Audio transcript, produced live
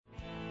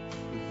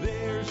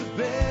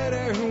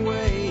better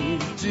way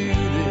to do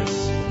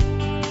this.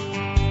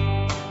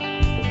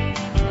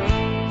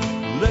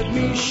 Let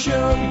me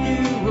show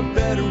you a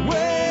better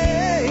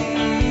way.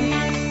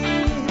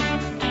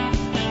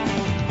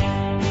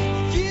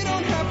 You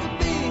don't have to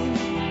be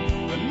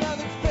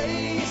another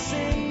face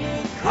in the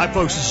crowd. Hi,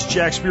 folks. This is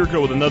Jack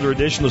Spirko with another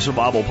edition of the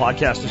Survival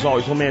Podcast. As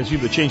always, one man's view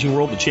of the changing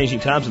world, the changing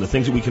times, and the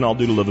things that we can all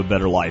do to live a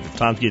better life if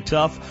times get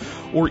tough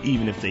or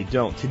even if they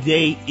don't.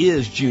 Today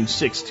is June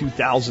 6,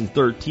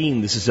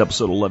 2013. This is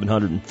episode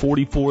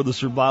 1144 of the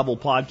Survival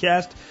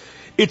Podcast.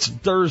 It's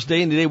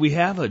Thursday, and today we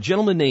have a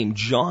gentleman named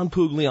John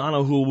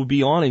Pugliano who will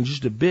be on in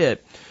just a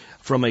bit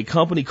from a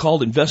company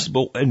called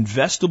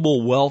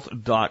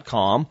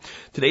investable.wealth.com.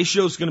 Today's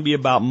show is going to be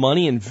about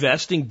money,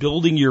 investing,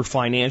 building your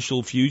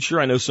financial future.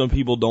 I know some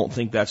people don't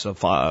think that's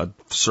a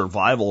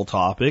survival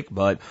topic,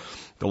 but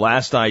the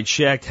last I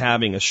checked,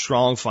 having a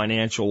strong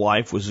financial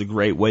life was a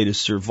great way to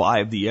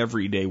survive the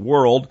everyday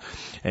world.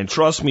 And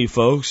trust me,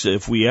 folks,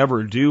 if we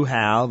ever do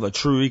have a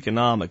true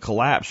economic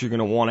collapse, you're going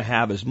to want to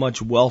have as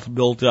much wealth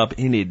built up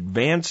in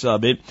advance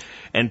of it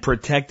and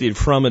protected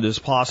from it as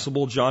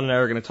possible. John and I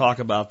are going to talk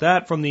about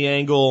that from the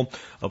angle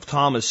of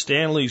Thomas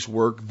Stanley's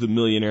work, The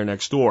Millionaire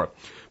Next Door.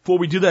 Before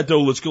we do that,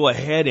 though, let's go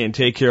ahead and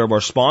take care of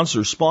our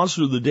sponsors.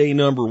 Sponsor of the day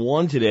number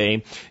one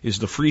today is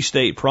the Free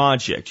State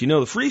Project. You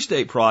know, the Free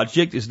State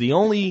Project is the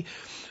only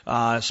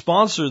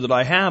sponsor that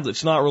I have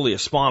that's not really a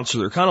sponsor.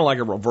 They're kind of like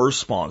a reverse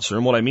sponsor.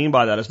 And what I mean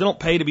by that is they don't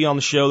pay to be on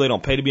the show. They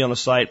don't pay to be on the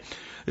site.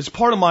 It's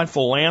part of my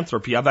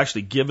philanthropy. I've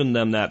actually given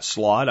them that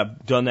slot.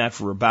 I've done that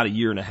for about a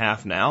year and a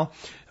half now.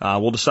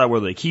 We'll decide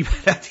whether they keep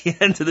it at the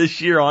end of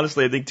this year.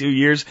 Honestly, I think 2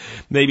 years.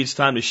 Maybe it's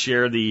time to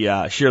share the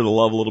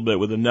love a little bit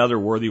with another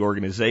worthy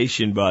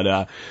organization.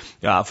 But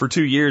for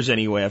 2 years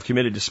anyway, I've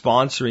committed to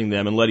sponsoring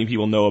them and letting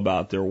people know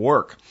about their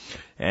work.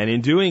 And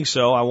in doing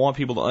so, I want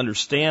people to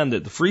understand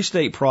that the Free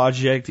State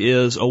Project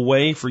is a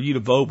way for you to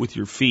vote with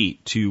your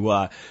feet,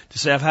 to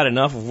say I've had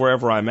enough of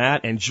wherever I'm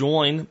at and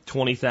join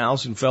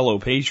 20,000 fellow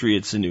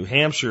patriots in New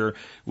Hampshire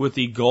with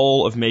the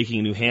goal of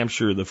making New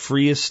Hampshire the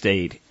freest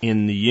state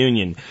in the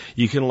Union.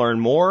 You can learn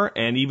more,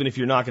 and even if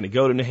you're not going to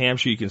go to New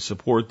Hampshire, you can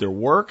support their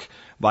work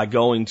by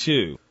going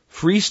to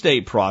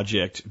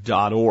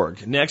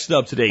freestateproject.org. Next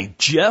up today,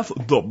 Jeff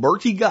the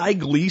Berkey Guy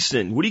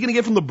Gleason. What are you going to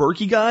get from the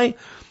Berkey Guy?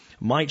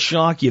 Might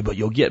shock you, but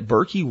you'll get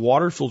Berkey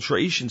water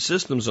filtration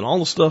systems and all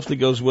the stuff that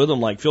goes with them,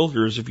 like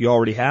filters, if you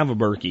already have a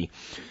Berkey.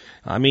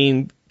 I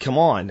mean, come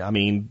on. I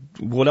mean,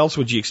 what else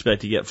would you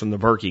expect to get from the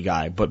Berkey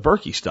Guy but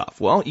Berkey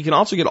stuff? Well, you can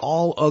also get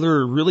all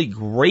other really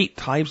great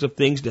types of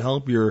things to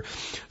help your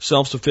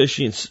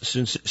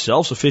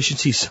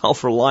self-sufficiency,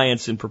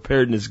 self-reliance, and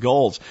preparedness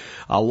goals.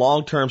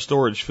 Long-term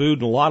storage, food,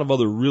 and a lot of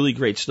other really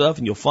great stuff,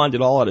 and you'll find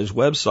it all at his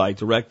website,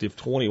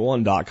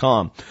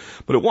 directive21.com.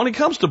 But when it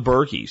comes to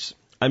Berkeys,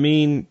 I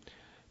mean,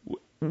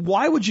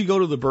 why would you go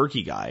to the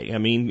Berkey Guy? I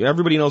mean,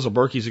 everybody knows a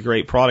Berkey's a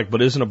great product,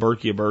 but isn't a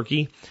Berkey a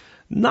Berkey?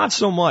 Not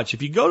so much.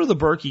 If you go to the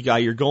Berkey Guy,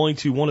 you're going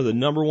to one of the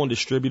number one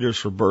distributors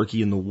for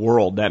Berkey in the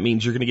world. That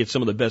means you're going to get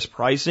some of the best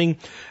pricing,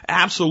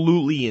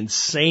 absolutely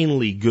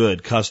insanely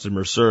good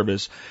customer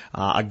service.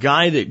 A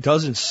guy that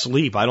doesn't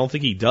sleep. I don't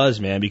think he does,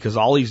 man, because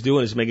all he's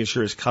doing is making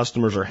sure his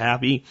customers are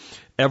happy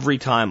every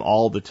time,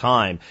 all the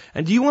time.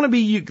 And do you want to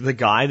be the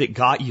guy that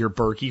got your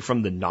Berkey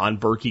from the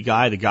non-Berkey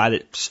guy, the guy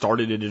that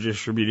started a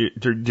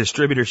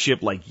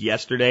distributorship like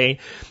yesterday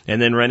and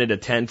then rented a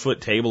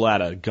 10-foot table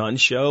at a gun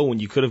show when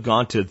you could have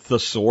gone to the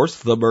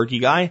source, the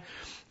Berkey Guy?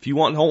 If you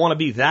don't want to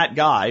be that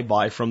guy,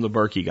 buy from the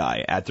Berkey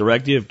Guy at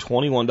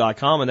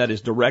directive21.com, and that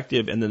is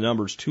directive and the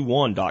numbers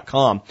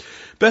 21.com.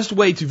 Best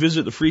way to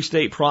visit the Free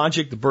State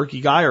Project, the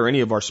Berkey Guy, or any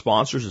of our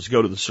sponsors is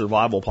go to the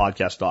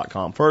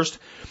survivalpodcast.com first.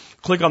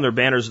 Click on their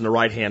banners in the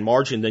right-hand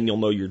margin, then you'll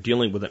know you're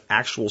dealing with an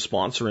actual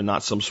sponsor and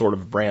not some sort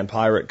of brand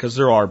pirate, because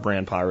there are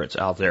brand pirates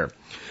out there.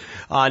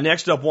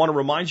 Next up, want to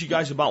remind you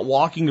guys about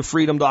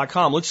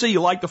walkingtofreedom.com. Let's say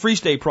you like the Free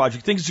State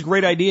Project, think it's a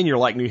great idea, and you're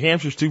like, New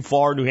Hampshire's too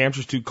far, New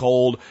Hampshire's too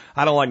cold,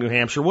 I don't like New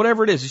Hampshire,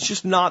 whatever it is, it's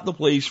just not the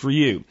place for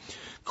you.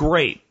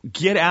 Great.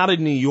 Get out of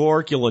New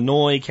York,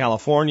 Illinois,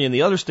 California, and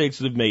the other states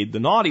that have made the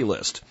naughty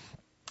list.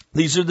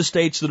 These are the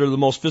states that are the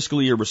most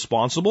fiscally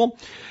irresponsible,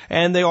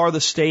 and they are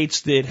the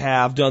states that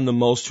have done the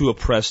most to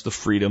oppress the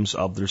freedoms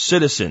of their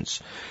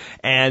citizens.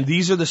 And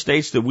these are the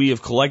states that we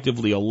have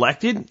collectively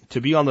elected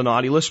to be on the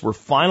naughty list. We're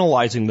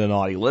finalizing the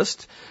naughty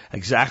list,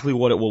 exactly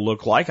what it will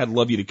look like. I'd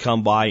love you to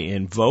come by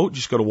and vote.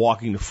 Just go to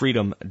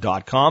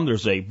walkingtofreedom.com.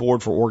 There's a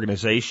board for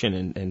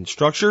organization and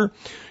structure.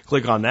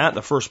 Click on that.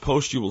 The first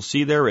post you will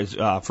see there is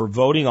for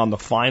voting on the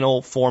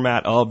final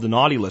format of the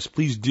naughty list.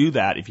 Please do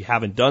that if you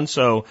haven't done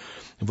so.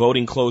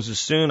 Voting closes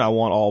soon. I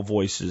want all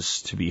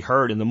voices to be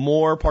heard. And the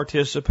more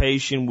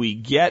participation we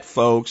get,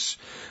 folks,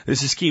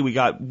 this is key. We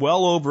got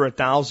well over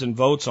 1,000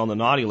 votes on the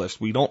naughty list.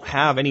 We don't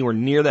have anywhere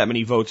near that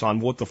many votes on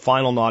what the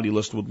final naughty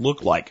list would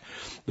look like.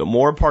 The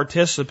more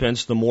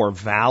participants, the more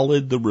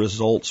valid the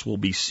results will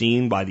be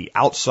seen by the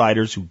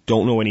outsiders who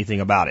don't know anything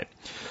about it.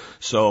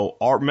 So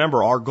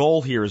remember, our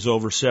goal here is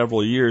over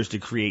several years to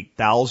create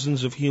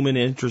thousands of human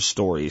interest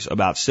stories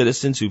about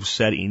citizens who've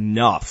said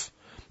enough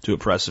to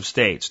oppressive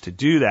states. To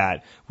do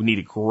that, we need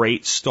a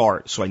great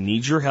start. So I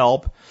need your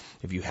help.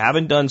 If you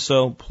haven't done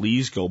so,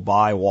 please go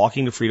by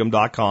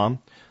walkingtofreedom.com,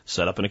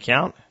 set up an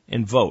account,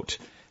 and vote.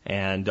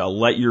 And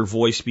let your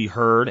voice be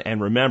heard.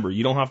 And remember,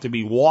 you don't have to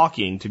be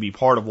walking to be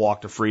part of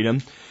Walk to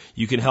Freedom.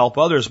 You can help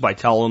others by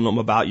telling them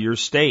about your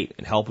state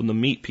and helping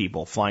them meet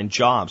people, find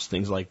jobs,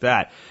 things like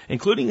that,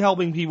 including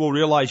helping people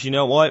realize, you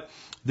know what,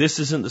 this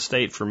isn't the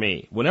state for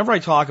me. Whenever I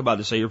talk about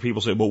this, I hear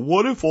people say, but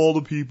what if all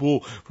the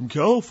people from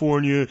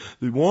California,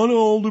 they want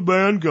all to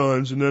ban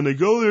guns, and then they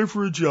go there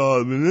for a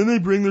job, and then they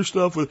bring their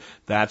stuff with...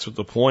 That's what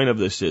the point of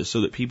this is,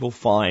 so that people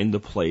find the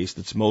place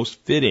that's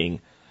most fitting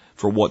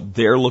for what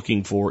they're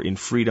looking for in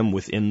freedom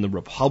within the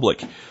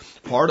republic.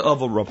 Part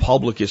of a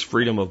republic is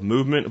freedom of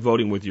movement.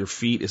 Voting with your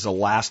feet is the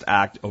last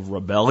act of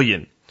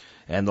rebellion,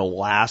 and the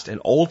last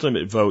and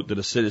ultimate vote that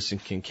a citizen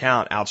can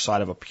count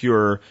outside of a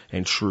pure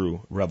and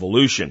true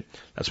revolution.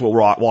 That's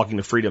what Walking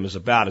to Freedom is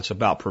about. It's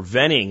about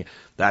preventing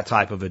that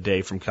type of a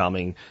day from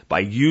coming by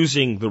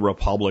using the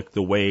republic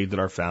the way that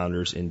our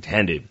founders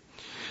intended.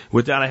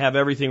 With that, I have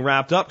everything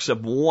wrapped up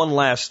except one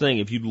last thing.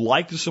 If you'd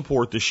like to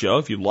support the show,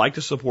 if you'd like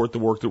to support the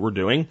work that we're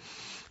doing,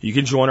 you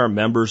can join our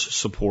members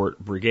support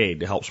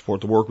brigade to help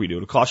support the work we do.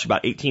 It'll cost you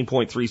about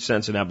 18.3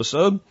 cents an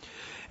episode,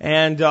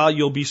 and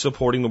you'll be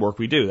supporting the work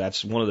we do.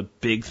 That's one of the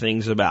big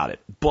things about it.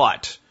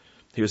 But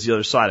here's the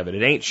other side of it.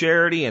 It ain't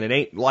charity, and it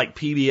ain't like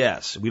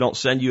PBS. We don't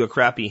send you a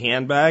crappy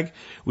handbag.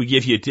 We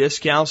give you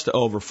discounts to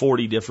over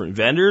 40 different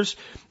vendors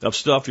of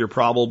stuff you're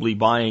probably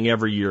buying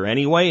every year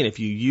anyway. And if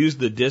you use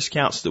the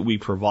discounts that we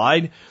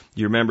provide,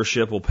 your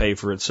membership will pay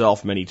for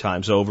itself many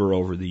times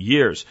over the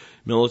years.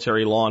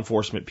 Military, law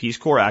enforcement, Peace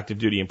Corps, active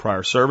duty and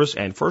prior service,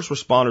 and first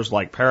responders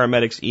like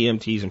paramedics,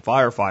 EMTs, and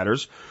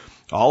firefighters.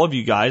 All of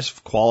you guys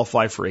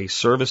qualify for a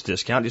service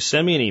discount. Just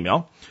send me an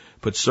email.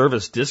 Put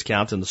service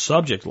discount in the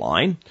subject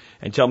line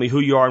and tell me who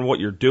you are and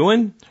what you're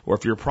doing. Or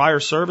if you're prior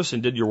service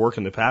and did your work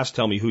in the past,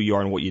 tell me who you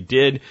are and what you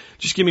did.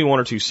 Just give me 1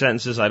 or 2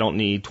 sentences. I don't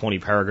need 20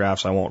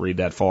 paragraphs. I won't read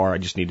that far. I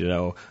just need to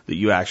know that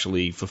you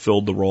actually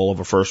fulfilled the role of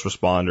a first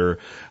responder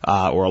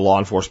or a law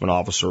enforcement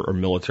officer or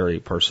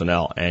military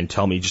personnel. And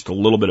tell me just a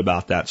little bit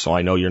about that so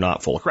I know you're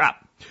not full of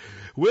crap.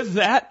 With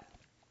that,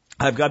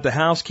 I've got the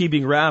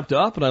housekeeping wrapped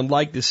up, and I'd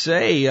like to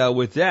say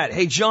with that,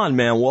 hey, John,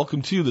 man,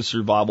 welcome to the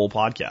Survival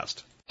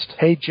Podcast.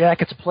 Hey,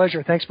 Jack, it's a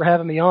pleasure. Thanks for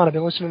having me on. I've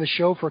been listening to the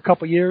show for a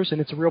couple of years, and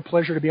it's a real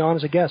pleasure to be on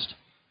as a guest.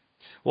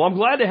 Well, I'm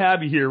glad to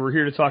have you here. We're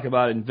here to talk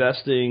about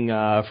investing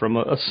from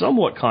a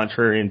somewhat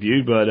contrarian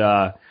view,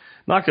 but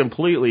not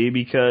completely,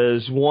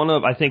 because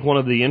I think one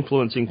of the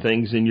influencing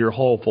things in your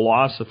whole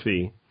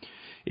philosophy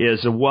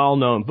is a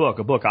well-known book,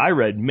 a book I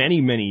read many,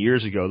 many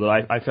years ago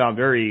that I found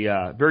very,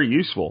 very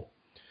useful,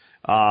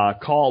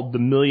 called The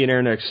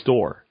Millionaire Next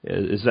Door.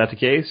 Is that the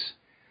case?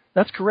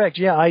 That's correct.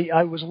 Yeah,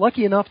 I was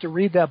lucky enough to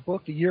read that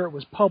book the year it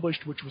was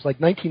published, which was like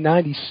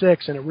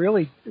 1996, and it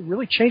really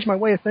changed my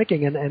way of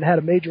thinking and had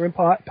a major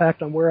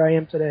impact on where I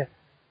am today.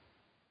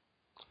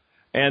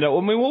 And I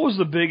mean, what was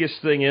the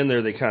biggest thing in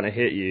there that kind of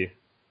hit you?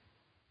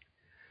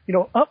 You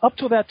know, up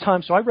till that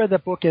time, so I read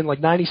that book in like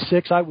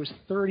 96. I was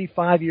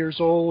 35 years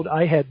old.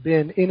 I had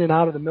been in and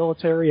out of the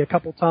military a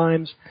couple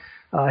times.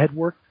 I had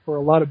worked for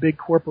a lot of big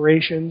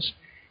corporations,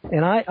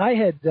 and I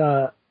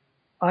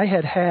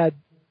had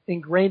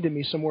ingrained in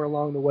me somewhere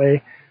along the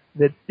way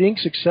that being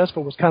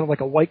successful was kind of like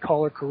a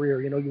white-collar career.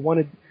 You know, you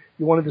wanted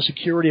the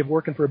security of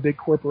working for a big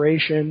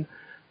corporation.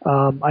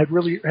 I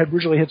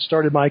originally had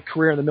started my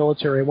career in the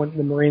military. I went in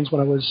the Marines when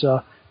I was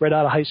right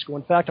out of high school.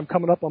 In fact, I'm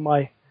coming up on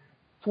my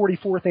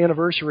 44th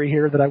anniversary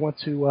here that I went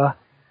to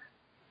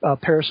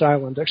Parris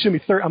Island. Excuse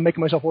me, I'm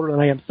making myself older than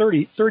I am.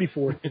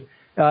 34th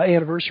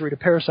anniversary to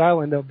Parris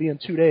Island. It'll be in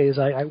 2 days.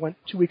 I went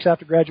 2 weeks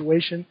after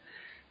graduation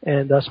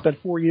and spent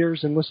 4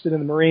 years enlisted in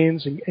the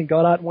Marines and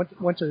got out and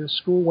went to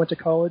school, went to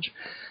college,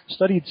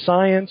 studied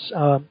science.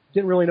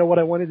 Didn't really know what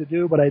I wanted to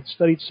do, but I had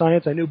studied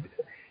science. I knew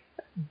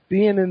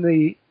being in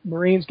the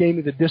Marines gave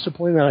me the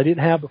discipline that I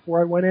didn't have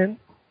before I went in.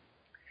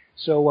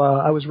 So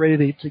I was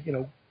ready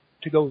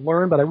to go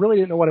learn, but I really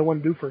didn't know what I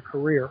wanted to do for a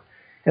career.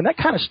 And that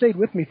kind of stayed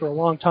with me for a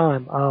long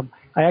time.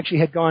 I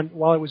actually had gone,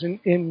 while I was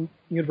in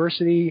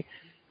university,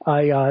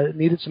 I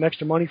needed some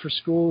extra money for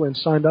school and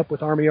signed up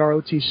with Army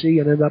ROTC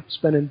and ended up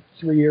spending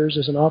 3 years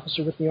as an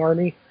officer with the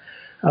Army,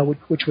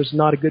 which was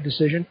not a good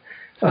decision.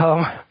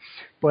 So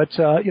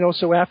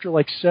after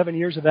like 7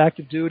 years of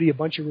active duty, a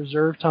bunch of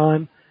reserve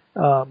time,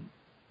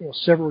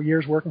 several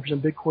years working for some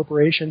big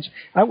corporations,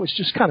 I was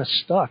just kind of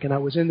stuck, and I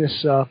was in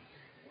this,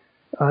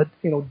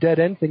 dead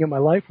end thing in my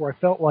life where I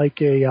felt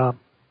like a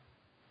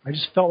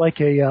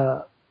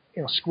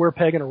square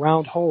peg in a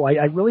round hole.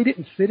 I really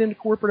didn't fit into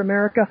corporate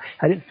America.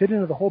 I didn't fit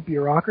into the whole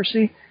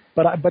bureaucracy,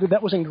 but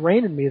that was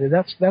ingrained in me.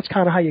 That's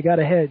kind of how you got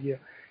ahead. You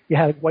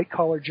had a white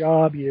collar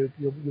job. You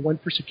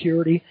went for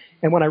security.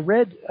 And when I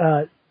read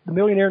The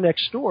Millionaire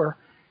Next Door,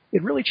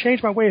 it really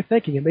changed my way of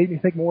thinking. It made me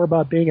think more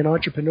about being an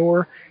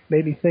entrepreneur.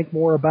 Made me think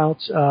more about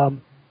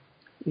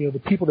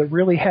the people that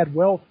really had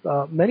wealth.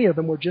 Many of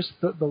them were just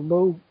the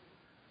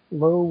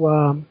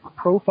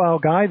profile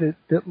guy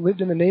that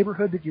lived in the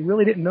neighborhood that you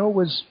really didn't know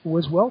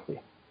was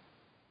wealthy.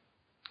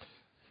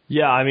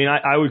 Yeah, I mean,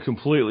 I would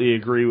completely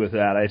agree with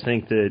that. I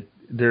think that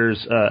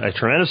there's a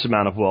tremendous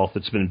amount of wealth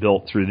that's been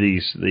built through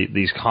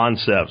these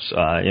concepts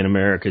in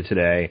America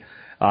today,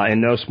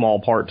 in no small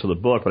part to the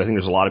book, but I think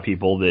there's a lot of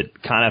people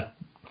that kind of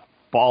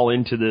fall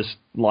into this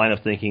line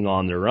of thinking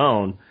on their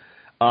own.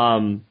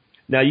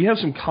 Now, you have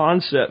some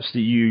concepts that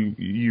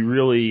you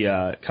really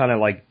kind of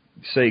like,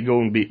 say,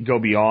 go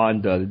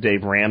beyond the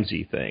Dave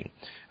Ramsey thing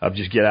of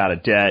just get out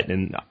of debt,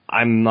 and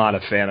I'm not a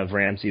fan of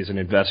Ramsey as an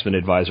investment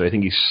advisor. I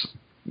think he's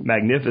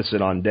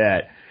magnificent on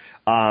debt.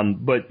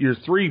 But your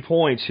 3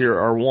 points here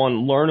are: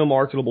 1, learn a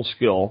marketable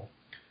skill;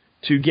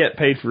 2, get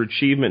paid for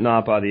achievement,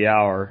 not by the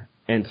hour;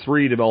 and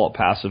 3, develop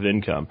passive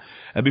income.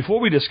 And before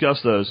we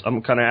discuss those,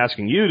 I'm kind of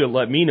asking you to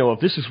let me know if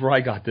this is where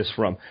I got this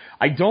from.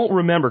 I don't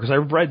remember because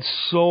I've read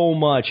so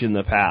much in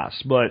the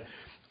past, but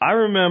I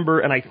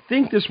remember, and I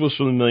think this was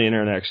from The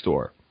Millionaire Next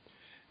Door,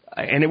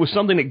 and it was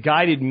something that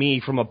guided me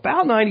from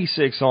about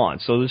 96 on,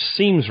 so this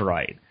seems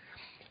right.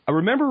 I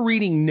remember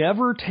reading,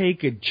 never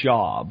take a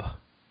job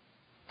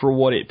for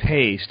what it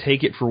pays,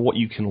 take it for what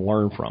you can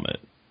learn from it.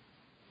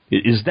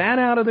 Is that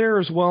out of there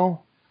as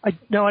well?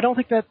 No, I don't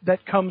think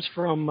that comes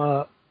from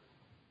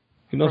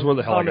who knows where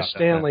the hell Thomas I got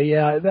Stanley.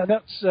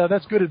 that. Yeah,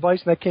 that's good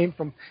advice. And that came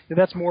from,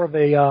 that's more of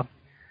a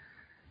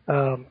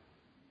I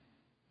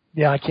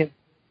can't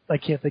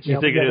think. You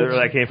think where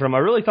that came from? I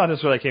really thought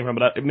that's where that came from,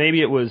 but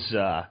maybe it was.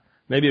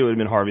 Maybe it would have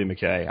been Harvey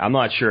McKay. I'm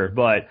not sure.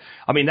 But,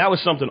 I mean, that was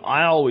something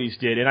I always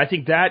did. And I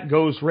think that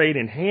goes right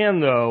in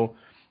hand, though,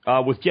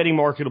 with getting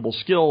marketable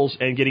skills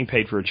and getting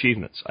paid for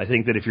achievements. I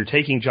think that if you're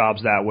taking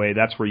jobs that way,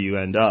 that's where you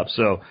end up.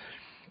 So,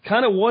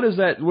 kind of what is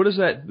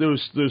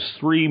those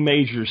 3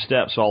 major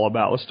steps all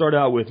about? Let's start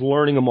out with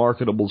learning a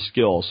marketable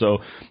skill.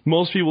 So,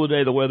 most people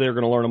today, the way they're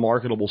going to learn a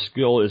marketable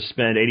skill is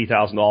spend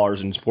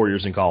 $80,000 in 4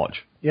 years in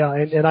college. Yeah,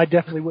 and I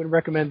definitely wouldn't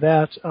recommend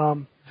that.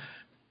 And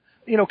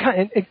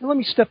let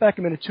me step back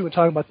a minute, too, and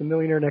talk about The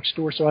Millionaire Next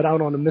Door, so I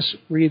don't want to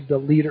misread the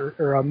leader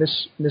or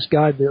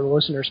misguide the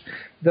listeners.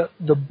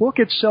 The book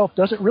itself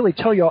doesn't really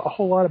tell you a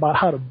whole lot about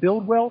how to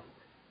build wealth.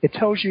 It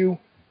tells you,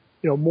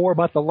 more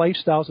about the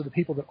lifestyles of the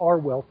people that are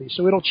wealthy.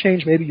 So it'll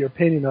change maybe your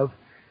opinion of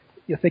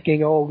you're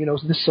thinking,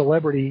 this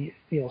celebrity,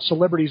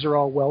 celebrities are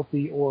all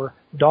wealthy, or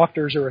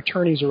doctors or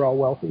attorneys are all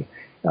wealthy.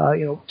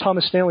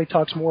 Thomas Stanley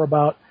talks more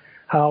about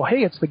how,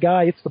 hey, it's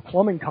the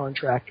plumbing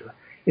contractor.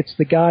 It's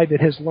the guy that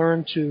has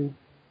learned to,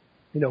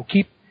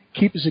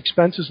 keep his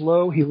expenses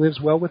low. He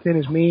lives well within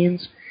his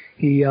means.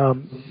 He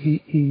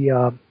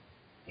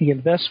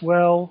invests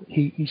well.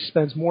 He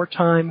spends more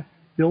time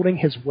building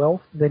his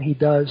wealth than he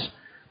does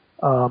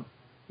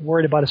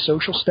worried about his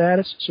social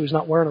status. So he's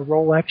not wearing a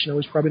Rolex.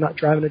 He's probably not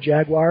driving a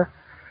Jaguar.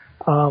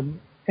 And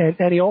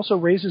he also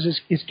raises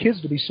his kids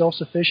to be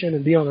self-sufficient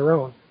and be on their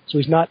own. So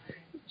he's not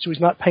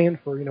paying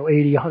for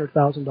 $80,000,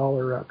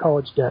 $100,000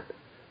 college debt.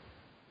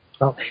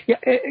 So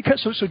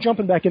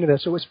jumping back into that,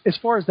 so as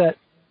far as that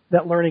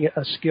learning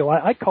a skill,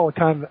 I call it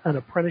kind of an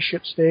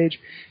apprenticeship stage.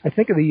 I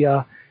think of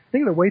the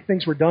way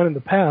things were done in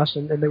the past,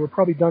 and they were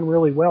probably done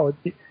really well.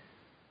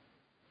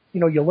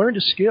 You learned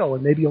a skill,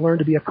 and maybe you learned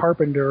to be a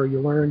carpenter, or you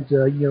learned,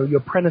 you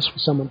apprenticed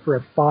with someone for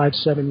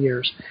 5-7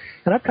 years.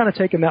 And I've kind of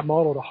taken that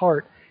model to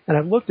heart, and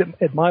I've looked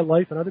at my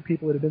life and other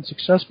people that have been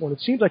successful, and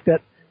it seems like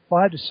that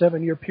 5 to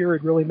 7 year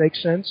period really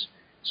makes sense.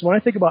 So when I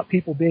think about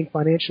people being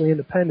financially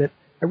independent,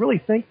 I really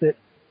think that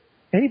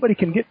anybody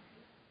can get,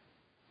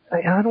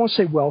 I don't want to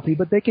say wealthy,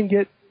 but they can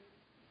get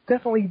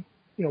definitely,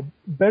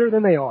 better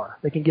than they are.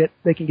 They can get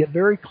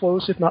very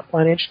close, if not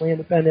financially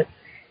independent,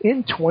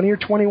 in 20 or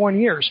 21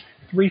 years,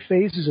 3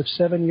 phases of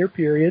 7-year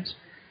periods.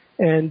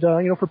 And,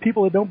 for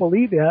people that don't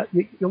believe that,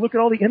 you look at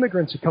all the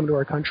immigrants that come to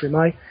our country.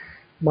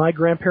 My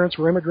grandparents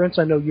were immigrants.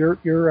 I know your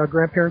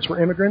grandparents were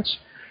immigrants.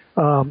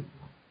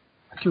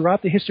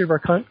 Throughout the history of our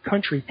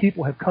country,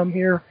 people have come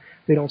here.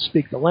 They don't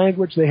speak the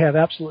language. They have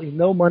absolutely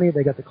no money.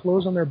 They got the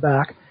clothes on their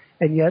back.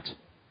 And yet,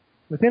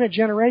 within a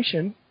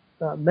generation,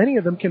 many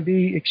of them can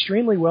be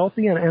extremely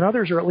wealthy, and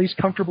others are at least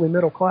comfortably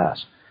middle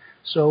class.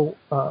 So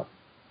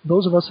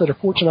those of us that are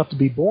fortunate enough to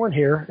be born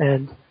here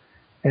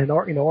and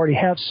are, already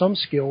have some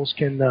skills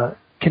can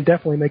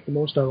definitely make the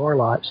most out of our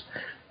lives.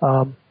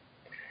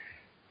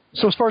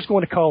 So as far as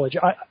going to college,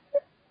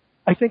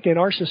 I think in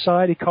our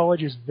society,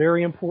 college is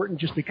very important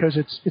just because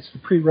it's the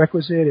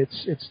prerequisite.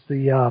 It's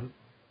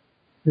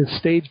the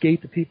stage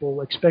gate that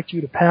people expect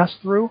you to pass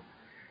through.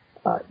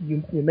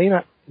 You may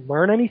not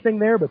learn anything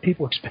there, but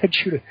people expect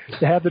you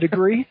to have the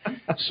degree.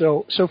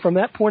 So from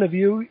that point of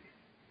view,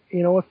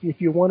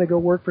 if you want to go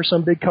work for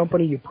some big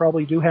company, you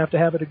probably do have to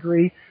have a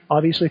degree.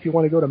 Obviously, if you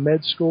want to go to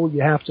med school,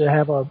 you have to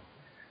have a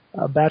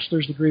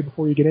bachelor's degree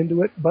before you get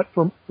into it. But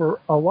for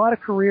a lot of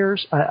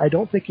careers, I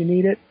don't think you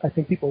need it. I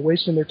think people are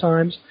wasting their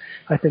times.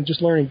 I think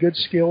just learning good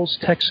skills,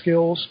 tech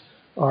skills,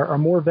 are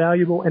more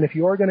valuable. And if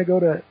you are going to go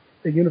to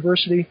a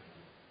university,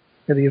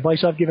 and the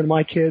advice I've given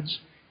my kids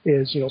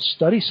is,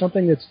 study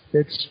something that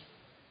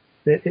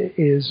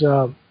is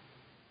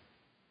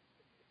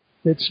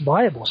that's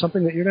viable,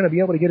 something that you're going to be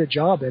able to get a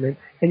job in.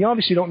 And you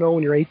obviously don't know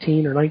when you're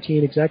 18 or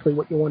 19 exactly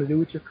what you want to do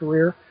with your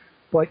career,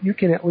 but you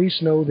can at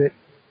least know that,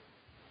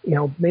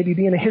 maybe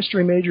being a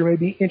history major may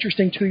be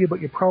interesting to you,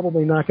 but you're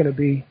probably not going to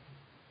be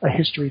a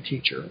history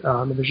teacher.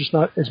 And there's just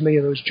not as many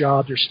of those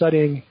jobs. You're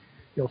studying,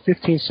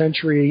 15th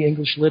century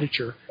English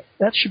literature.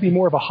 That should be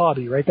more of a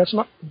hobby, right? That's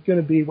not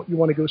going to be what you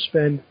want to go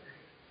spend,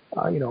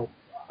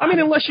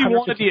 unless you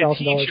want to be a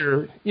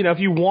teacher, if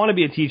you want to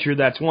be a teacher,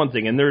 that's one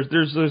thing. And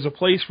there's a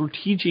place for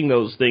teaching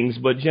those things,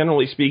 but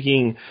generally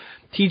speaking,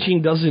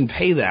 teaching doesn't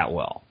pay that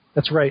well.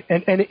 That's right.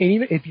 And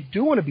even if you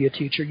do want to be a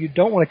teacher, you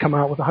don't want to come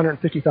out with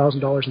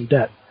 $150,000 in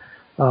debt.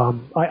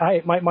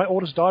 My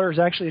oldest daughter is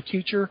actually a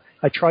teacher.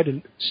 I tried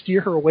to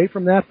steer her away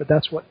from that, but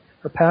that's what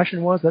her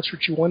passion was. That's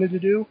what she wanted to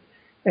do.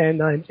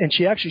 And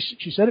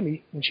she said to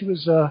me when she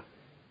was,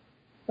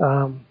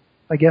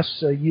 I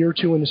guess a year or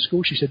two into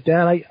school, she said,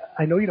 "Dad,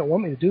 I know you don't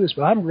want me to do this,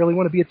 but I really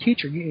want to be a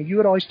teacher. You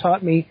had always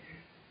taught me,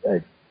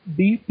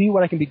 be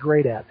what I can be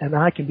great at, and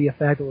I can be a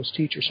fabulous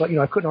teacher." So,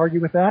 I couldn't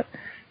argue with that.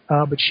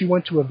 But she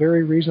went to a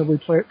very reasonably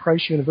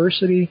priced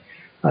university.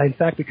 In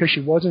fact, because she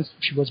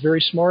was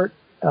very smart,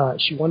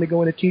 she wanted to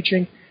go into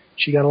teaching.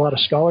 She got a lot of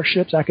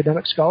scholarships,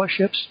 academic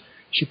scholarships.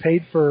 She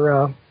paid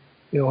for,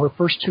 her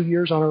first 2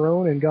 years on her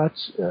own and got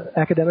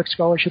academic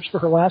scholarships for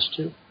her last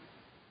 2.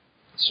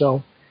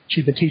 So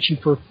she's been teaching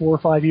for 4 or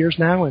 5 years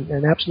now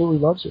and absolutely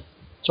loves it.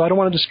 So I don't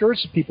want to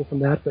discourage people from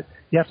that, but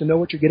you have to know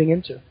what you're getting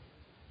into.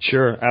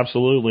 Sure,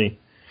 absolutely.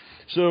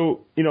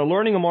 So,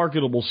 learning a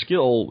marketable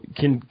skill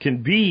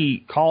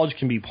college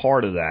can be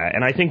part of that.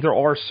 And I think there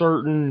are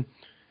certain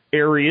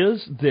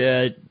areas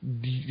that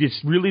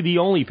it's really the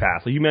only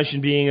path. Like you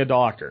mentioned being a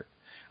doctor.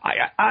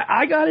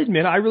 I got to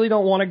admit, I really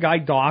don't want a guy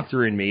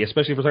doctoring me,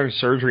 especially if we're talking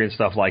surgery and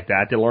stuff like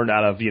that, that learned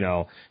out of,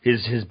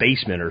 his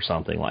basement or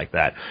something like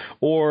that.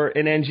 Or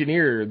an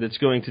engineer that's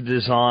going to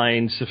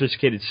design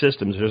sophisticated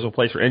systems. There's a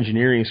place for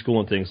engineering school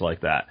and things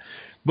like that.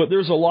 But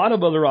there's a lot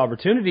of other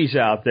opportunities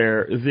out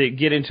there that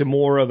get into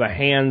more of a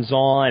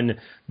hands-on,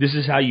 this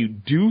is how you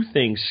do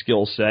things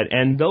skill set,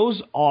 and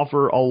those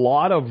offer a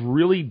lot of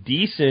really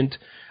decent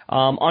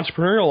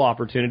entrepreneurial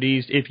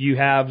opportunities if you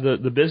have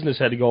the business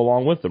head to go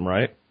along with them,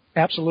 right?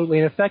 Absolutely.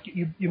 And in fact,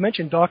 you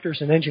mentioned doctors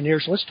and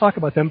engineers, so let's talk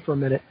about them for a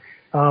minute.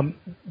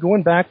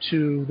 Going back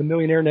to The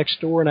Millionaire Next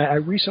Door, and I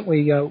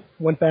recently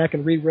went back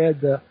and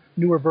reread the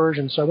newer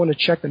version, so I want to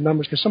check the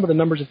numbers because some of the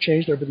numbers have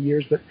changed over the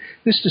years, but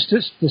this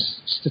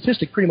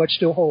statistic pretty much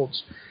still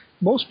holds.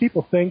 Most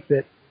people think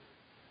that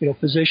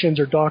physicians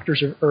or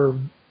doctors are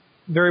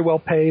very well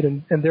paid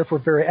and therefore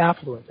very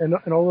affluent, and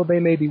although they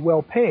may be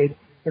well paid,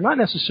 they're not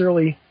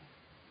necessarily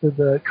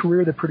the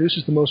career that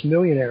produces the most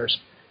millionaires.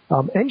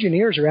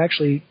 Engineers are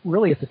actually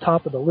really at the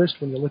top of the list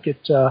when you look at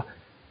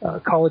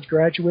college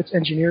graduates.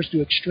 Engineers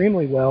do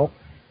extremely well,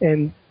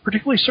 and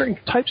particularly certain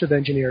types of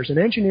engineers.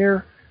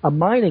 A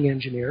mining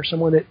engineer,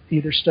 someone that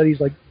either studies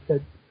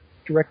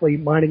directly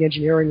mining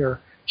engineering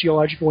or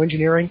geological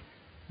engineering,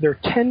 they're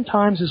 10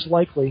 times as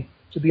likely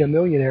to be a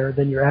millionaire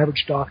than your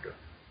average doctor.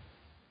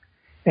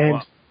 And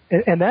wow.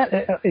 And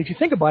that, if you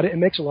think about it, it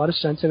makes a lot of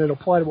sense, and it'll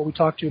apply to what we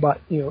talked to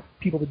about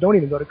people that don't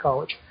even go to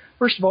college.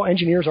 First of all,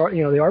 engineers are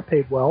they are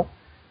paid well,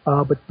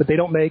 but they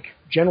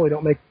generally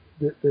don't make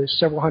the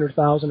several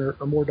 $100,000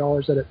 or more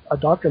dollars that a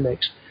doctor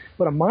makes.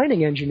 But a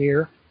mining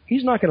engineer,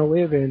 he's not going to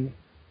live in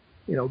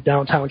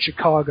downtown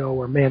Chicago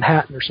or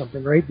Manhattan or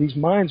something, right? These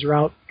mines are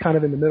out kind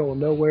of in the middle of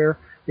nowhere.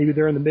 Maybe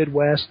they're in the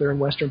Midwest, they're in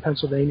western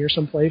Pennsylvania or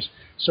someplace.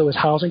 So his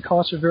housing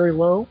costs are very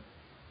low.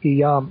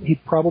 He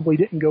probably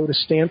didn't go to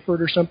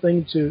Stanford or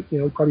something he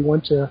probably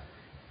went to,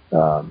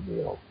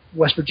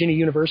 West Virginia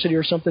University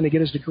or something to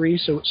get his degree.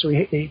 So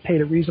he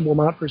paid a reasonable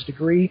amount for his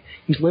degree.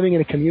 He's living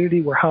in a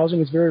community where housing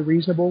is very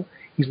reasonable.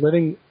 He's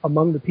living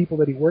among the people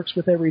that he works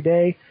with every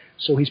day.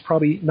 So he's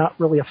probably not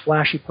really a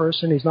flashy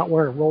person. He's not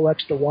wearing a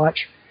Rolex to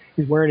watch.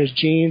 He's wearing his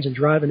jeans and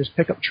driving his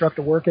pickup truck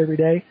to work every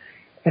day.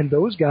 And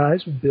those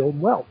guys build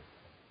wealth.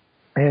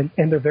 And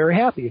they're very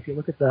happy. If you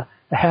look at the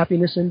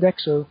happiness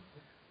index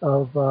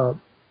of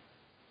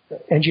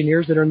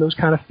engineers that are in those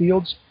kind of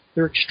fields,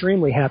 they're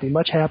extremely happy,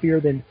 much happier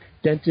than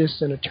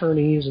dentists and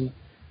attorneys and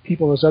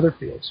people in those other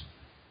fields.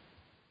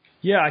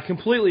 Yeah, I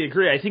completely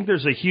agree. I think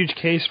there's a huge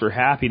case for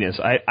happiness.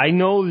 I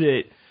know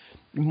that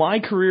my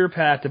career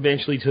path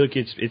eventually took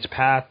its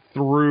path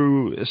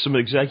through some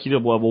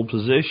executive level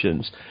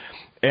positions.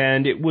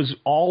 And it was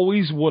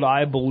always what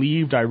I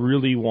believed I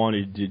really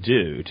wanted to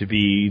do, to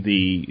be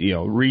the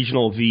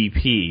regional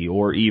VP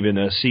or even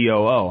a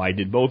COO. I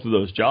did both of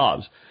those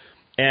jobs.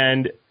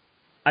 And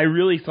I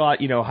really thought,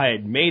 I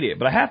had made it.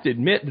 But I have to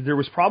admit that there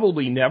was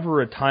probably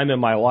never a time in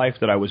my life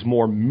that I was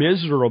more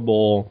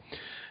miserable,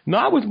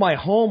 not with my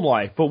home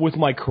life, but with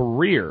my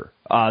career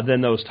than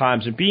those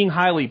times. And being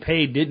highly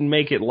paid didn't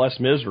make it less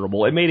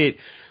miserable. It made it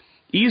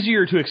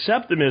easier to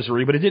accept the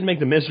misery, but it didn't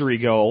make the misery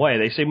go away.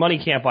 They say money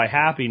can't buy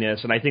happiness,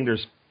 and I think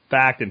there's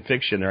fact and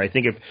fiction there. I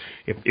think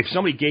if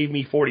somebody gave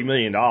me $40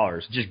 million,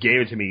 just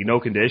gave it to me, no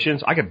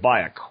conditions, I could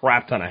buy a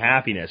crap ton of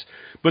happiness.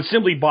 But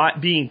simply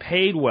being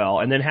paid well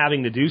and then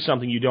having to do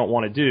something you don't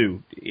want to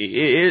do,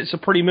 it's a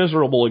pretty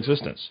miserable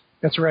existence.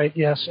 That's right,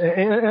 yes.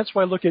 And that's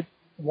why I look at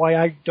why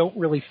I don't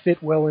really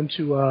fit well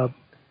into an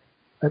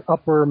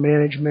upper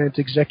management,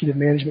 executive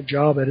management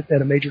job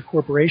at a major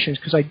corporation,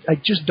 because I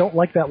just don't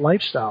like that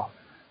lifestyle.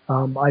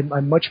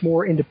 I'm much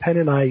more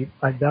independent. I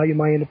value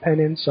my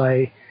independence.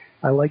 I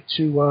like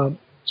to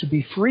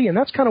be free, and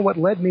that's kind of what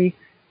led me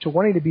to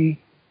wanting to be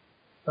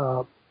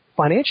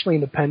financially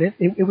independent.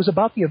 It was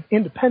about the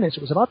independence.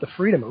 It was about the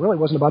freedom. It really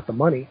wasn't about the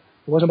money.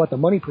 It wasn't about the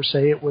money per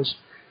se. It was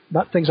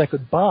not things I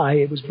could buy.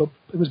 It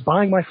was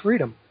buying my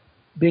freedom,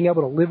 being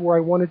able to live where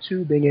I wanted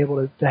to, being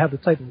able to have the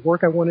type of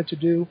work I wanted to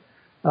do.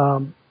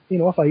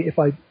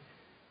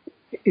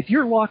 If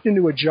you're locked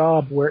into a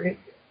job where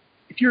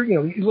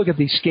you look at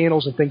these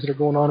scandals and things that are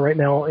going on right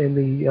now in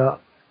the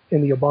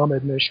Obama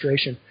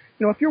administration,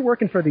 if you're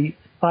working for the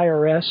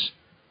IRS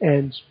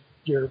and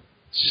you're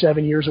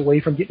 7 years away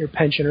from getting your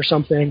pension or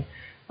something,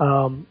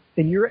 and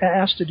you're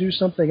asked to do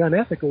something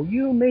unethical,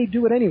 you may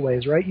do it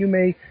anyways, right? You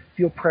may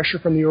feel pressure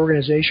from the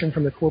organization,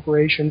 from the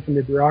corporation, from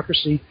the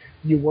bureaucracy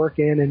you work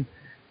in,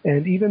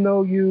 and even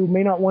though you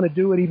may not want to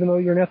do it, even though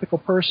you're an ethical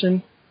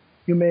person,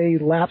 you may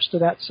lapse to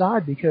that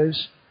side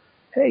because,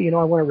 hey,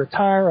 I want to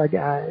retire, I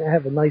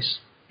have a nice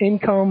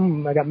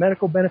income, I got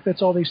medical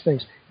benefits, all these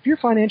things. If you're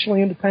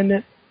financially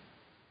independent,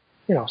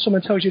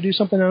 someone tells you to do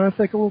something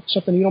unethical,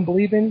 something you don't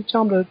believe in,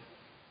 tell them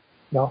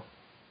to,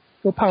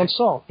 go pound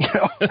salt.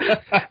 You're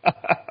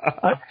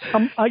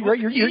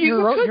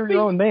your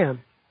own man.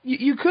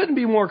 You couldn't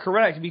be more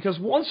correct, because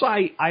once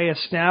I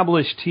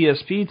established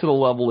TSP to the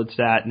level it's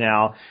at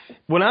now,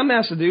 when I'm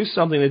asked to do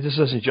something that just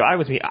doesn't jive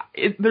with me,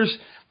 there's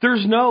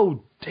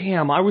no,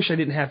 damn, I wish I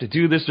didn't have to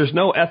do this. There's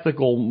no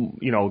ethical,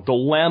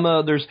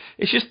 dilemma.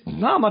 It's just,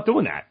 no, I'm not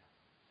doing that.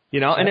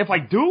 And if I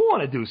do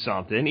want to do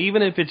something,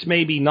 even if it's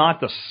maybe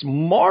not the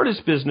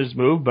smartest business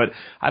move, but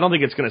I don't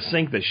think it's going to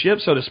sink the ship,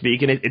 so to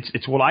speak, and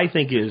it's what I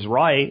think is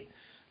right,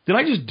 then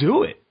I just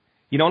do it.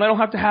 And I don't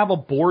have to have a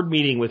board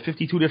meeting with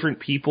 52 different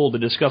people to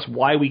discuss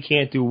why we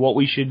can't do what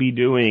we should be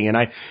doing. And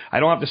I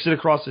don't have to sit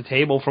across the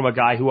table from a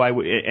guy who I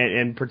would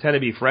and pretend to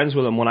be friends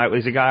with him when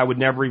he's a guy I would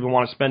never even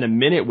want to spend a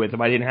minute with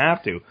if I didn't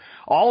have to.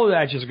 All of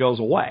that just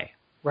goes away.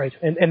 Right.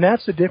 And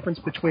that's the difference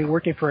between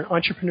working for an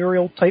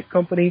entrepreneurial type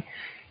company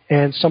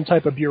and some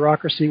type of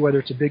bureaucracy, whether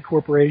it's a big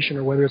corporation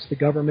or whether it's the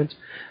government.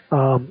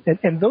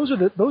 And those are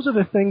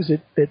the things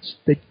that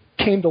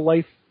came to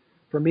life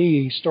for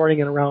me starting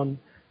in around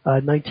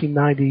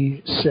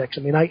 1996.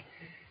 I mean, I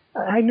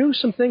knew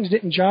some things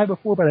didn't jive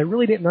before, but I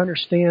really didn't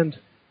understand,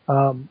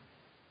 the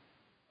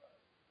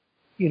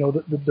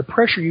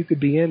pressure you could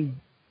be in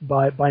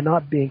by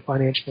not being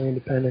financially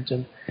independent.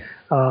 And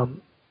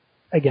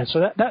again,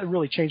 so that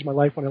really changed my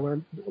life when I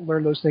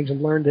learned those things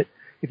and learned that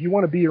if you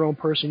want to be your own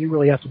person, you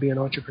really have to be an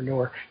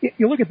entrepreneur.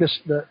 You look at this,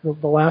 the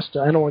last,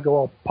 I don't want to go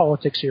all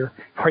politics here.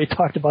 I already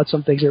talked about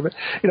some things here, but,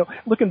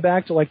 looking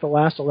back to like the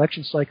last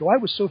election cycle, I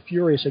was so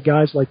furious at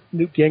guys like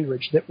Newt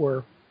Gingrich that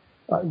were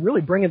really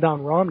bringing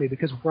down Romney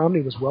because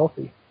Romney was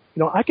wealthy.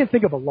 I can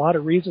think of a lot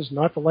of reasons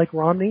not to like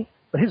Romney,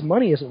 but his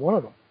money isn't one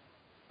of them.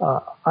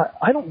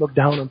 I don't look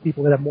down on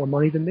people that have more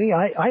money than me.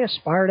 I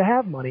aspire to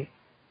have money.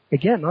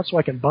 Again, not so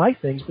I can buy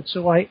things, but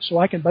so I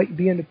can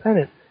be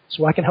independent,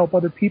 so I can help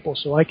other people,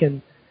 so I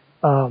can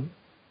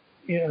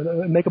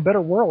make a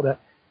better world. If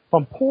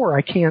I'm poor,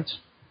 I can't.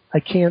 I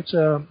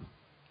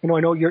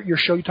know your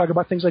show, you talk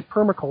about things like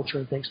permaculture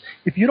and things.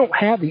 If you don't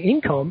have the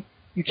income,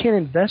 you can't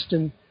invest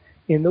in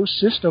those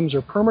systems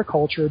or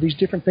permaculture or these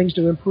different things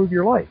to improve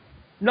your life.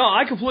 No,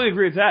 I completely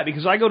agree with that,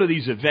 because I go to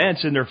these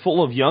events and they're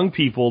full of young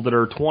people that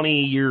are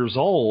 20 years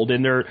old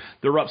and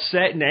they're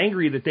upset and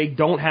angry that they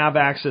don't have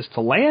access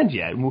to land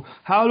yet.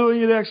 How do I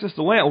get access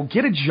to land? Well,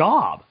 get a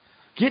job.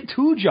 Get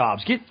 2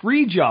 jobs, get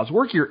 3 jobs,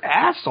 work your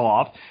ass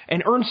off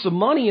and earn some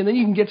money, and then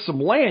you can get some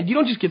land. You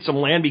don't just get some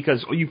land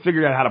because you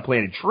figured out how to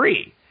plant a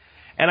tree.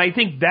 And I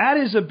think that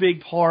is a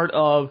big part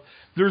of,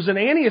 there's an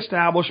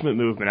anti-establishment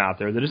movement out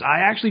there that is,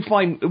 I actually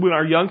find with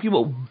our young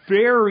people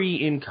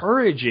very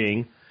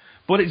encouraging,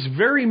 but it's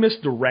very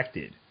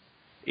misdirected.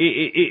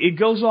 It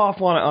goes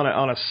off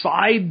on a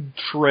side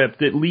trip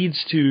that leads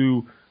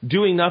to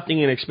doing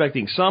nothing and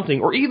expecting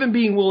something, or even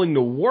being willing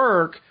to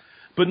work,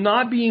 but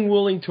not being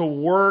willing to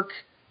work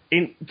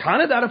in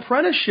kind of that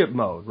apprenticeship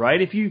mode,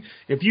 right? If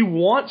you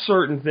want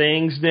certain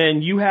things,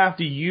 then you have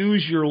to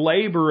use your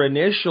labor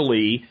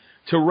initially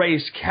to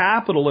raise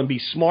capital and be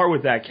smart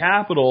with that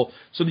capital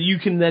so that you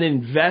can then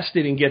invest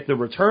it and get the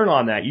return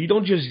on that. You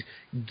don't just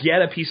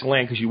get a piece of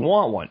land because you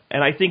want one.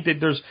 And I think that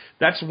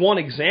that's one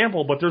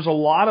example, but there's a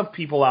lot of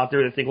people out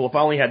there that think, well, if I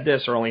only had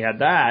this or only had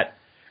that,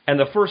 and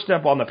the first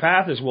step on the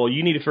path is, well,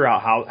 you need to figure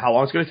out how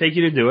long it's going to take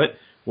you to do it,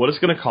 what it's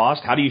going to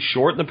cost, how do you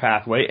shorten the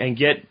pathway, and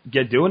get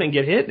doing it and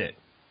get hitting it.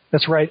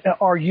 That's right.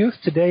 Our youth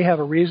today have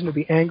a reason to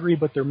be angry,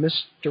 but they're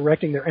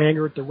misdirecting their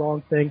anger at the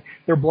wrong thing.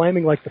 They're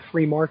blaming like the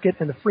free market,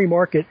 and the free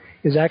market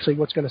is actually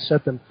what's going to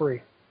set them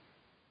free.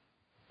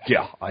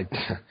 Yeah, I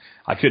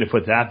couldn't have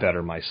put that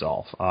better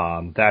myself.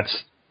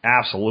 That's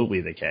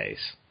absolutely the case.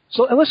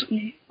 So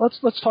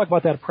let's talk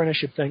about that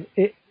apprenticeship thing.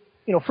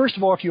 First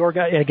of all, if you are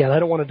again, I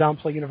don't want to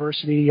downplay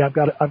university. I've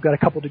got a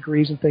couple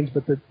degrees and things,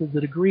 but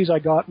the degrees I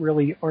got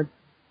really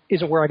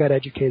isn't where I got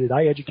educated.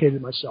 I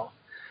educated myself,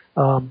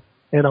 and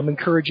I'm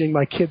encouraging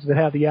my kids that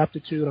have the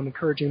aptitude. I'm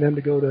encouraging them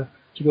to go to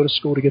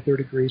school to get their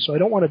degree. So I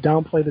don't want to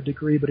downplay the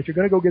degree, but if you're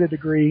going to go get a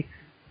degree,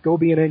 go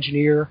be an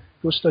engineer,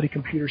 go study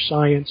computer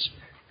science,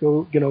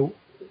 go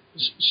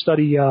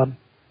study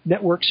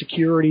network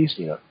securities.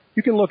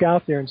 You can look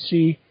out there and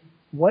see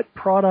what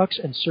products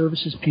and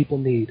services people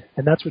need,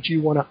 and that's what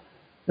you want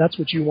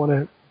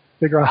to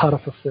figure out how to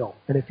fulfill.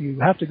 And if you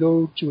have to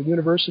go to a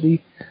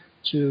university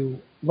to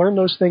learn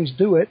those things,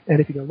 do it. And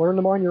if you can learn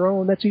them on your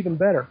own, that's even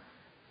better.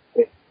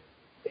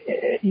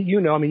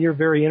 You're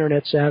very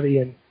internet savvy,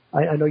 and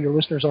I know your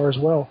listeners are as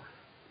well.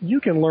 You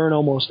can learn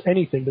almost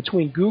anything.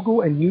 Between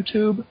Google and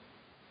YouTube,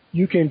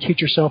 you can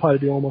teach yourself how to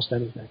do almost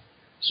anything.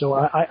 So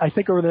I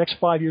think over the next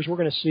 5 years, we're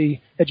going to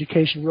see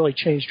education really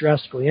change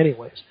drastically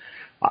anyways.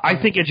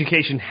 I think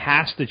education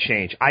has to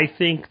change. I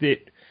think that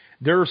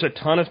there's a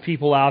ton of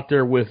people out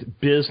there with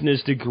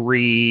business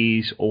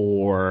degrees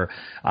or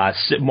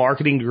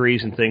marketing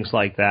degrees and things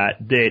like that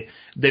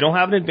they don't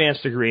have an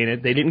advanced degree in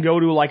it. They didn't go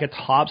to like a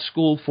top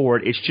school for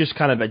it. It's just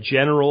kind of a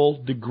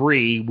general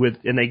degree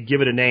and they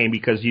give it a name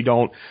because you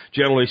don't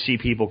generally see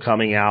people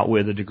coming out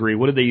with a degree.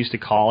 What did they used to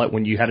call it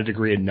when you had a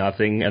degree in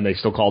nothing and they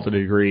still called it a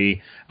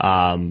degree?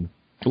 What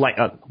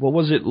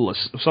was it?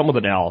 Some with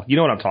an L. You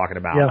know what I'm talking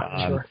about.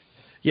 Yeah, sure.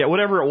 Yeah,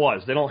 whatever it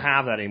was. They don't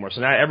have that anymore.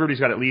 So now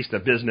everybody's got at least a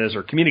business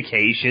or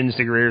communications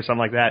degree or something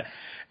like that.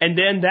 And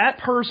then that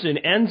person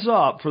ends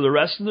up for the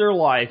rest of their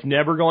life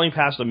never going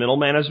past a middle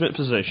management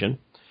position,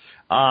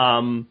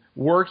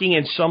 working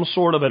in some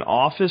sort of an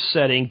office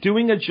setting,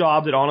 doing a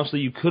job that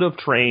honestly you could have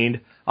trained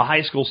a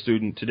high school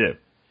student to do.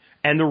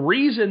 And the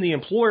reason the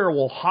employer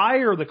will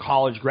hire the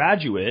college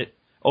graduate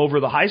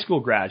over the high school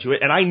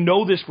graduate, and I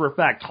know this for a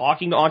fact,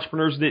 talking to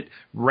entrepreneurs that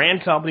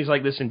ran companies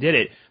like this and did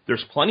it,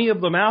 there's plenty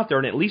of them out there,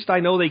 and at least I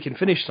know they can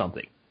finish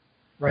something.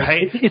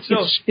 Right?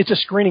 It's a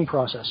screening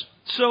process.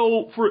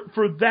 So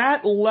for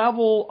that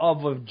level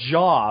of a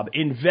job,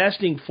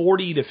 investing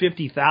 $40,000 to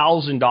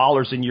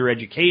 $50,000 in your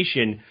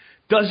education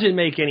doesn't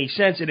make any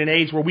sense in an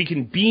age where we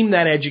can beam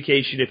that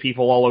education to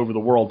people all over the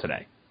world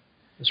today.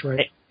 That's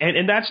right.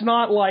 And that's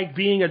not like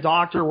being a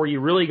doctor where you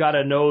really got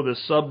to know the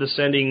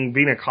subdescending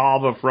vena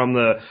cava from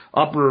the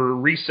upper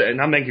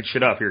and I'm making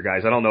shit up here,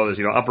 guys. I don't know this,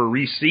 upper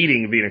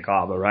receding vena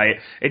cava, right?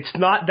 It's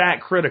not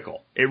that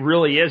critical. It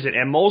really isn't.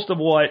 And most of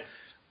what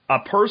a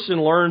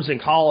person learns in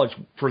college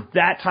for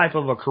that type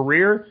of a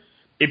career,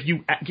 if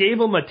you gave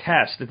them a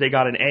test that they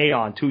got an A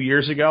on 2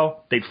 years ago,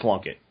 they'd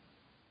flunk it.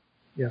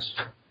 Yes.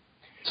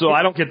 So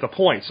I don't get the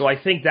point. So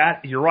I think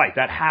that you're right.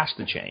 That has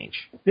to change.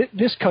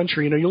 This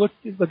country, you look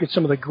at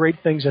some of the great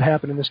things that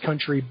happened in this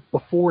country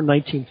before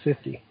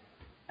 1950.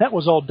 That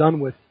was all done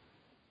with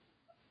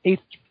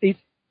eighth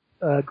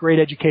grade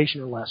education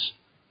or less.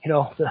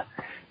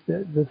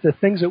 The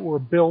things that were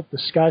built, the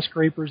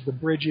skyscrapers, the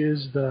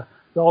bridges,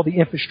 all the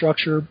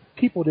infrastructure.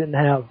 People didn't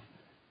have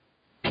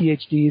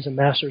PhDs and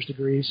master's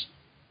degrees.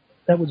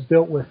 That was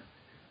built with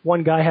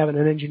one guy having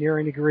an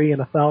engineering degree and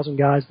 1,000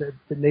 guys that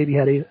maybe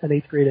had an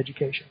eighth grade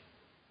education.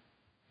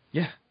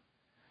 Yeah.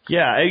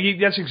 Yeah,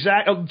 that's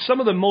exactly some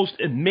of the most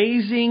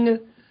amazing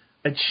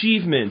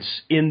achievements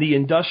in the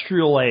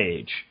industrial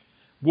age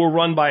were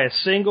run by a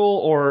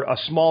single or a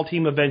small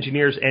team of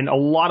engineers, and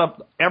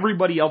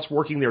everybody else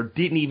working there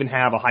didn't even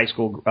have a high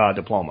school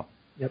diploma.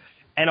 Yep.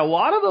 And a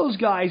lot of those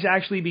guys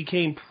actually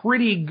became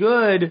pretty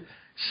good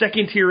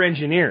second-tier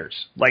engineers.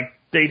 Like,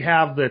 they'd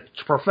have the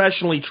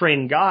professionally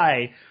trained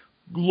guy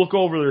look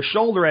over their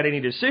shoulder at any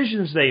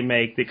decisions they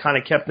make that kind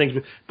of kept things,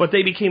 but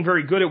they became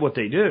very good at what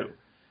they do.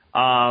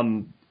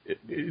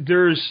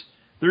 There's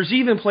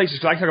even places,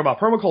 because I talk about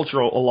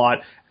permaculture a lot,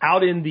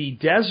 out in the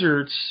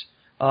deserts,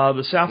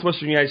 the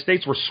southwestern United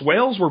States, where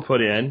swales were put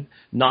in,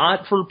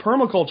 not for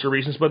permaculture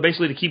reasons, but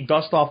basically to keep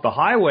dust off the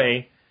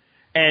highway.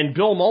 And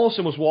Bill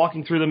Mollison was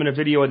walking through them in a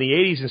video in the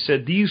 80s and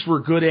said, these were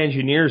good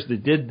engineers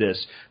that did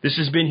this. This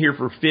has been here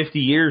for 50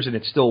 years and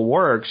it still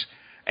works.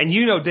 And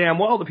you know damn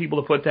well the people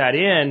that put that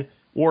in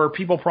were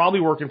people probably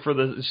working for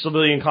the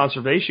Civilian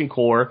Conservation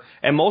Corps,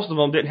 and most of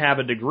them didn't have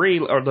a degree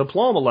or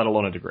diploma, let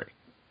alone a degree.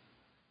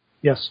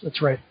 Yes,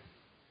 that's right.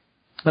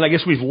 And I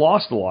guess we've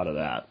lost a lot of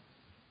that.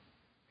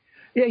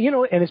 Yeah,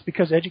 and it's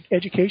because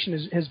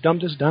education has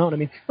dumbed us down. I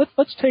mean,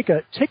 let's take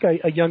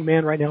a young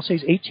man right now, say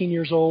he's 18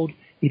 years old,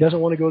 he doesn't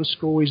want to go to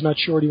school, he's not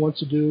sure what he wants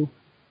to do,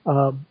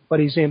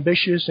 but he's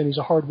ambitious and he's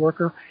a hard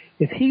worker.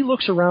 If he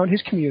looks around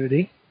his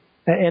community,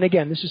 and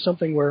again, this is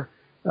something where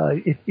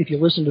if you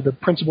listen to the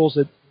principles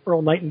that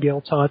Earl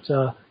Nightingale taught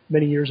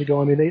many years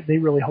ago, I mean, they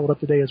really hold up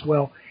today as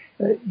well.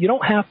 You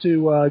don't have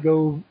to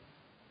go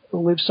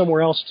live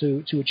somewhere else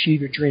to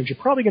achieve your dreams.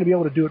 You're probably going to be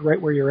able to do it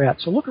right where you're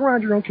at. So look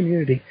around your own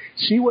community.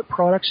 See what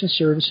products and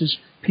services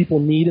people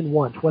need and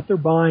want, what they're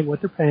buying,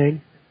 what they're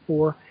paying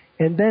for,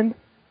 and then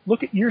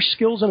look at your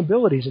skills and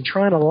abilities and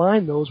try and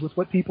align those with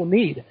what people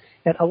need.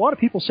 And a lot of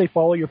people say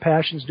follow your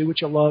passions, do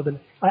what you love, and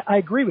I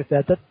agree with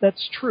that.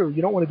 That's true.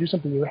 You don't want to do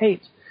something you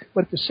hate.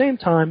 But at the same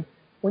time,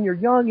 when you're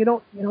young,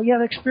 you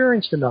haven't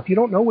experienced enough. You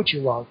don't know what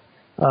you love.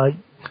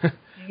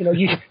 Until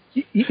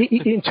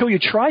you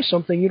try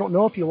something, you don't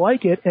know if you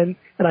like it. And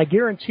I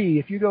guarantee,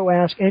 if you go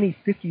ask any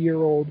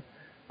 50-year-old,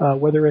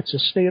 whether it's a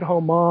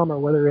stay-at-home mom or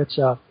whether it's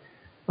a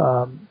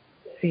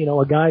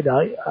guy,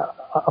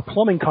 a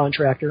plumbing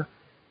contractor,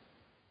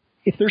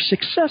 if they're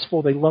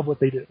successful, they love what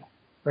they do,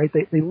 right?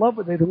 They love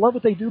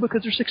what they do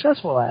because they're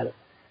successful at it,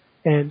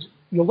 and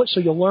you'll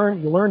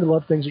learn to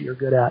love things that you're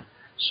good at.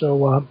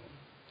 So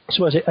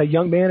as a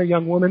young man or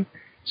young woman,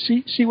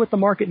 see what the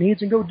market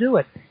needs and go do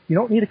it. You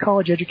don't need a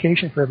college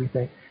education for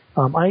everything.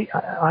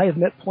 I have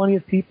met plenty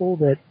of people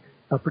that,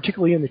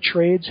 particularly in the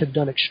trades, have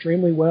done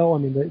extremely well. I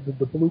mean,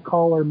 the blue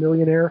collar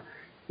millionaire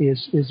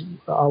is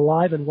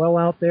alive and well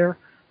out there.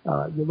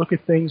 You look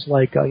at things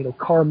like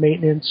car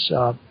maintenance,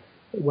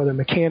 whether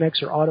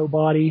mechanics or auto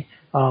body,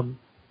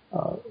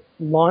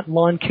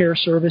 lawn care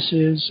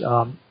services,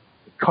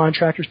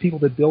 contractors, people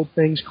that build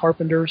things,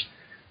 carpenters,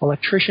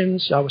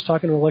 electricians. I was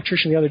talking to an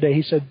electrician the other day.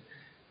 He said,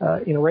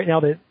 right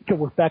now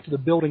we're back to the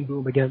building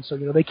boom again. So,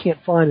 they can't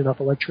find enough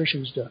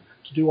electricians to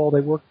do all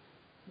the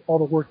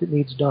work that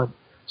needs done.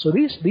 So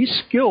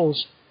these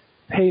skills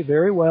pay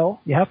very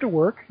well. You have to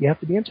work. You have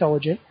to be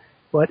intelligent.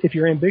 But if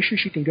you're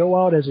ambitious, you can go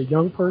out as a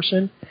young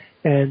person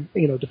and,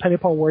 depending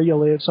upon where you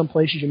live, some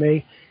places you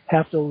may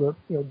have to,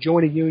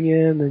 join a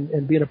union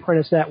and be an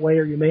apprentice that way,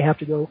 or you may have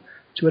to go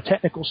to a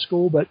technical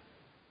school. But,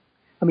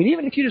 I mean,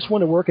 even if you just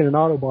want to work in an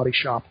auto body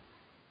shop,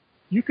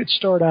 you could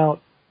start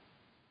out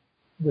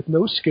with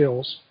no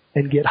skills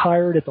and get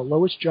hired at the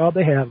lowest job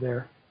they have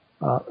there,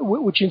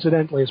 which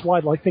incidentally is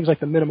why things like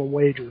the minimum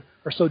wage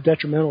are so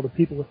detrimental to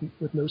people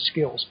with no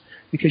skills,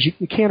 because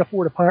you can't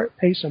afford to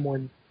pay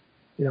someone,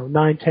 $9,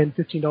 $10,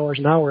 $15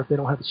 an hour if they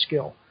don't have a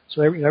skill.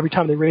 So every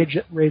time they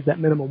raise that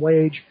minimum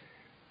wage,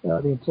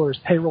 the employer's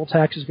payroll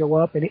taxes go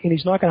up, and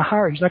he's not going to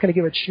hire. He's not going to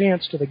give a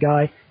chance to the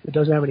guy that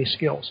doesn't have any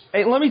skills.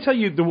 Hey, let me tell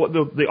you,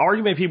 the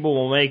argument people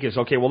will make is,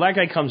 okay, well, that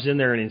guy comes in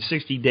there and in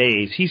 60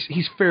 days,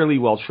 he's fairly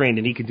well trained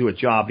and he can do a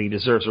job and he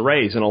deserves a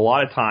raise. And a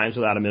lot of times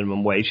without a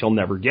minimum wage, he'll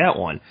never get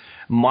one.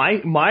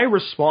 My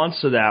response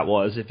to that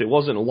was, if it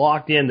wasn't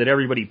locked in that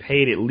everybody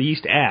paid at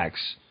least X,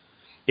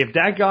 if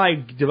that guy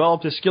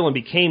developed a skill and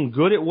became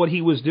good at what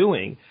he was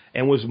doing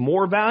and was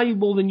more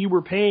valuable than you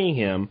were paying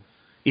him,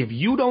 if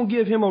you don't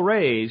give him a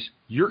raise,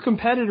 your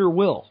competitor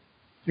will.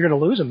 You're going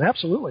to lose him,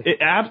 absolutely.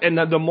 And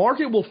the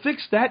market will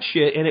fix that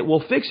shit, and it will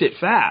fix it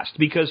fast.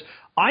 Because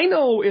I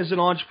know as an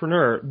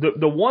entrepreneur,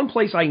 the one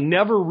place I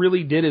never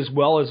really did as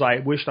well as I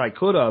wished I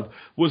could have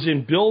was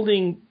in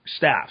building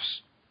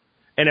staffs.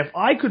 And if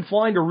I could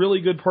find a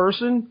really good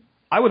person,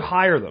 I would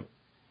hire them.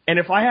 And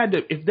if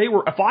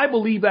I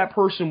believe that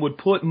person would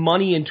put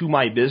money into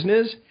my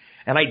business,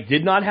 and I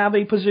did not have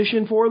a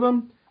position for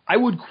them, I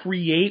would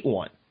create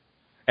one.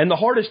 And the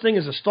hardest thing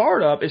as a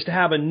startup is to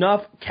have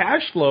enough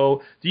cash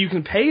flow that you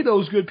can pay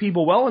those good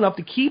people well enough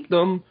to keep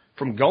them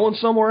from going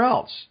somewhere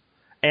else.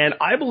 And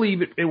I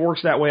believe it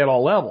works that way at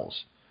all levels.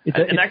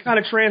 And that kind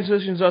of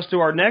transitions us to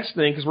our next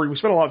thing, because we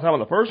spent a lot of time on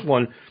the first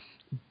one.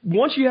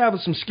 Once you have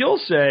some skill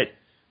set,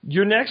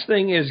 your next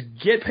thing is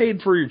get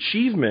paid for your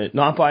achievement,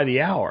 not by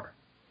the hour.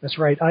 That's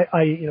right.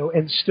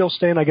 And still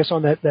staying, I guess,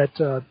 on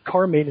that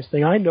car maintenance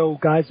thing. I know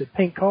guys that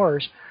paint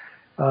cars.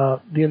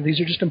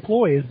 These are just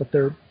employees, but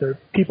they're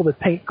people that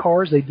paint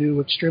cars. They do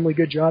an extremely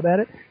good job at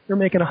it. They're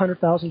making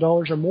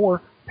 $100,000 or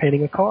more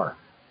painting a car.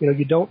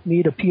 You don't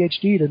need a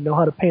PhD to know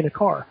how to paint a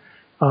car.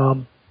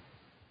 So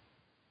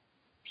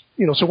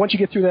once you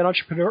get through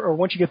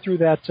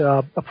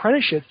that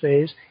apprenticeship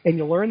phase and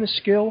you learn the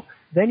skill,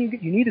 then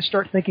you need to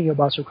start thinking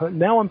about, so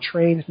now I'm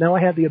trained, now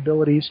I have the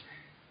abilities.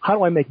 How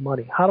do I make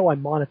money? How do I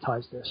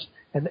monetize this?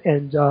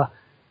 And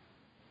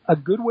a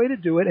good way to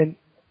do it,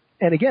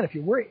 and again, if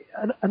you're worried,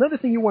 another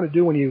thing you want to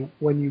do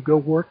when you go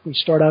work, when you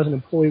start out as an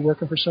employee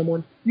working for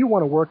someone, you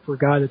want to work for a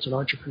guy that's an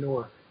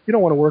entrepreneur. You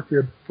don't want to work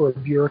for a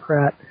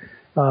bureaucrat.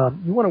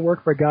 You want to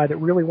work for a guy that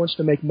really wants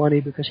to make money,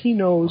 because he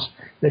knows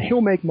that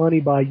he'll make money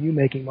by you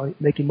making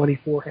money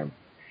for him.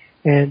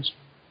 And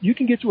you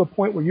can get to a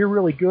point where you're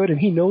really good, and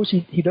he knows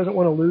he doesn't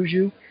want to lose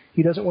you.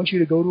 He doesn't want you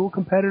to go to a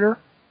competitor.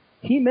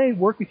 He may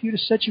work with you to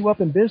set you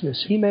up in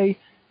business. He may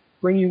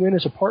bring you in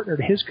as a partner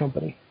to his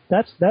company.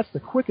 That's the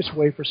quickest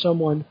way for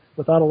someone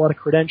without a lot of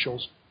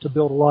credentials to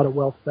build a lot of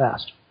wealth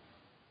fast.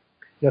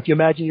 If you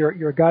imagine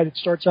you're a guy that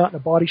starts out in a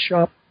body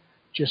shop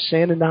just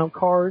sanding down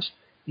cars,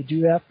 you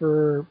do that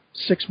for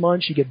 6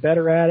 months, you get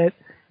better at it.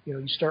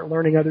 You start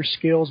learning other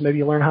skills. Maybe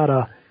you learn how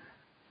to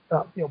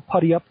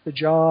putty up the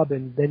job,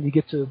 and then you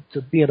get to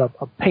being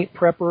a paint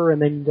prepper,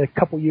 and then in a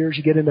couple years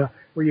you get into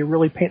where you're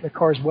really painting the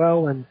cars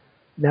well, and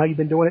now you've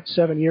been doing it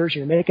 7 years,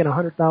 you're making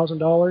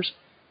 $100,000.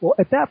 Well,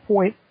 at that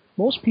point,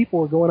 most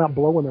people are going out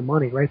blowing their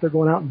money, right? They're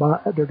going out and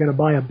they're going to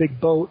buy a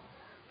big boat.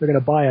 They're going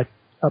to buy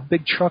a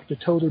big truck to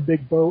tow their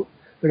big boat.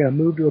 They're going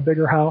to move to a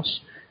bigger house.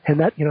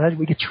 And that,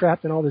 we get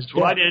trapped in all this debt.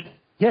 Well, I did.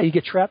 Yeah, you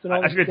get trapped in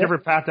all I took a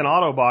different path than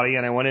auto body,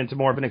 and I went into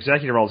more of an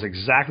executive role. It's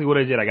exactly what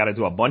I did. I got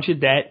into a bunch of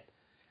debt,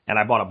 and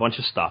I bought a bunch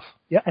of stuff.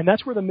 Yeah, and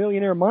that's where the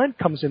millionaire mind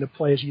comes into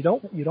play. Is you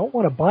don't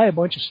want to buy a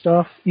bunch of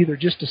stuff either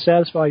just to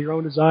satisfy your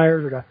own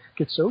desires or to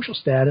get social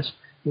status.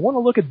 You want to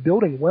look at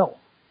building wealth.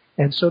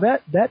 And so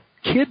that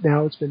kid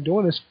now that's been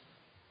doing this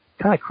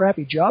kind of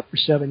crappy job for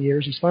 7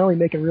 years, he's finally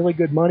making really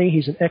good money.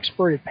 He's an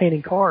expert at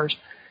painting cars.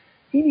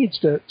 He needs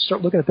to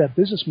start looking at that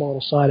business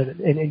model side of it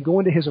and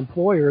going to his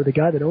employer, the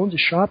guy that owns a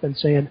shop, and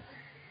saying,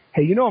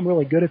 hey, I'm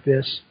really good at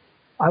this.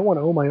 I want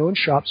to own my own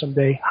shop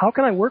someday. How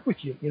can I work with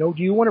you? Do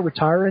you want to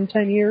retire in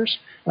 10 years?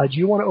 Do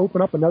you want to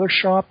open up another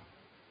shop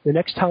the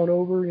next town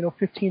over,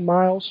 15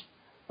 miles?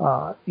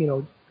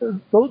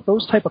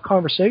 Those type of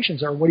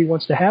conversations are what he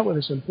wants to have with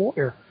his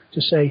employer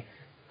to say,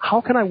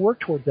 how can I work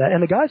toward that?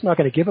 And the guy's not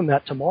going to give him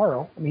that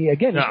tomorrow. I mean,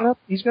 again,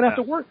 he's going to have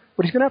to work,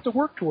 but he's going to have to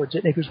work towards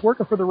it. And if he's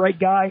working for the right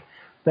guy,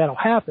 that'll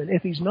happen.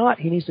 If he's not,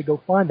 he needs to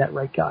go find that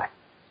right guy.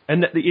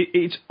 And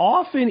it's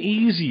often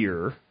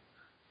easier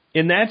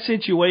in that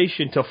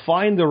situation to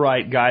find the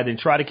right guy than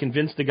try to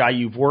convince the guy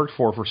you've worked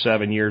for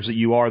 7 years that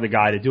you are the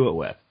guy to do it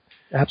with.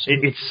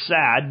 Absolutely. It's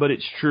sad, but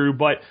it's true.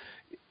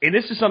 And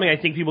this is something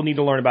I think people need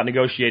to learn about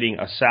negotiating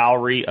a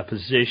salary, a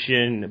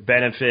position,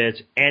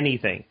 benefits,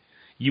 anything.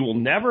 You will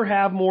never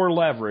have more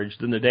leverage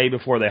than the day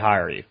before they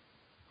hire you.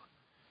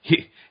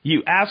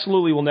 You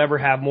absolutely will never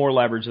have more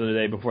leverage than the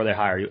day before they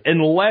hire you,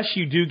 unless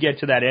you do get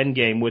to that end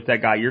game with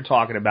that guy you're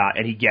talking about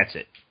and he gets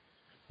it.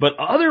 But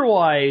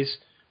otherwise,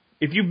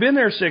 if you've been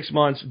there 6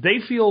 months, they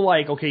feel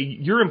like, okay,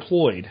 you're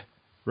employed,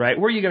 right?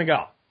 Where are you going to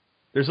go?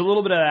 There's a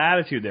little bit of that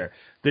attitude there.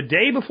 The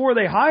day before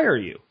they hire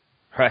you,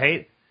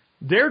 right,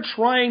 they're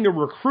trying to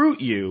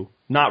recruit you,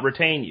 not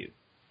retain you.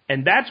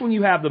 And that's when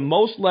you have the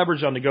most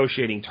leverage on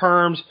negotiating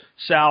terms,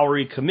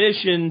 salary,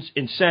 commissions,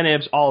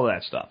 incentives, all of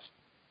that stuff.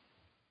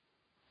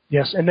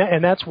 Yes, and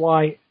that's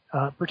why,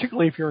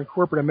 particularly if you're in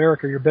corporate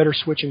America, you're better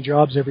switching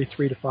jobs every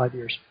 3 to 5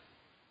 years.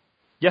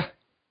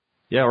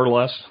 Yeah, or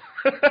less.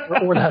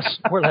 or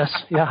less.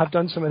 Yeah, I've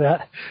done some of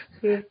that.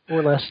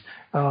 Or less.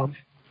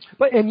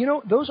 But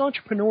those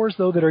entrepreneurs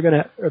though that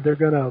are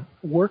gonna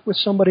work with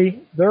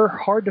somebody, they're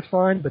hard to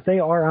find, but they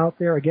are out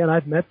there. Again,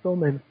 I've met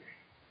them, and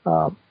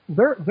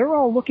they're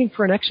all looking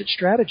for an exit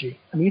strategy.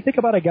 I mean, you think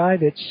about a guy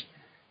that's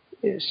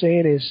say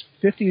in his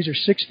 50s or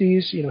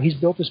 60s. He's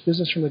built this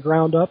business from the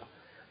ground up.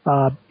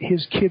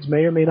 His kids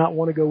may or may not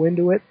want to go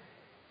into it.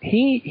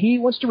 He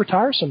wants to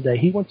retire someday.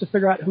 He wants to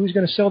figure out who he's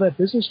going to sell that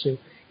business to.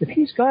 If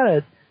he's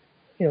got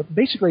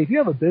basically, if you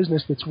have a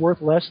business that's worth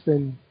less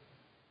than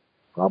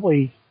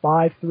probably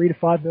 $3 to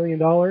 $5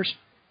 million,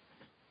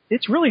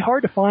 it's really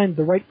hard to find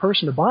the right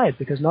person to buy it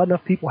because not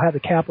enough people have the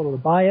capital to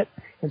buy it.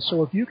 And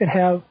so if you can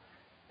have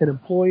an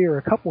employee or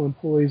a couple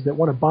employees that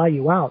want to buy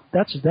you out,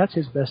 that's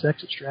his best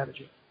exit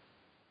strategy.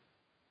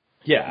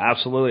 Yeah,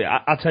 absolutely.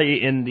 I'll tell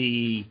you, in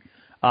the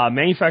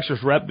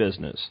manufacturer's rep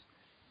business,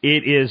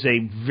 it is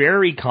a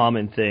very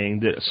common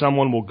thing that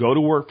someone will go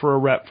to work for a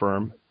rep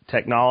firm,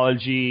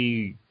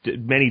 technology,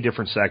 many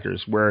different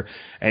sectors,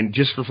 and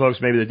just for folks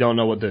maybe that don't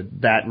know what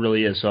that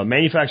really is. So a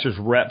manufacturer's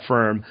rep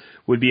firm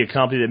would be a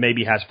company that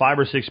maybe has 5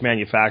 or 6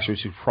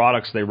 manufacturers whose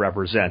products they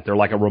represent. They're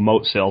like a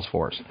remote sales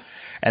force.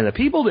 And the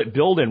people that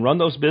build and run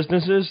those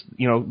businesses,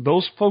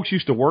 those folks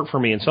used to work for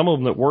me, and some of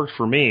them that worked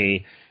for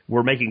me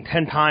were making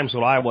 10 times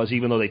what I was,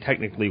 even though they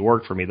technically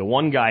worked for me. The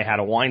one guy had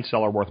a wine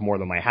cellar worth more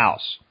than my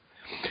house.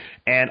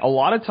 And a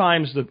lot of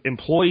times the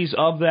employees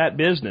of that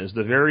business,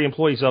 the very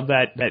employees of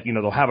that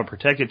they'll have a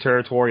protected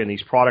territory and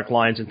these product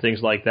lines and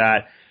things like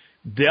that,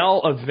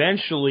 they'll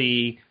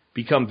eventually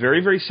become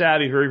very, very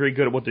savvy, very, very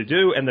good at what they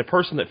do. And the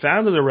person that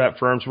founded the rep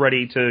firm's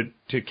ready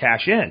to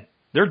cash in.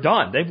 They're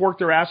done. They've worked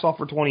their ass off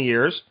for 20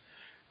 years.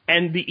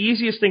 And the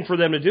easiest thing for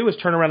them to do is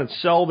turn around and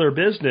sell their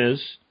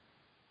business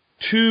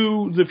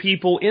to the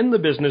people in the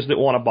business that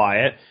want to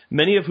buy it,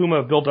 many of whom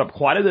have built up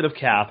quite a bit of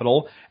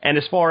capital. And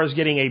as far as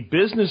getting a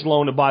business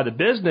loan to buy the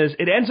business,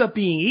 it ends up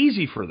being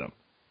easy for them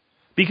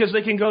because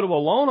they can go to a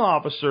loan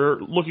officer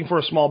looking for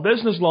a small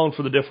business loan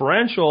for the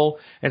differential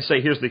and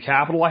say, here's the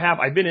capital I have.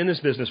 I've been in this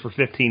business for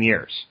 15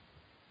 years.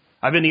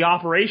 I've been the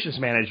operations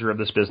manager of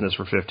this business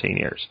for 15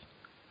 years.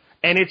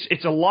 And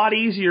it's a lot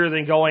easier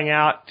than going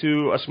out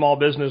to a small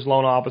business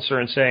loan officer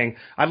and saying,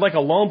 I'd like a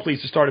loan,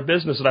 please, to start a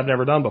business that I've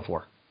never done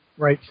before.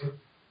 Right.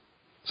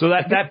 So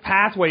that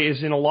pathway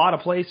is in a lot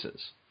of places.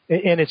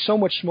 And it's so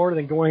much smarter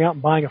than going out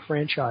and buying a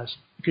franchise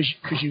because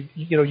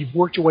you've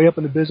worked your way up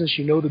in the business,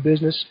 you know the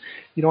business.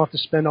 You don't have to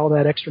spend all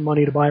that extra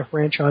money to buy a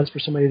franchise for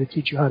somebody to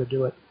teach you how to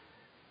do it.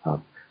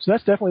 So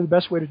that's definitely the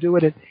best way to do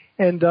it.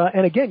 And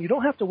again, you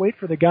don't have to wait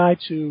for the guy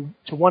to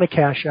want to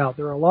cash out.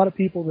 There are a lot of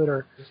people that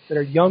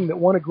are young that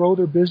want to grow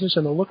their business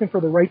and they're looking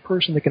for the right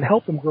person that can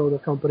help them grow their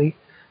company.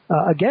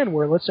 Again,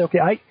 where let's say,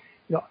 okay,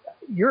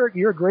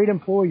 you're a great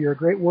employee, you're a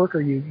great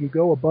worker, you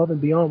go above and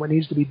beyond what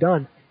needs to be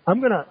done. I'm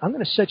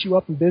gonna set you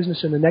up in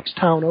business in the next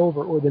town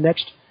over or the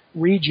next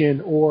region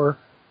or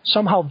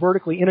somehow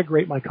vertically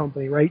integrate my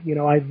company, right?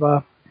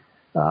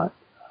 I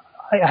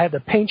had the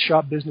paint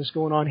shop business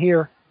going on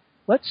here.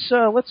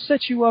 let's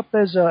set you up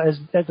as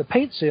a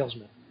paint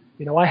salesman.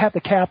 I have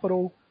the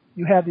capital,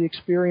 you have the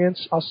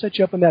experience. I'll set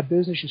you up in that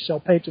business. You sell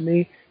paint to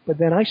me, but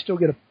then I still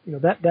get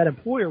that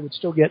employer would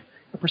still get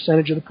a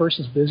percentage of the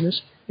person's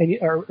business and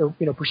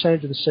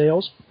percentage of the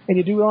sales, and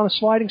you do it on a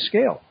sliding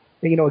scale.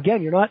 And,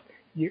 again, you're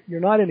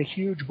not in a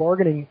huge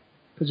bargaining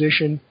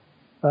position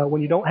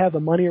when you don't have the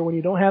money or when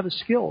you don't have the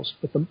skills.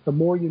 But the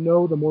more you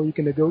know, the more you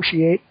can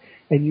negotiate,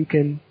 and you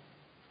can,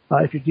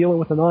 if you're dealing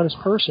with an honest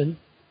person,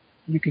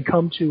 you can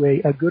come to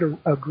a good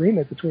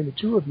agreement between the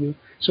two of you,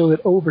 so that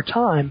over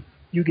time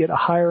you get a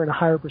higher and a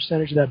higher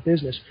percentage of that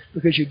business,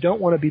 because you don't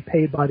want to be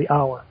paid by the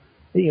hour.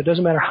 It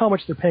doesn't matter how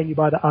much they're paying you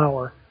by the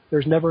hour.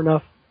 There's never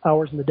enough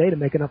hours in the day to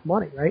make enough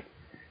money, right?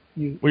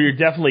 You're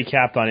definitely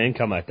capped on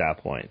income at that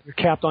point. You're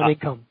capped on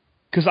income.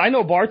 Because I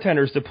know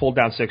bartenders that pulled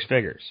down six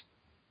figures.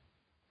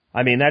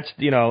 I mean, that's,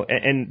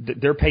 and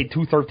they're paid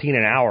 $2.13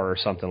 an hour or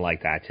something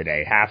like that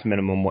today. Half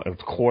minimum,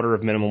 quarter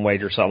of minimum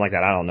wage or something like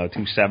that. I don't know,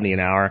 $2.70 an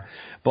hour.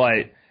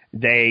 But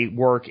they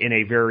work in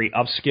a very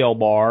upscale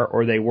bar,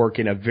 or they work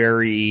in a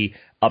very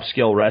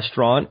upscale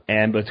restaurant,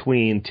 and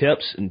between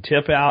tips and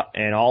tip out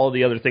and all of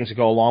the other things that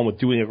go along with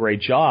doing a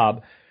great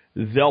job,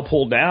 they'll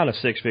pull down a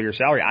six-figure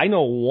salary. I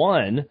know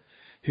one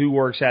who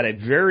works at a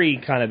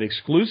very kind of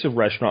exclusive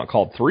restaurant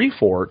called Three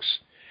Forks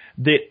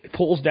that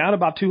pulls down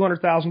about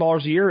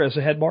 $200,000 a year as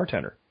a head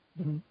bartender.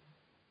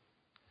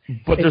 Mm-hmm.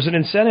 But there's an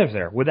incentive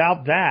there.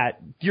 Without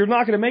that, you're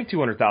not going to make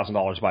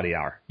 $200,000 by the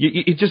hour.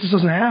 It just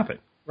doesn't happen.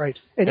 Right.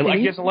 And I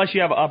guess unless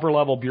you have an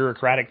upper-level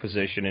bureaucratic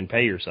position and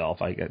pay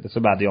yourself, I guess that's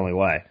about the only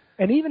way.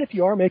 And even if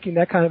you are making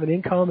that kind of an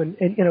income, and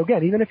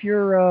again, even if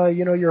you're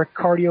you're a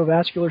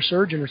cardiovascular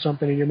surgeon or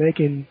something, and you're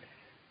making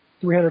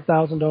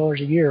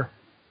 $300,000 a year,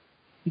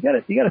 you got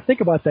to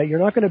think about that. You're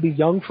not going to be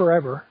young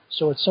forever,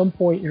 so at some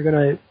point you're going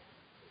to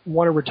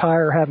want to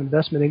retire or have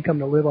investment income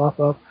to live off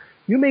of.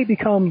 You may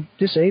become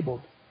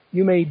disabled.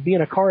 You may be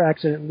in a car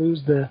accident and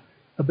lose the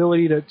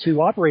ability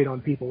to operate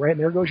on people, right? And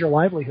there goes your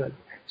livelihood.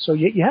 So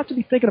you have to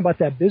be thinking about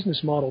that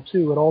business model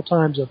too at all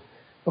times. Of,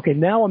 okay,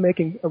 now I'm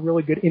making a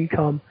really good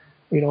income.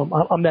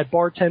 I'm that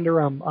bartender.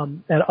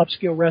 I'm at an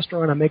upscale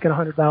restaurant. I'm making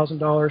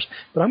 $100,000,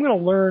 but I'm going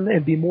to learn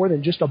and be more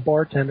than just a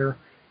bartender.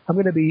 I'm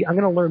going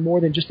to learn more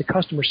than just the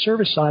customer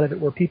service side of it,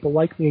 where people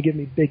like me and give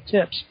me big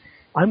tips.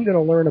 I'm going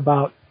to learn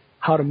about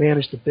how to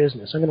manage the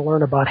business. I'm going to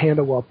learn about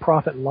handle a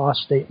profit and loss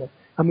statement.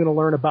 I'm going to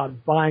learn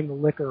about buying the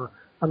liquor.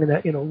 I'm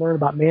going to learn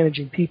about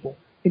managing people.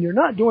 And you're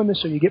not doing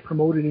this so you get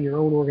promoted in your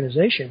own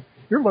organization.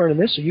 You're learning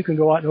this so you can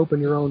go out and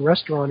open your own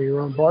restaurant or your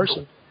own bar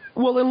scene.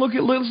 Well, then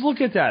let's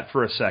look at that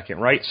for a second,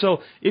 right?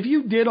 So if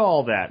you did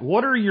all that,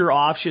 what are your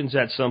options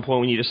at some point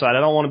when you decide, I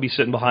don't want to be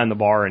sitting behind the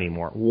bar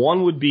anymore?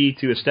 One would be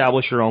to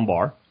establish your own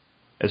bar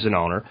as an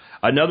owner.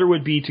 Another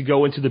would be to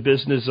go into the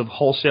business of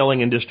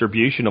wholesaling and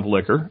distribution of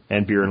liquor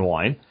and beer and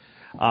wine.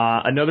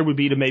 Another would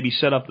be to maybe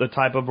set up the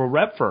type of a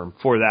rep firm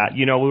for that,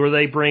 where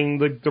they bring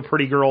the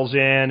pretty girls in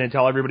and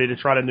tell everybody to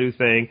try a new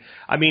thing.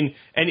 I mean,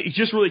 and it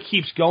just really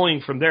keeps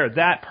going from there.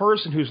 That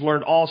person who's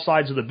learned all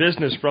sides of the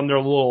business from their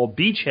little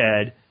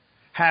beachhead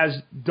has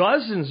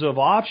dozens of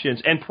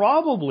options, and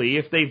probably,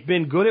 if they've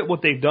been good at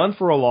what they've done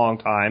for a long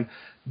time,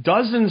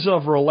 dozens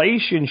of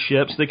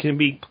relationships that can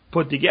be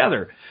put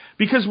together.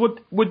 Because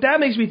what that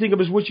makes me think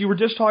of is what you were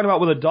just talking about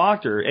with a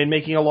doctor and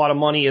making a lot of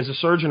money as a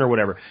surgeon or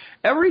whatever.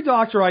 Every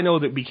doctor I know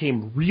that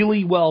became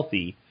really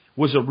wealthy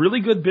was a really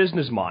good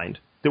business mind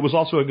that was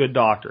also a good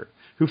doctor,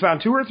 who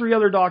found 2 or 3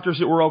 other doctors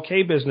that were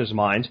okay business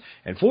minds,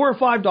 and 4 or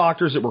 5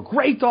 doctors that were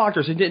great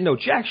doctors and didn't know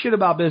jack shit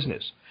about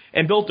business,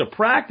 and built a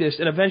practice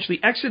and eventually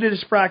exited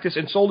his practice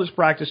and sold his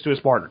practice to his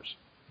partners.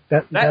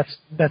 That's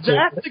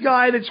the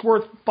guy that's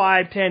worth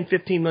 $5, $10,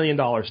 $15 million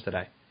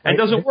today and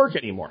doesn't work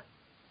anymore.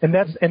 And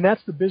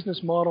that's the business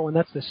model, and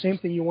that's the same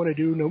thing you want to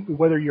do,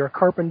 whether you're a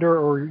carpenter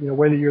or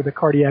whether you're the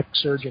cardiac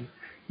surgeon.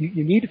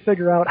 You need to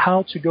figure out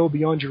how to go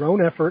beyond your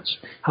own efforts,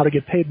 how to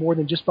get paid more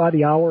than just by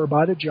the hour or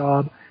by the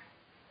job,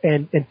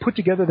 and put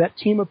together that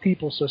team of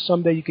people. So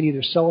someday you can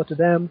either sell it to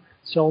them,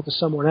 sell it to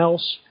someone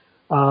else,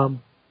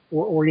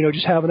 or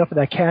just have enough of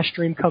that cash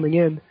stream coming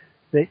in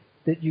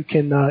that you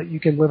can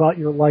live out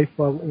your life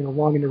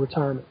long into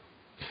retirement.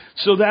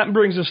 So that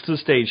brings us to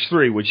stage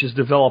 3, which is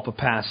develop a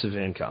passive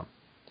income.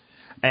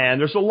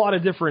 And there's a lot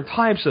of different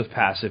types of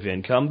passive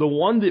income. The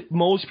one that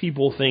most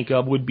people think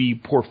of would be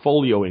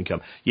portfolio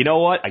income. You know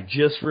what? I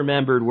just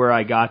remembered where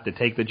I got to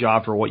take the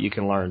job for what you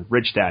can learn.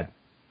 Rich Dad.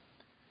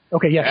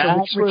 Okay, yeah.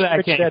 That's where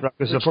that came from,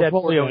 because the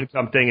portfolio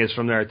income thing is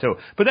from there too.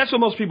 But that's what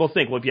most people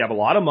think. Well, if you have a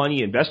lot of money,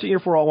 you invest in your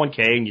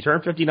 401k, and you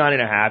turn 59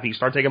 and a half, you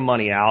start taking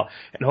money out,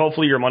 and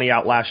hopefully your money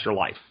outlasts your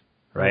life,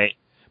 right?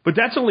 But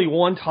that's only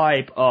one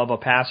type of a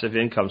passive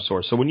income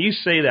source. So when you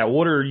say that,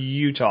 what are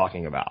you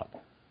talking about?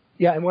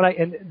 Yeah,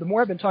 and the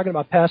more I've been talking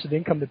about passive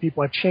income to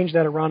people, I've changed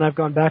that around. I've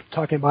gone back to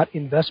talking about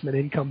investment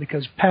income,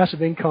 because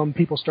passive income,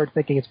 people start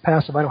thinking it's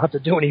passive. I don't have to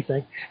do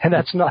anything, and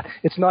it's not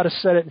a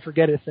set it and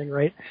forget it thing,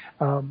 right?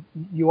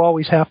 You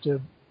always have to.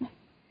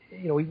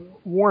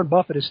 Warren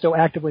Buffett is still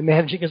actively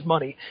managing his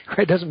money.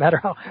 Right? It doesn't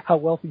matter how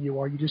wealthy you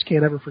are. You just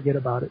can't ever forget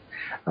about it.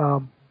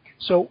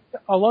 So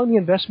along the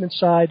investment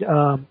side,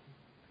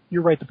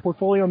 you're right. The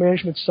portfolio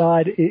management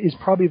side is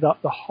probably the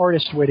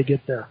hardest way to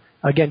get there.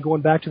 Again,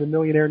 going back to the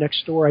millionaire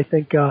next door, I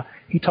think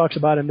he talks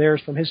about in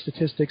theirs from his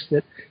statistics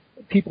that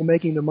people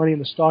making their money in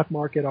the stock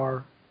market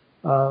are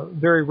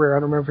very rare. I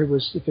don't remember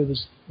if it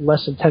was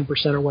less than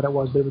 10% or what it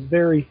was, but it was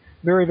very,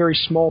 very, very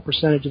small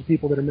percentage of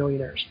people that are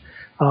millionaires.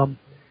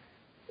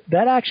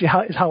 That actually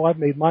is how I've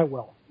made my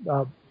wealth,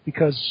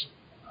 because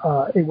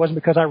it wasn't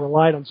because I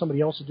relied on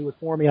somebody else to do it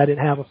for me. I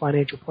didn't have a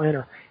financial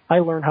planner. I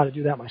learned how to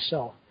do that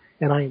myself,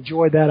 and I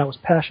enjoyed that. I was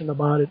passionate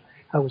about it.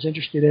 I was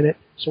interested in it,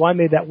 so I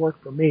made that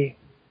work for me.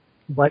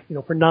 But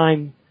for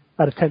 9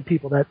 out of 10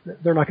 people, that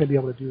they're not going to be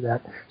able to do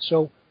that.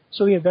 So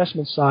the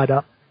investment side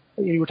up.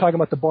 You were talking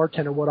about the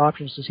bartender. What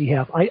options does he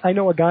have? I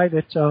know a guy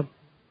that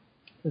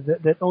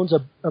owns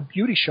a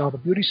beauty shop, a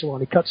beauty salon.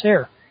 He cuts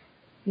hair.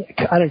 He's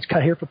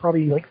cut hair for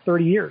probably like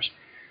 30 years.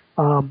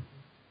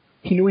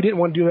 He knew he didn't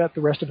want to do that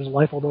the rest of his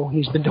life, although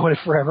he's been doing it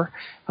forever.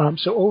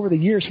 So over the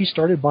years, he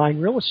started buying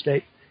real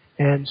estate,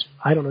 and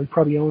I don't know, he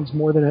probably owns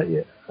more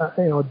than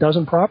a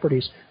dozen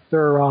properties.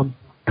 They're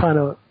kind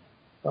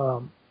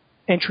of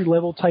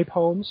entry-level type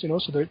homes,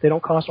 so they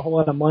don't cost a whole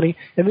lot of money.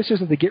 And this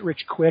isn't the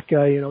get-rich-quick,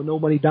 no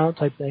money down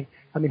type thing.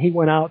 I mean, he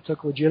went out,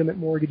 took legitimate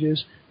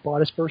mortgages, bought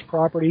his first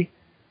property,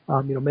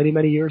 many,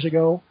 many years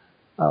ago,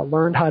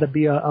 learned how to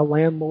be a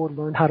landlord,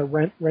 learned how to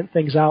rent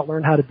things out,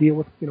 learned how to deal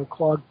with,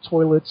 clogged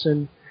toilets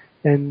and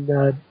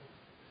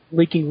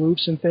leaking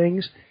roofs and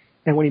things.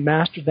 And when he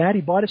mastered that,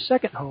 he bought his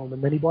second home,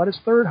 and then he bought his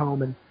third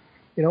home. And,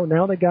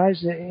 now the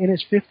guy's in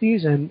his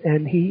 50s,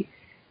 and he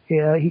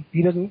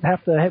doesn't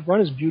have to run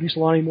his beauty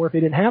salon anymore if he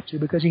didn't have to,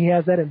 because he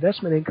has that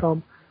investment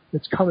income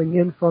that's coming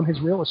in from his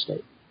real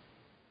estate.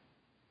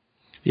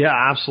 Yeah,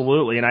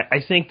 absolutely. And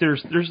I think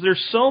there's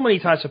so many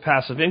types of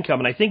passive income,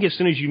 and I think as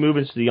soon as you move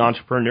into the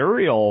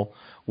entrepreneurial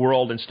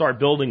world and start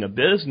building a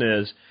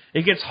business,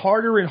 it gets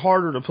harder and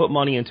harder to put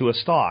money into a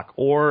stock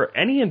or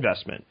any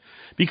investment.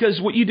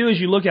 Because what you do is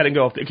you look at it and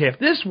go, okay, if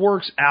this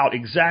works out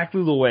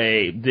exactly the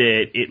way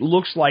that it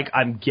looks like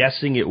I'm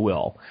guessing it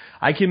will,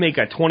 I can make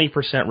a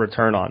 20%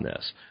 return on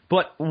this.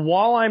 But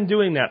while I'm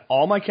doing that,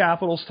 all my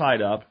capital's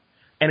tied up,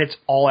 and it's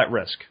all at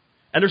risk.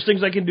 And there's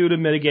things I can do to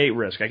mitigate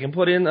risk. I can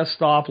put in a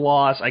stop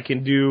loss. I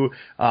can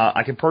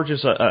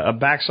purchase a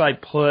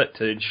backside put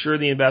to ensure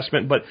the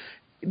investment. But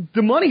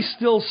the money's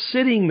still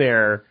sitting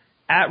there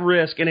at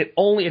risk, and it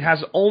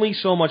has only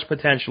so much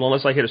potential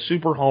unless I hit a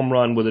super home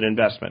run with an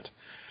investment.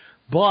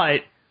 But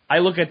I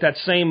look at that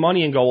same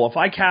money and go, well, if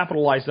I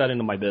capitalize that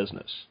into my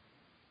business,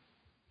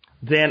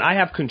 then I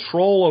have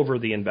control over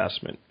the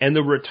investment, and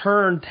the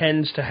return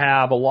tends to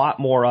have a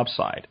lot more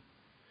upside.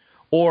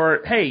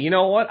 Or, hey, you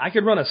know what? I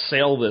could run a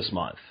sale this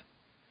month,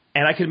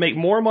 and I could make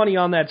more money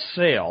on that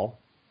sale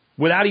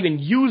without even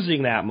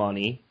using that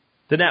money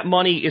than that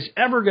money is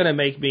ever going to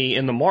make me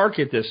in the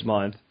market this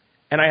month,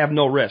 and I have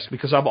no risk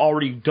because I've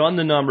already done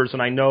the numbers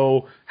and I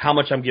know how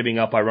much I'm giving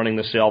up by running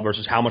the sale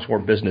versus how much more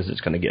business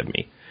it's going to give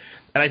me.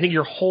 And I think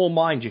your whole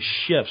mind just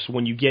shifts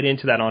when you get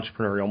into that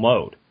entrepreneurial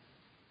mode.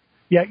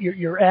 Yeah,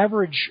 your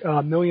average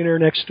millionaire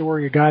next door,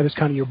 your guy that's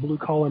kind of your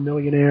blue-collar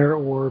millionaire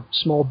or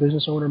small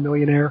business owner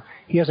millionaire,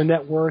 he has a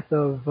net worth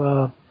of,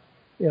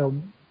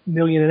 $1.5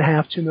 million,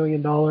 $2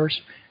 million.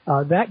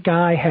 That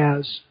guy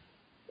has,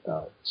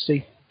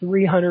 say,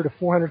 $300,000 to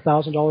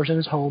 $400,000 in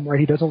his home, right?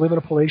 He doesn't live in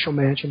a palatial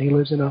mansion. He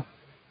lives in a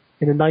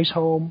nice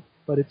home,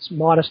 but it's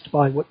modest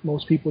by what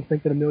most people would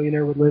think that a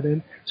millionaire would live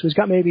in. So he's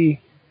got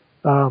maybe,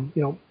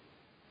 $300,000,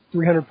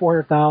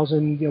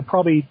 $400,000,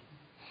 probably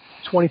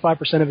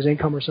 25% of his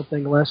income or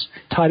something less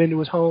tied into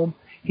his home.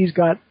 He's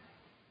got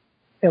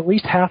at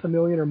least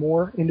 $500,000 or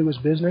more into his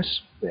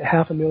business,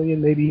 $500,000,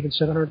 maybe even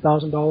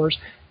 $700,000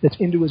 that's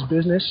into his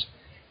business.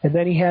 And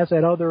then he has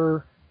that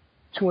other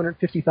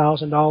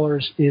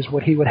 $250,000 is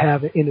what he would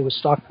have into his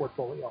stock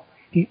portfolio.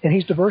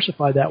 He's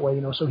diversified that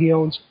way, so he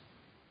owns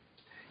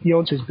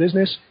his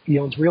business, he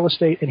owns real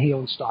estate, and he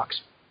owns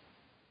stocks.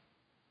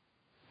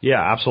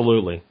 Yeah,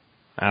 absolutely.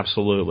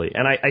 Absolutely.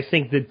 And I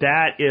think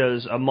that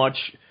is a much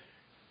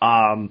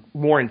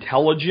more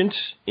intelligent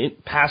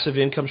passive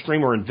income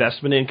stream or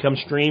investment income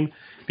stream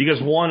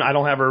because, one, I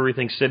don't have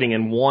everything sitting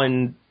in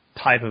one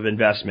type of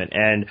investment.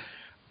 And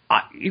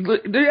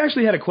they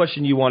actually had a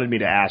question you wanted me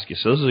to ask you,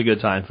 so this is a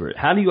good time for it.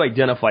 How do you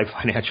identify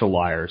financial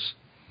liars?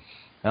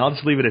 And I'll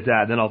just leave it at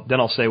that. Then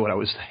I'll say what I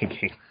was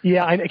thinking.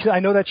 Yeah, I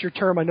know that's your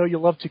term. I know you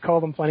love to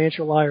call them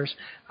financial liars.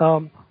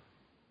 And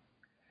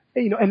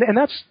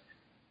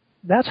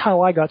that's how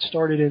I got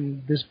started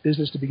in this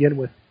business to begin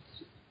with.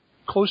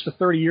 Close to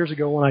 30 years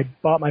ago, when I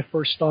bought my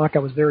first stock, I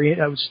was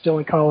still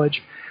in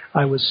college.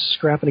 I was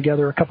scrapping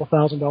together a couple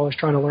 $1,000s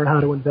trying to learn how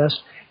to invest.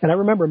 And I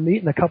remember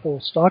meeting a couple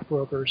of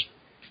stockbrokers,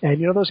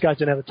 and those guys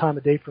didn't have the time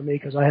of day for me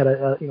because I had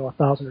 $1,000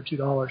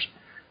 or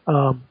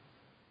 $2.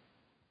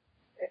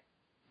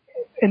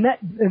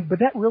 But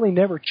that really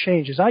never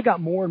changed. As I got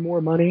more and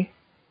more money,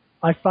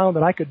 I found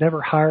that I could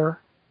never hire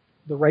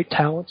the right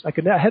talents. I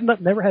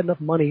never had enough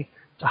money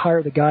to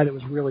hire the guy that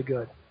was really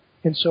good,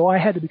 and so I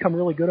had to become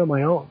really good on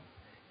my own.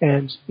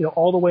 And,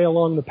 all the way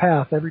along the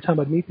path, every time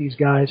I'd meet these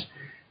guys,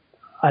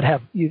 I'd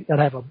have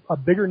a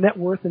bigger net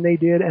worth than they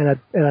did, and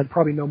I'd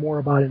probably know more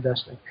about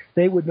investing.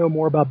 They would know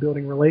more about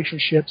building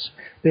relationships.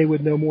 They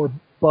would know more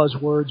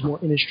buzzwords, more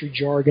industry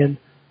jargon,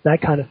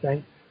 that kind of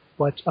thing.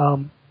 But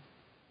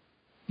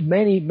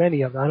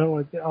many of them, I don't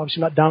want to,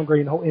 obviously not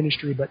downgrading the whole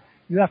industry, but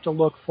you have to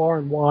look far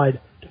and wide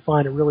to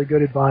find a really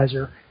good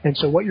advisor. And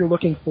so what you're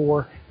looking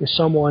for is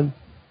someone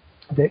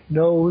that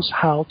knows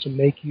how to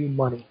make you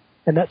money.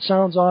 And that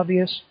sounds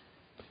obvious,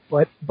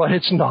 but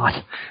it's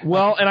not.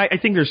 Well, and I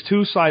think there's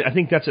two sides. I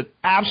think that's an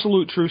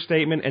absolute true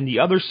statement. And the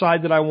other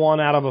side that I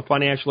want out of a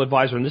financial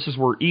advisor, and this is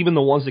where even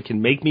the ones that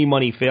can make me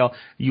money fail,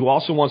 you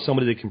also want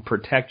somebody that can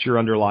protect your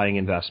underlying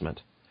investment.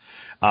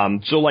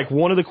 So like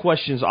one of the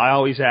questions I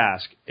always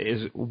ask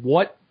is,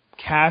 what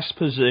cash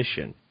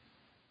position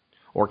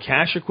or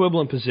cash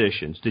equivalent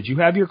positions did you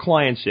have your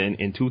clients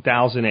in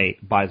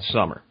 2008 by the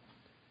summer?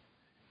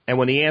 And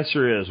when the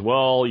answer is,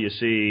 well, you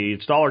see,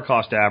 it's dollar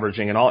cost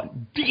averaging and all,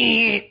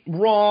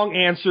 wrong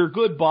answer,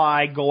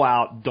 goodbye, go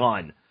out,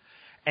 done.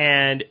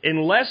 And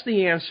unless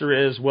the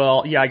answer is,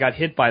 well, yeah, I got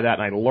hit by that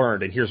and I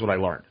learned, and here's what I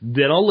learned,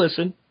 then I'll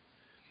listen.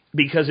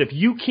 Because if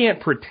you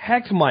can't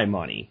protect my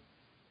money,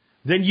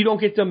 then you don't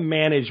get to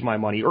manage my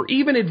money or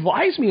even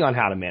advise me on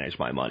how to manage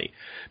my money.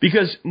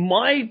 Because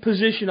my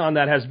position on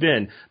that has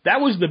been, that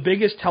was the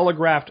biggest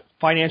telegraphed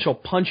financial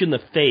punch in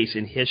the face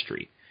in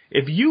history.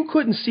 If you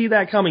couldn't see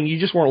that coming, you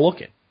just weren't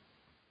looking.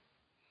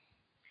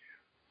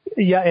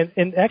 Yeah,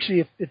 and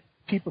actually, if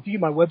you get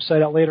my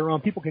website out later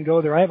on, people can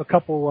go there. I have a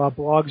couple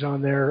blogs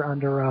on there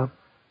under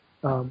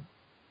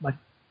my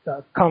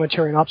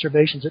commentary and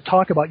observations that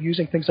talk about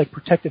using things like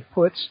protective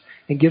puts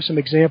and give some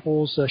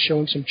examples,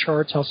 showing some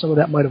charts, how some of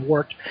that might have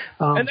worked.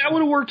 And that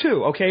would have worked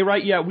too, okay,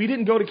 right? Yeah, we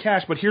didn't go to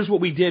cash, but here's what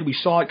we did. We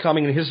saw it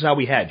coming, and here's how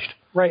we hedged.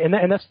 Right, and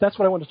that's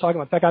what I wanted to talk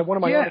about. In fact, one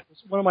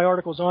of my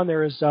articles on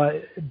there is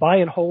buy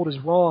and hold is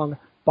wrong,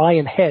 buy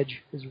and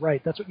hedge is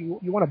right. That's what you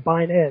want to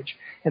buy and hedge,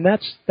 and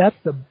that's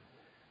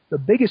the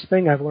biggest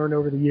thing I've learned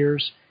over the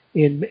years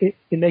in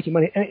making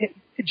money. And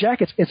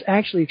Jack, it's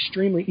actually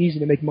extremely easy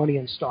to make money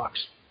in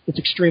stocks. It's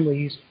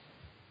extremely easy,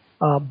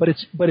 but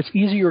it's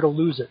easier to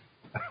lose it.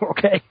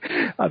 Okay,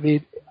 I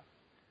mean,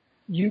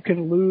 you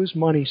can lose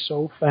money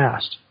so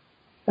fast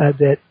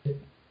that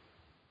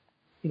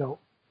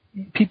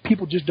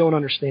people just don't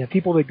understand.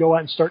 People that go out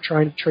and start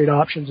trying to trade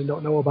options and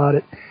don't know about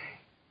it.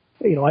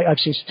 I've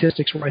seen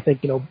statistics where I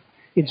think,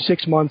 in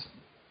 6 months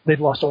they've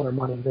lost all their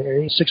money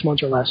there, 6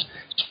 months or less.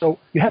 So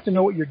you have to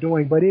know what you're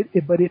doing, but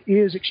it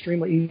is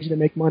extremely easy to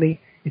make money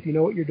if you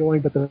know what you're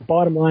doing. But the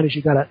bottom line is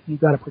you gotta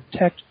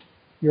protect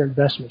your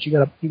investments. You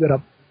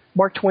gotta.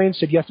 Mark Twain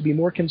said you have to be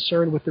more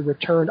concerned with the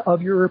return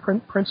of your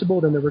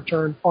principal than the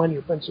return on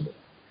your principal,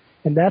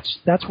 and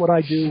that's what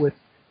I do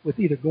with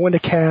either going to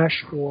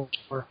cash or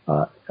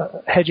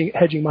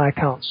hedging my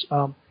accounts.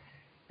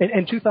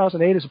 And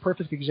 2008 is a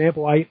perfect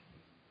example.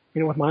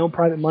 With my own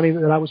private money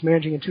that I was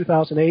managing in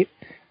 2008,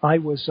 I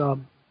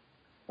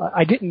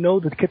didn't know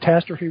that the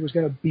catastrophe was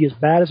going to be as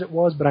bad as it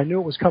was, but I knew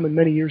it was coming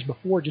many years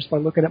before just by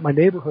looking at my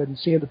neighborhood and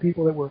seeing the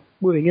people that were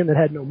moving in that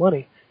had no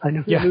money. I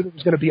knew there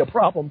was going to be a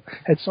problem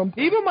at some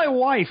point. Even my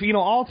wife,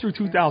 all through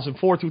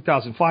 2004,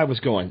 2005 was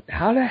going,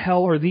 how the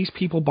hell are these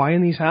people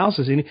buying these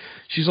houses? And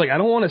she's like, I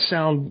don't want to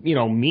sound,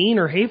 mean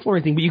or hateful or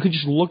anything, but you could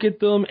just look at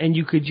them and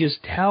you could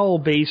just tell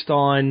based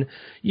on,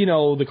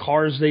 the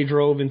cars they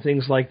drove and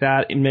things like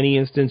that in many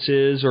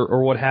instances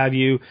or what have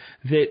you,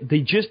 that they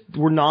just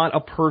were not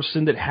a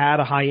person that had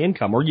a high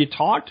income. Or you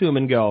talk to them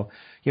and go,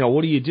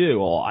 what do you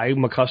do? Well,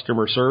 I'm a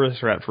customer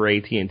service rep for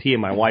AT&T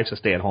and my wife's a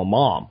stay-at-home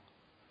mom.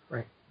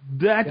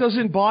 That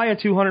doesn't buy a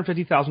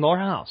 $250,000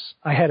 house.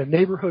 I had a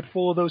neighborhood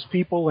full of those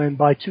people, and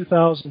by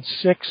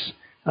 2006,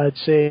 I'd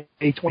say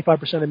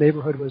 25% of the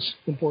neighborhood was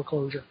in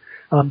foreclosure.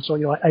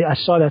 So I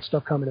saw that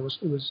stuff coming. It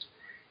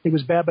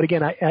was bad, but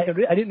again, I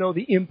didn't know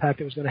the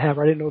impact it was going to have.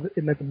 I didn't know that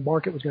it meant the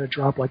market was going to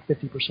drop like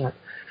 50%.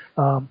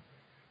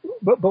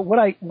 But what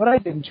I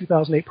did in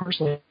 2008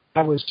 personally,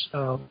 I was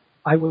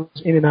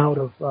in and out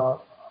of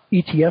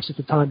ETFs at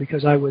the time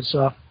because I was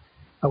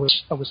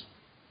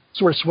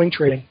sort of swing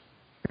trading.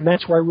 And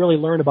that's where I really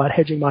learned about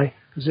hedging my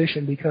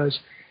position because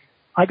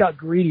I got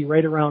greedy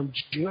right around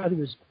June. I think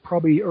it was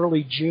probably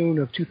early June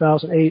of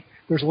 2008.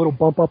 There's a little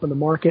bump up in the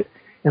market,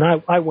 and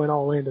I went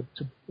all in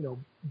to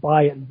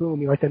buy it, and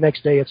boom, like the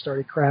next day it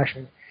started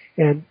crashing.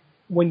 And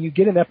when you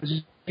get in that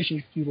position,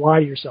 you lie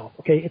to yourself.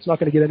 Okay, it's not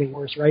going to get any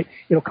worse, right?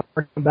 It'll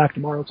come back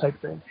tomorrow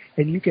type thing.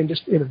 And you can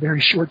just, in a very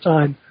short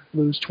time,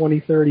 lose 20,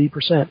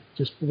 30%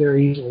 just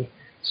very easily.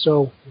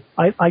 So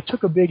I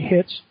took a big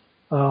hit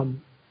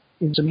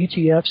in some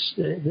ETFs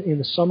in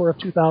the summer of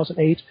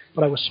 2008,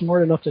 but I was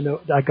smart enough to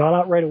know I got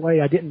out right away.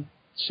 I didn't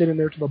sit in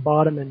there to the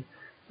bottom and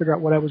figure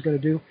out what I was going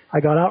to do. I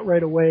got out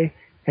right away,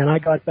 and I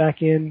got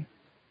back in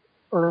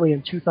early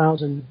in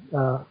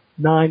 2009,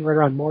 right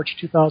around March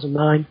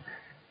 2009,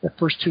 the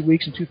first 2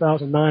 weeks in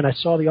 2009. I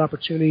saw the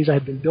opportunities. I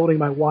had been building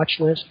my watch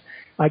list.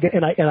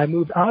 I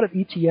moved out of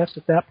ETFs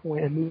at that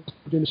point and moved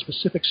into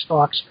specific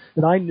stocks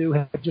that I knew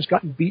had just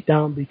gotten beat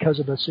down because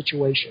of the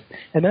situation.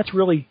 And that's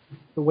really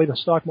the way the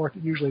stock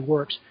market usually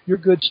works. Your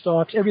good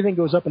stocks, everything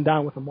goes up and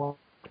down with the market.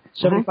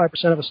 75%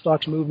 of a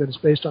stock's movement is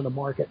based on the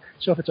market.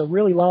 So if it's a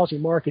really lousy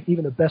market,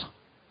 even the best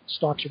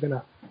stocks are going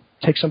to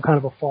take some kind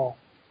of a fall.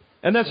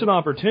 And that's an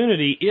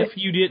opportunity if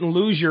you didn't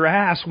lose your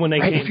ass when they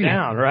came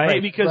down,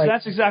 right? Because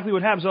that's exactly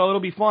what happens. Oh,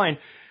 it'll be fine.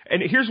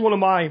 And here's one of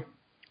my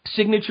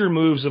signature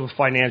moves of a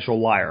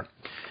financial liar.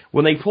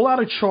 When they pull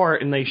out a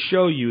chart and they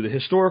show you the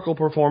historical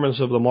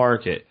performance of the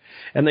market,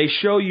 and they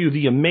show you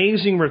the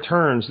amazing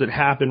returns that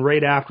happen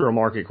right after a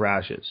market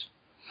crashes.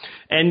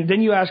 And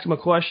then you ask them a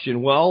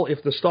question, well,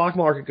 if the stock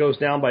market goes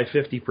down by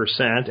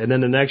 50%, and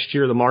then the next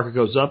year the market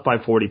goes up by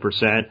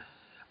 40%,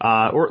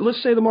 or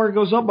let's say the market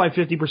goes up by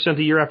 50%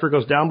 the year after it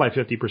goes down by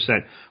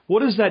 50%, what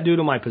does that do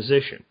to my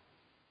position?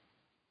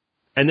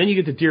 And then you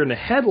get the deer in the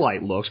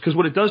headlight looks, because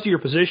what it does to your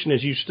position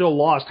is you still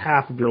lost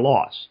half of your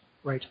loss.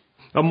 Right.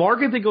 A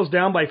market that goes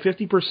down by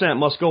 50%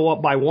 must go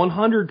up by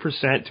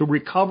 100% to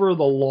recover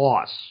the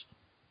loss.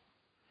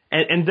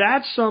 And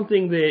that's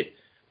something that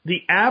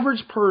the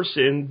average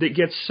person that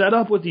gets set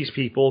up with these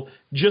people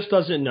just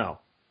doesn't know.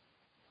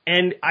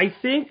 And I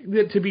think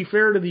that, to be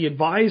fair to the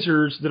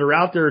advisors that are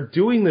out there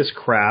doing this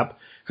crap,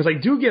 because I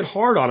do get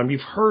hard on them,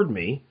 you've heard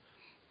me,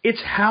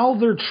 it's how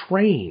they're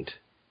trained.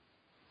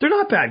 They're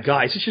not bad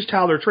guys, it's just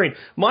how they're trained.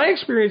 My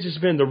experience has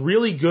been the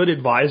really good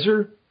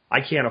advisor,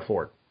 I can't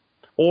afford.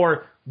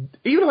 Or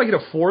even if I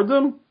could afford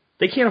them,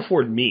 they can't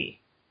afford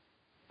me.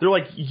 They're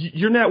like,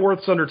 your net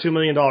worth's under $2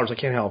 million, I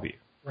can't help you.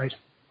 Right.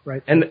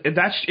 Right. And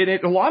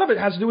a lot of it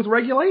has to do with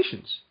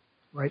regulations.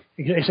 Right.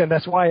 And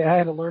that's why I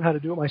had to learn how to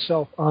do it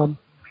myself. On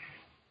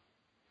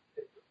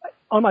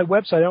my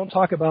website, I don't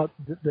talk about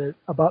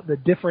the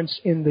difference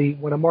in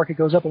when a market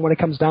goes up and when it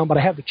comes down, but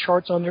I have the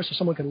charts on there so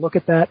someone can look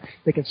at that.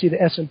 They can see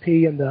the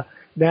S&P and the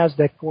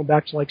NASDAQ going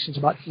back to since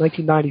about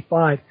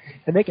 1995,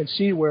 and they can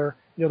see where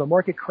the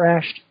market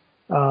crashed.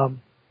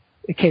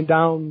 It came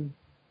down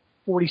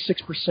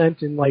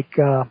 46% in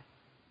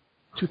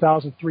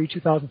 2003,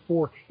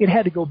 2004. It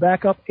had to go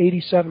back up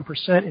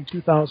 87% in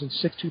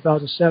 2006,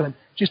 2007,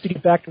 just to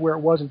get back to where it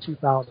was in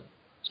 2000.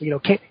 So,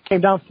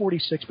 came down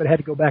 46, but it had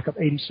to go back up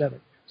 87.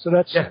 So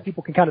that's,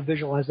 people can kind of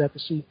visualize that to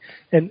see.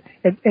 And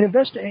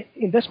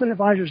investment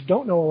advisors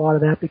don't know a lot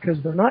of that because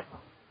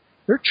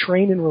they're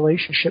trained in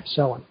relationship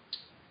selling.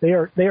 They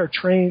are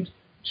trained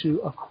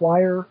to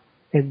acquire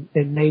and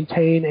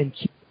maintain and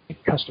keep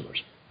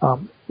customers.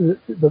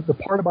 The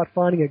part about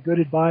finding a good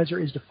advisor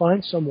is to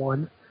find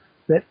someone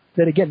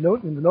that again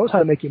knows how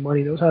to make you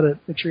money, knows how to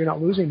make sure you're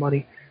not losing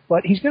money,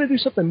 but he's going to do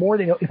something more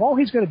than if all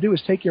he's going to do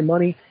is take your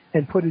money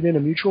and put it in a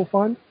mutual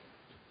fund.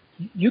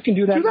 You can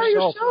do that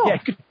yourself. Yeah, you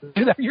can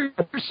do that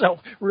yourself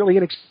really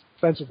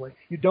inexpensively.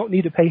 You don't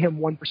need to pay him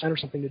 1% or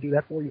something to do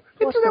that for you.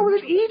 You can do that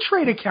with an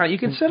E-Trade account. You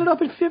can set it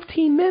up in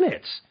 15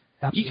 minutes.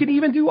 Absolutely. You can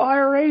even do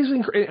IRAs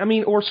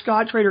or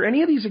Scottrade or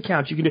any of these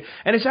accounts you can do,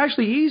 and it's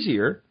actually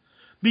easier.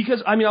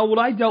 Because, what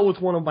I dealt with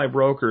one of my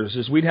brokers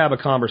is we'd have a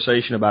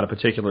conversation about a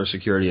particular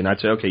security, and I'd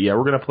say, okay, yeah,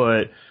 we're going to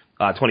put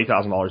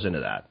 $20,000 into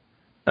that.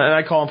 And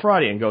I'd call him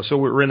Friday and go, so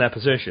we're in that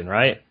position,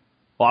 right?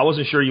 Well, I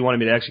wasn't sure you wanted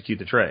me to execute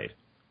the trade.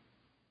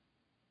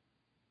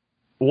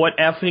 What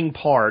effing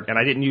part, and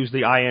I didn't use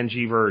the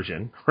ING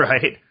version,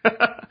 right,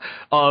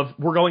 of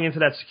we're going into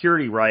that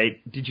security, right,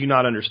 did you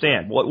not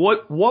understand?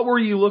 What were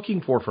you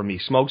looking for from me?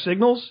 Smoke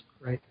signals?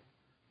 Right.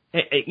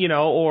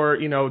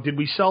 Did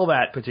we sell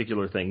that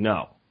particular thing?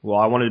 No. Well,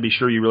 I wanted to be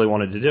sure you really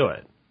wanted to do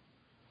it.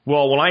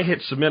 Well, when I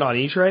hit submit on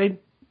E-Trade,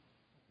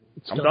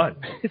 I'm done.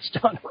 It's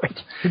done, right?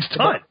 It's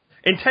done.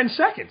 In 10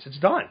 seconds, it's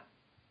done.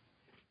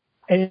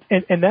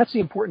 And that's the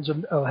importance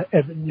of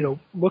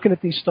looking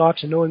at these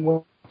stocks and knowing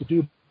what to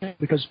do,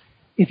 because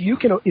if you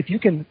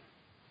can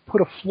put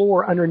a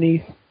floor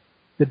underneath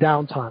the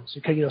downtimes.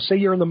 Okay, say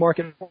you're in the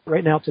market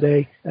right now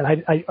today, and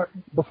I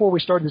before we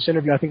started this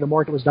interview, I think the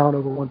market was down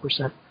over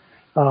 1%.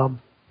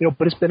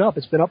 But it's been up.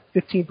 It's been up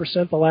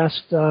 15% the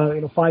last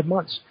 5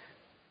 months.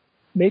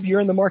 Maybe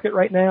you're in the market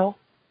right now,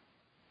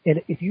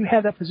 and if you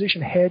have that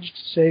position hedged,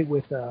 say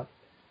with a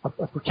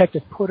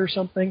protected put or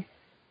something,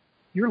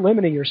 you're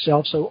limiting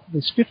yourself. So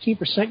this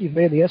 15% you've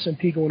made in the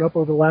S&P going up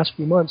over the last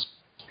few months,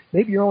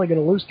 maybe you're only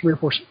going to lose 3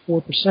 or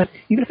 4%,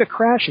 even if it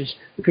crashes,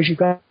 because you've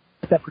got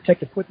that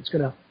protected put that's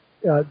going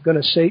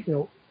to say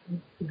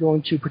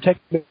going to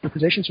protect your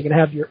position. So you're going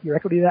to have your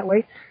equity that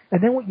way.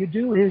 And then what you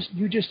do is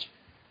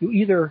you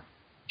either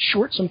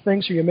short some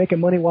things so you're making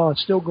money while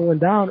it's still going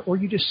down, or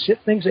you just sit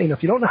things.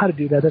 If you don't know how to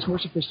do that, that's more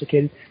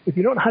sophisticated. If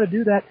you don't know how to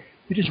do that,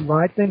 you just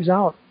ride things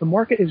out. The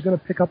market is going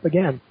to pick up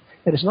again,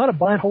 and it's not a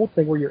buy and hold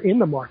thing where you're in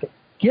the market.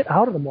 Get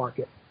out of the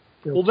market.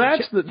 Well,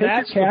 that's your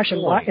cash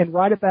and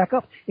ride it back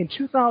up. In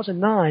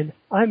 2009,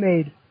 I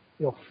made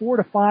 4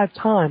 to 5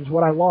 times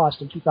what I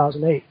lost in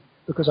 2008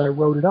 because I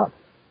rode it up.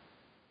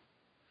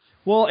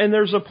 Well, and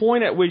there's a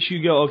point at which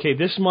you go, okay,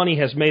 this money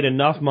has made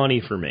enough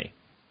money for me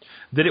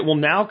that it will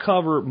now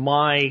cover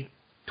my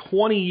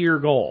 20-year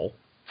goal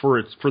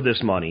for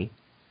this money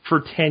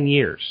for 10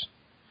 years.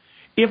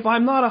 If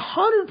I'm not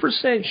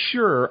 100%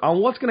 sure on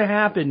what's going to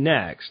happen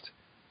next,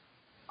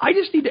 I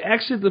just need to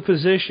exit the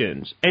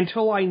positions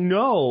until I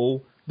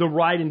know the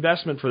right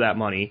investment for that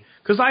money,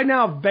 because I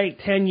now have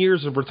banked 10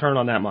 years of return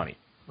on that money.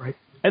 Right.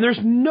 And there's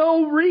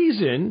no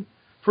reason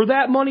for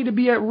that money to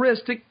be at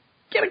risk to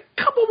get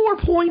a couple more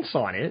points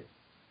on it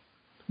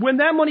when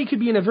that money could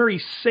be in a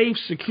very safe,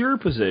 secure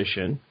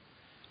position.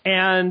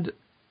 And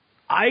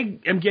I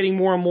am getting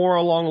more and more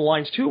along the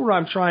lines, too, where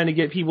I'm trying to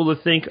get people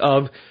to think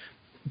of,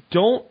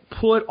 don't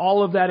put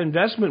all of that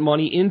investment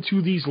money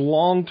into these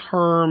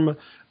long-term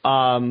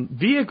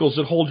vehicles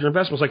that hold your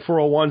investments, like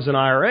 401s and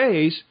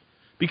IRAs,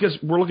 because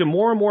we're looking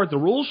more and more at the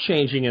rules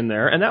changing in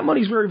there, and that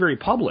money's very, very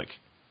public.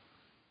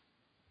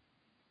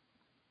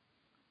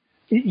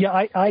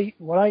 Yeah,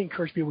 what I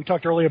encourage people, we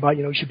talked earlier about,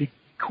 you should be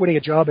quitting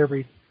a job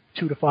every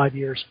 2 to 5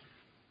 years.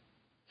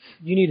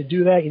 You need to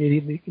do that. You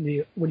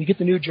need when you get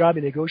the new job,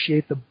 you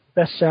negotiate the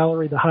best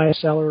salary, the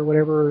highest salary,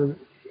 whatever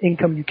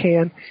income you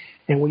can.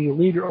 And when you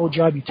leave your old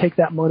job, you take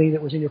that money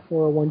that was in your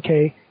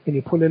 401k and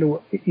you put it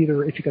into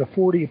either, if you can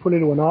afford it, you put it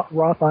into a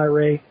Roth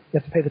IRA. You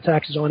have to pay the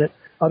taxes on it.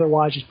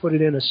 Otherwise, just put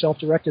it in a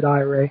self-directed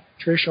IRA,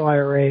 traditional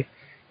IRA.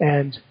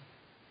 And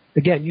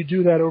again, you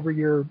do that over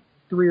your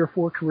 3 or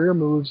 4 career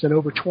moves, and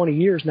over 20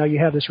 years, now you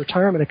have this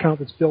retirement account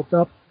that's built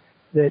up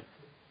that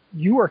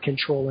you are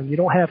controlling. You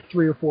don't have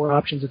 3 or 4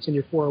 options that's in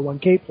your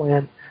 401k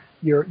plan.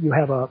 You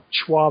have a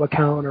Schwab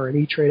account or an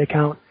E-Trade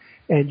account,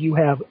 and you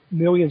have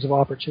millions of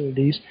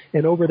opportunities.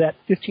 And over that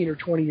 15 or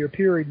 20 year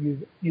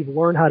period, you've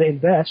learned how to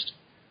invest.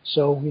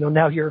 So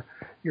now you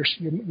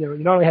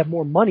not only have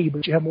more money,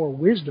 but you have more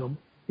wisdom,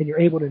 and you're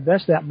able to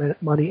invest that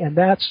money. And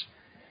that's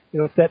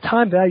if that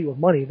time value of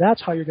money,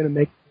 that's how you're going to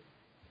make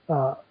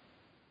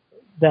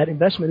that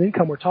investment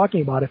income we're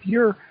talking about. If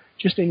you're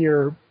just in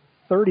your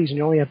 30s and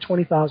you only have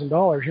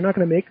 $20,000, you're not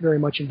going to make very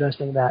much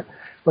investing that.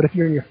 But if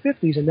you're in your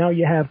 50s and now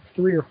you have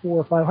 $300,000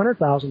 or $400,000 or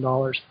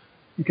 $500,000,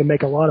 you can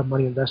make a lot of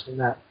money investing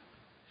that.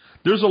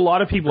 There's a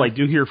lot of people I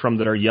do hear from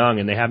that are young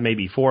and they have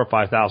maybe $4,000 or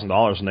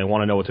 $5,000 and they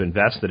want to know what to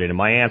invest it in. And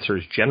my answer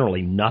is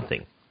generally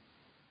nothing.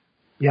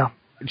 Yeah.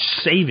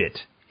 Save it.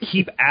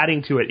 Keep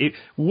adding to it.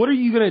 What are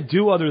you going to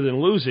do other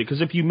than lose it?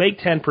 Because if you make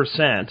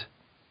 10%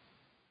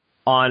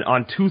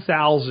 on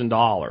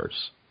 $2,000,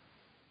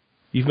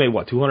 you've made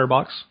what,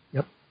 $200?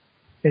 Yep.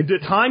 The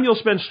time you'll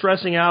spend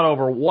stressing out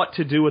over what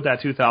to do with that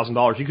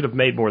 $2,000, you could have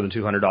made more than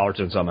 $200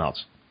 in some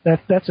else.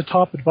 That's the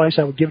top advice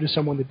I would give to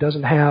someone that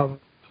doesn't have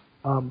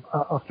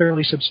a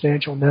fairly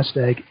substantial nest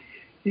egg.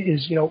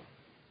 Is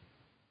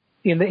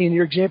in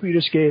your example you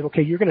just gave,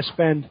 okay, you're going to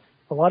spend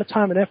a lot of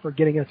time and effort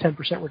getting a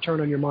 10%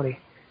 return on your money,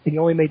 and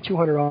you only made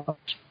 $200.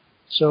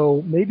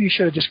 So maybe you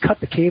should have just cut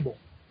the cable,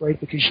 right?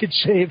 Because you'd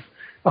save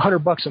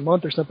 $100 a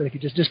month or something if you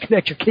just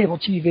disconnect your cable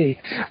TV.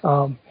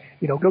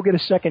 Go get a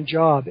second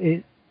job.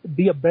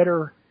 Be a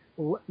better,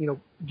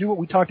 do what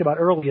we talked about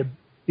earlier.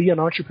 Be an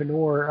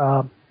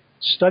entrepreneur.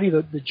 Study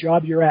the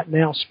job you're at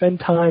now. Spend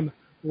time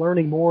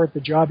learning more at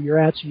the job you're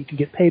at so you can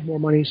get paid more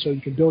money, so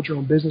you can build your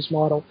own business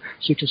model,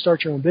 so you can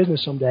start your own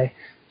business someday.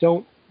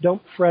 Don't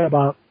fret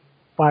about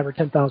 $5,000 or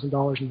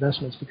 $10,000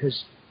 investments,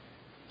 because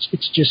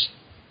it's just,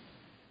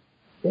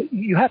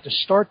 you have to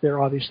start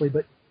there, obviously,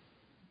 but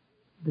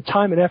the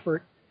time and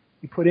effort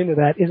you put into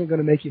that isn't going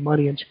to make you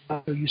money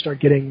until you start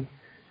getting,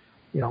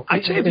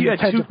 I'd say if you had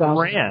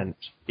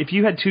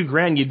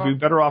 $2,000, you'd be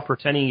better off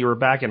pretending you were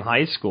back in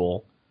high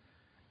school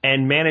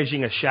and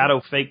managing a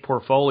shadow fake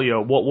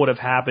portfolio. What would have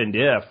happened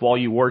if, while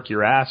you work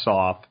your ass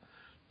off,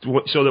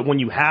 so that when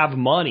you have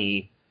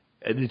money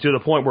to the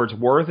point where it's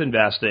worth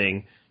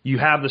investing, you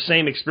have the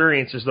same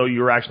experience as though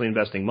you were actually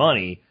investing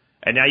money.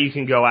 And now you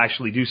can go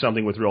actually do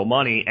something with real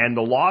money. And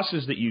the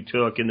losses that you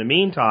took in the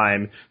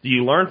meantime that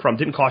you learned from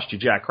didn't cost you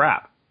jack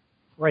crap.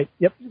 Right.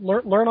 Yep.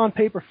 Learn on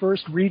paper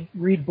first.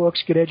 Read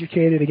books. Get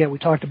educated. Again, we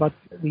talked about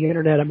the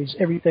internet. I mean, it's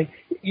everything.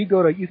 You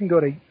can go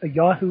to a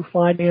Yahoo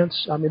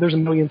Finance. I mean, there's a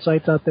million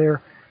sites out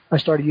there. I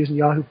started using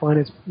Yahoo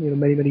Finance,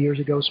 many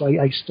years ago, so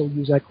I still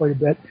use that quite a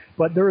bit.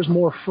 But there is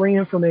more free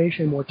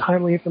information, more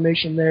timely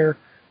information there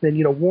than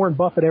Warren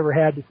Buffett ever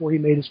had before he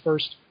made his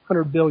first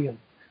 $100 billion.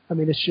 I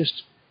mean, it's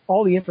just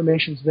all the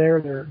information's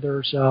there.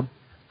 There's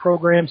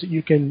programs that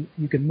you can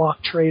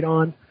mock trade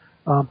on.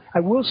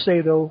 I will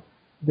say though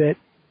that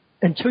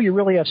until you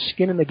really have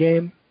skin in the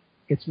game,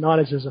 it's not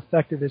as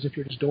effective as if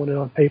you're just doing it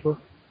on paper.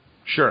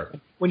 Sure.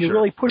 When you're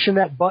really pushing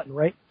that button,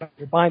 right?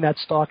 You're buying that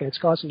stock and it's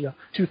costing you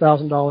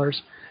 $2,000.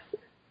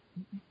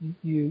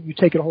 You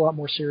take it a whole lot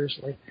more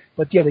seriously.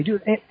 But yeah, they do.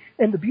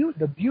 And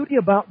the beauty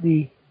about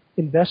the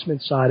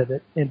investment side of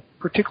it, and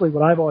particularly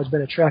what I've always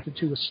been attracted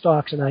to with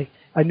stocks, and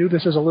I knew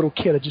this as a little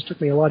kid. It just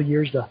took me a lot of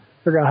years to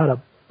figure out how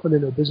to put it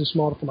into a business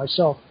model for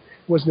myself,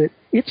 was that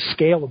it's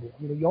scalable.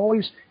 You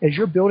always, as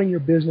you're building your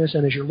business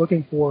and as you're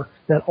looking for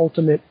that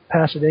ultimate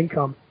passive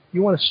income,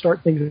 you want to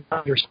start things that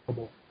are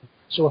scalable.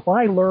 So if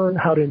I learn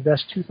how to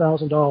invest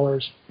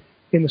 $2,000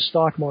 in the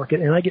stock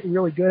market and I get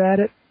really good at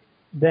it,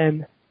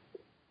 then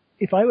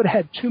if I would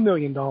have had $2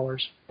 million,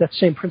 that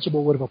same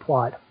principle would have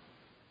applied.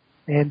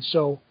 And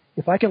so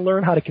if I can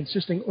learn how to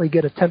consistently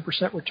get a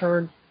 10%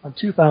 return on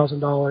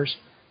 $2,000,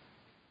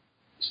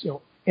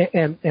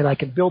 and I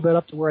can build that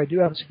up to where I do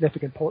have a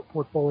significant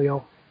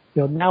portfolio,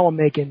 now I'm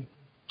making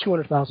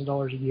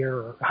 $200,000 a year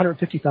or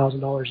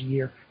 $150,000 a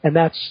year, and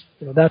that's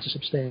a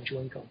substantial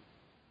income.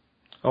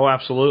 Oh,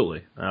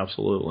 absolutely.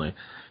 Absolutely.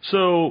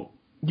 So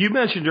you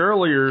mentioned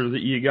earlier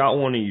that you got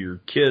one of your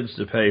kids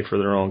to pay for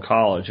their own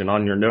college, and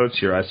on your notes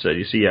here I said,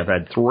 you see, I've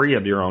had 3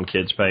 of your own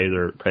kids pay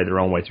their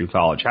own way through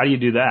college. How do you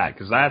do that?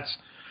 Because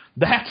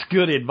that's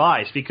good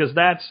advice, because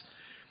that's,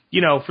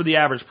 for the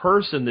average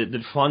person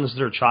that funds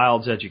their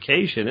child's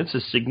education, it's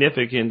a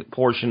significant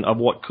portion of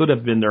what could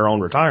have been their own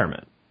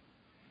retirement.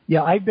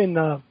 Yeah, I've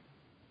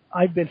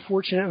been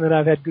fortunate in that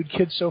I've had good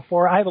kids so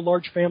far. I have a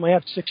large family. I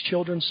have 6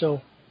 children,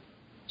 so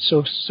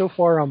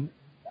far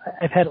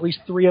I've had at least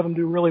 3 of them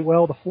do really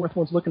well. The 4th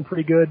one's looking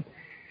pretty good.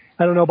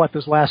 I don't know about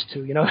those last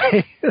 2.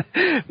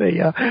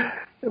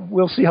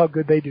 We'll see how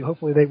good they do.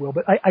 Hopefully they will.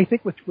 But I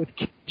think with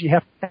kids, you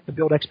have to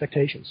build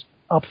expectations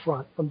up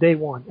front from day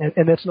one.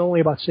 And that's not only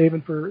about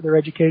saving for their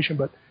education,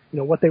 but,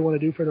 what they want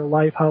to do for their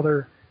life, how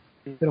they're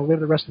going to live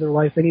the rest of their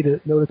life. They need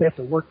to know that they have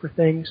to work for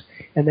things,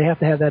 and they have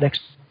to have that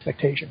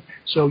expectation.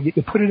 So you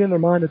put it in their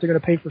mind that they're going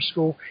to pay for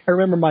school. I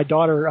remember my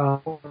daughter,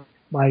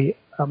 my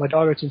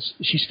daughter,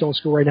 she's still in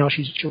school right now.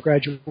 She'll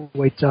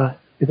graduate, I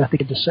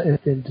think,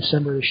 in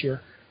December this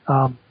year.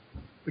 But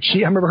I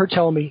remember her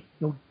telling me,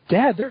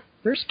 Dad,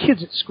 there's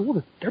kids at school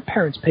that their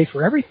parents pay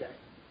for everything.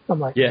 I'm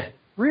like, yeah,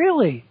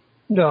 really?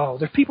 No,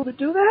 there's people that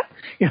do that.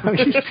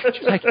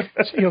 She's like,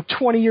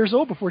 20 years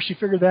old before she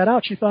figured that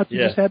out. She thought you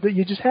just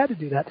had to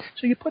do that.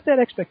 So you put that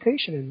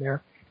expectation in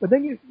there, but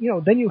then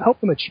you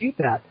help them achieve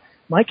that.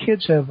 My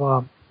kids have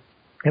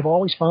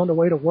always found a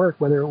way to work,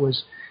 whether it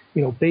was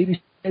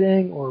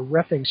babysitting or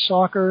reffing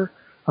soccer,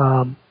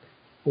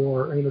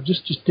 or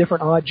just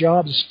different odd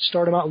jobs.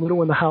 Start them out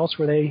little in the house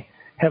where they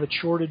have a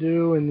chore to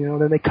do,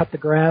 and then they cut the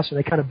grass, and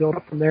they kind of build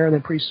up from there, and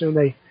then pretty soon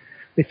they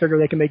figure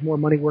they can make more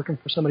money working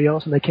for somebody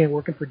else and they can't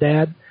working for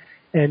dad.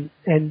 And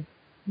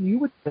you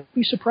would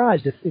be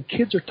surprised if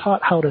kids are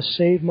taught how to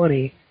save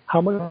money,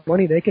 how much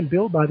money they can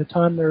build by the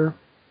time they're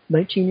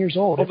 19 years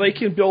old. Well, they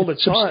can build a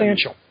ton.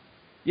 Substantial.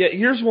 Yeah,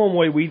 here's one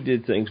way we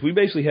did things. We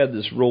basically had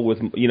this rule with,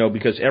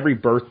 because every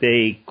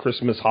birthday,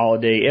 Christmas,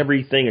 holiday,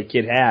 everything a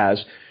kid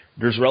has,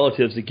 there's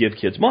relatives that give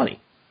kids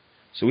money.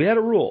 So we had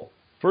a rule.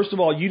 First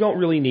of all, you don't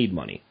really need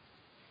money.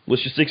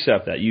 Let's just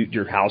accept that.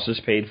 Your house is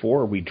paid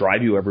for. We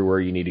drive you everywhere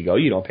you need to go.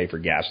 You don't pay for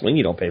gasoline.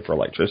 You don't pay for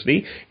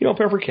electricity. You don't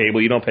pay for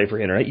cable. You don't pay for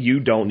internet. You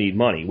don't need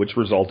money, which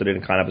resulted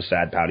in kind of a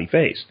sad, pouty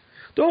face.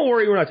 Don't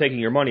worry, we're not taking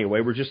your money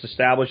away. We're just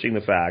establishing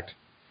the fact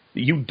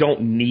that you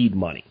don't need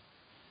money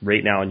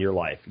right now in your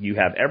life. You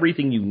have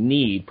everything you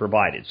need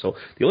provided. So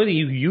the only thing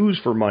you use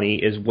for money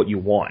is what you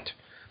want.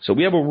 So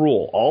we have a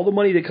rule. All the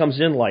money that comes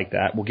in like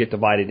that will get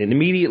divided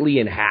immediately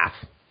in half.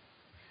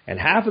 And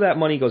half of that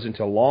money goes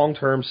into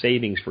long-term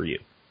savings for you.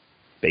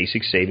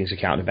 Basic savings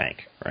account in a bank,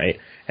 right?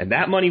 And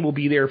that money will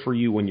be there for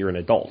you when you're an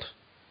adult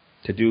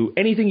to do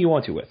anything you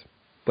want to with.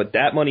 But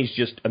that money's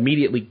just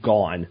immediately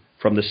gone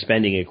from the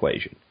spending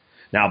equation.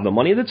 Now, the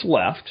money that's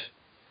left,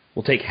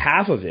 we'll take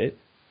half of it,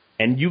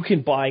 and you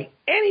can buy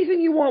anything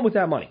you want with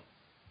that money.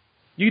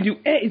 You can do,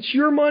 it's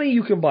your money.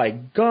 You can buy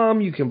gum.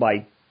 You can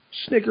buy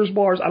Snickers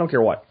bars. I don't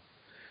care what.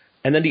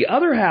 And then the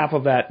other half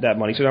of that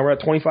money, so now we're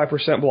at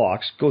 25%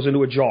 blocks, goes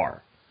into a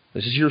jar.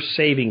 This is your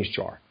savings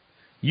jar.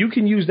 You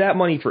can use that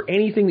money for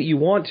anything that you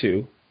want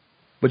to,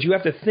 but you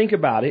have to think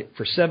about it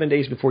for 7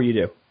 days before you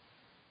do.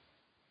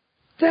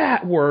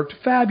 That worked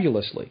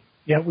fabulously.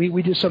 Yeah,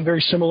 we did something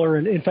very similar,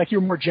 and in fact,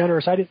 you're more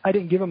generous. I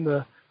didn't give them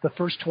the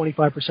first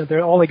 25%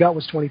 there. All they got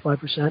was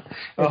 25%,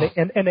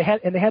 and they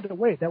had to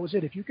wait. That was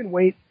it. If you can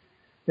wait,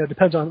 it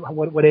depends on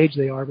what age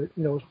they are, but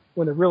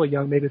when they're really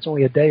young, maybe it's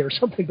only a day or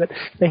something. But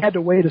they had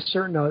to wait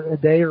a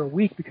day or a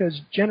week because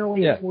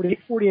generally in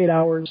 48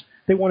 hours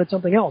they wanted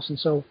something else, and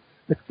so.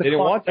 They didn't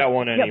want that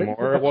one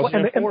anymore. It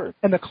wasn't important.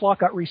 And the clock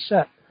got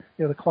reset.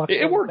 The clock.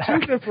 It worked too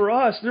good for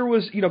us. There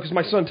was, because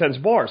my son tends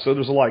bars, so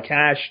there's a lot of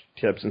cash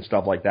tips and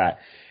stuff like that.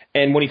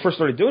 And when he first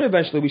started doing it,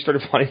 eventually we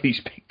started finding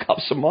these big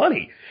cups of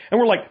money. And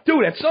we're like,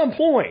 dude, at some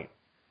point,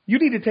 you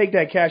need to take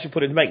that cash and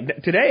put it in the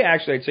bank. Today,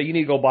 actually, I'd say you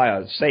need to go buy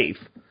a safe.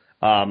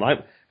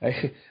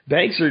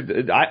 Banks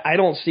are, I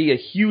don't see a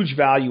huge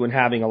value in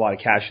having a lot of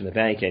cash in the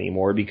bank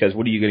anymore because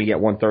what are you going to get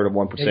 1/3 of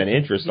 1%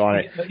 interest on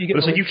it? But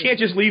it's like you can't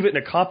just leave it in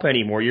a cup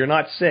anymore. You're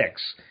not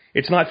 6.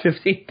 It's not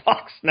 $15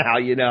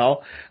 now,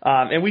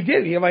 and we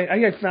did.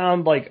 I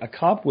found like a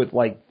cup with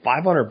like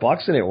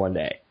 $500 in it one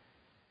day.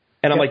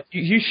 And I'm like,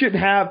 you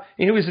shouldn't have,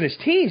 and he was in his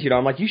teens,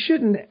 I'm like, you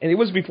shouldn't, and it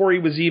was before he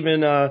was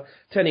even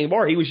tending a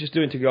bar. He was just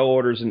doing to-go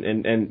orders and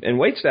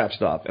waitstaff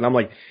stuff. And I'm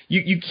like,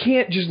 you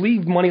can't just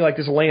leave money like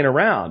this laying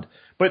around.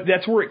 But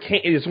that's where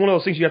it's one of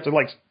those things you have to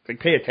like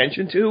pay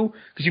attention to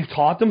because you've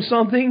taught them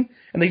something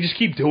and they just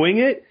keep doing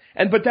it.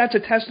 But that's a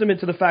testament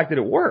to the fact that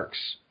it works.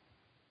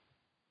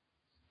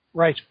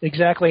 Right,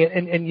 exactly.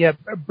 And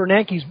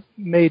Bernanke's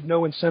made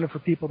no incentive for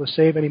people to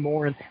save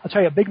anymore. And I'll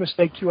tell you a big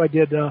mistake too I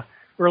did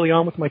early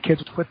on with my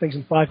kids to put things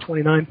in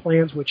 529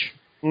 plans, which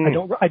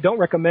I don't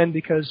recommend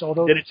because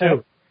although did it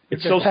too.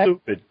 It's so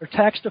stupid. They're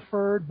tax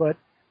deferred, but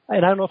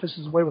and I don't know if this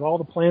is the way with all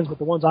the plans, but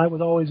the ones I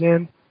was always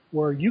in,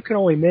 where you can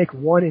only make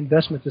one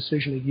investment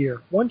decision a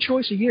year, one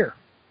choice a year.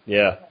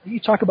 Yeah. You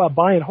talk about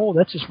buy and hold,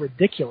 that's just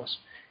ridiculous.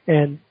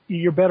 And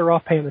you're better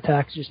off paying the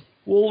taxes.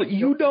 Well,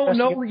 you don't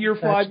know where your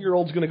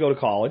 5-year-old's going to go to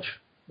college.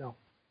 No.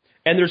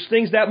 And there's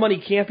things that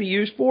money can't be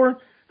used for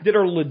that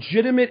are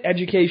legitimate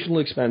educational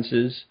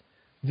expenses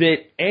that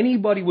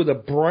anybody with a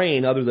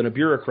brain other than a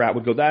bureaucrat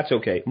would go, that's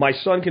okay. My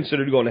son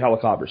considered going to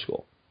helicopter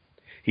school.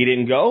 He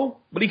didn't go,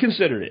 but he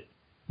considered it.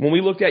 When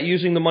we looked at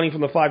using the money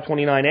from the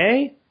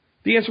 529A,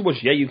 the answer was,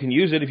 yeah, you can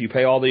use it if you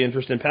pay all the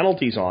interest and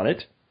penalties on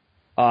it.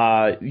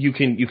 You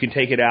can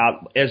take it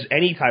out as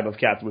any type of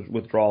capital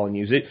withdrawal and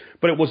use it,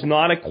 but it was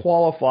not a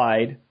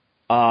qualified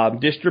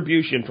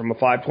distribution from a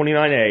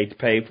 529A to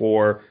pay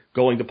for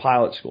going to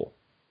pilot school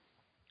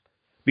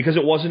because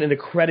it wasn't an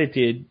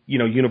accredited,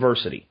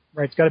 university.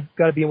 Right, it's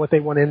got to be in what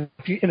they want in.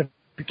 If your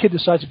kid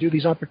decides to do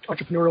these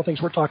entrepreneurial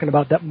things we're talking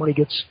about, that money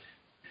gets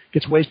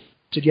wasted.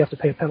 You have to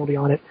pay a penalty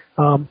on it.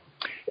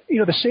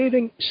 The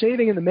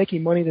saving and the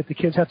making money that the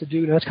kids have to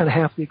do, that's kind of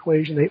half the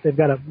equation. They've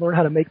got to learn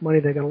how to make money.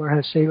 They've got to learn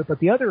how to save it. But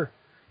the other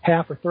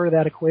half or third of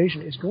that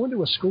equation is going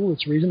to a school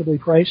that's reasonably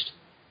priced.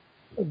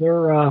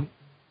 They're,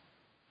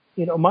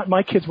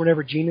 my kids were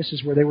never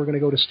geniuses where they were going to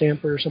go to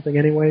Stanford or something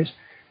anyways,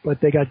 but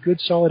they got good,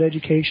 solid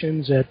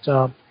educations at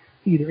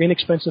either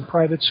inexpensive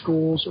private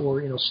schools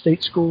or,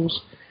 state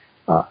schools.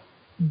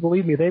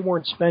 Believe me, they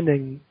weren't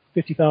spending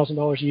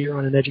 $50,000 a year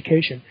on an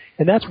education.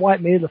 And that's why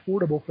it made it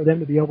affordable for them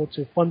to be able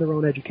to fund their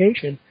own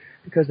education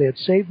because they had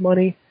saved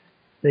money.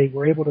 They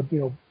were able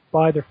to,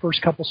 buy their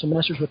first couple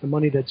semesters with the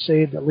money they'd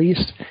saved at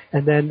least.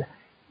 And then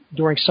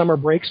during summer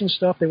breaks and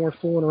stuff, they weren't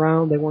fooling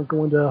around. They weren't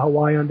going to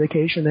Hawaii on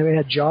vacation. They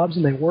had jobs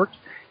and they worked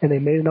and they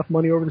made enough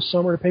money over the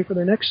summer to pay for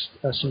their next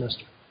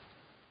semester.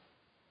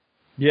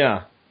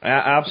 Yeah,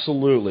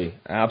 absolutely.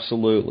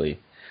 Absolutely.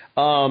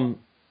 So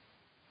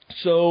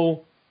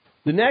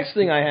the next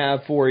thing I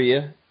have for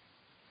you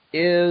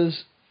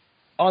is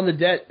on the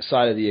debt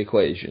side of the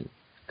equation,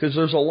 because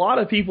there's a lot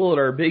of people that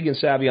are big and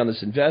savvy on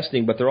this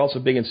investing, but they're also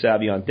big and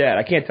savvy on debt.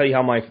 I can't tell you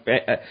how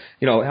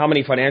how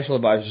many financial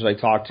advisors I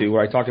talked to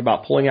where I talked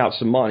about pulling out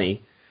some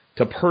money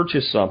to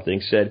purchase something,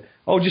 said,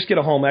 oh, just get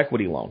a home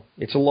equity loan.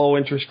 It's a low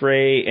interest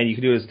rate and you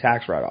can do it as a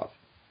tax write-off.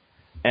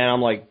 And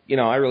I'm like,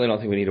 I really don't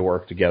think we need to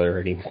work together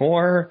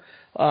anymore.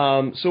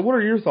 So what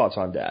are your thoughts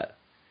on debt?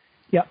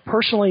 Yeah,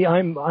 personally,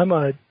 I'm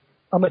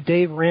a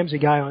Dave Ramsey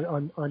guy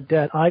on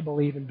debt. I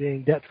believe in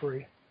being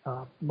debt-free.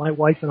 My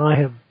wife and I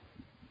have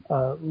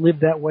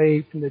lived that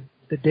way from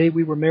the day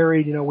we were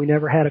married. We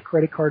never had a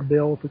credit card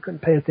bill. If we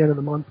couldn't pay at the end of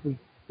the month, we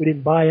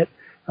didn't buy it.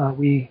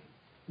 We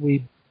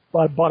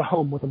bought a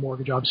home with a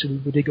mortgage.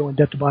 Obviously, we did go in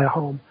debt to buy a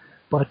home.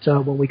 But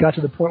when we got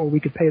to the point where we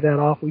could pay that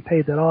off, we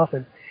paid that off.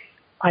 And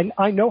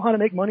I know how to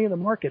make money in the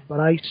market, but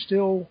I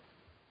still,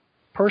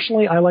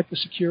 personally, I like the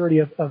security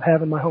of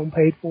having my home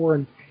paid for.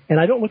 And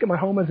I don't look at my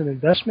home as an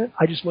investment.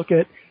 I just look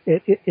at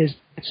it's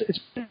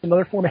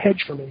another form of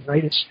hedge for me,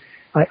 right?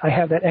 I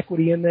have that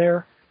equity in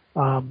there.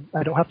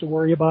 I don't have to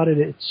worry about it.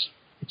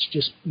 It's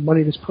just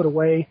money that's put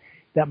away.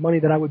 That money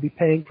that I would be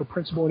paying for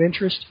principal and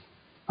interest,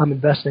 I'm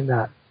investing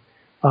that.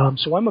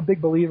 So I'm a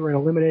big believer in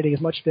eliminating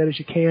as much debt as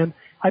you can.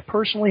 I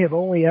personally have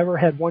only ever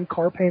had one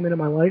car payment in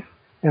my life,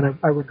 and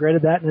I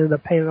regretted that and ended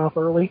up paying it off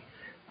early.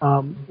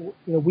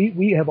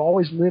 We have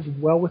always lived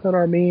well within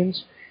our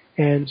means,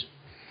 and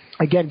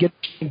again,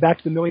 getting back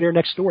to the millionaire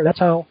next door, that's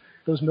how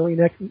those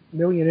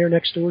millionaire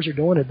next doors are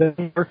doing it.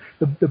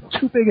 The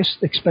two biggest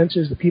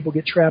expenses that people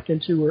get trapped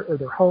into are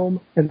their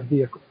home and the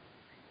vehicle,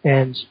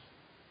 and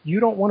you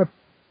don't want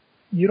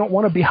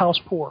to be house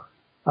poor.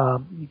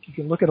 You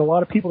can look at a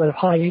lot of people that have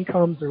high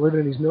incomes. They're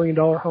living in these $1 million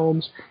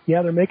homes.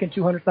 Yeah, they're making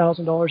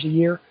 $200,000 a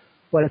year,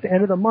 but at the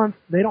end of the month,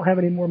 they don't have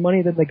any more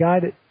money than the guy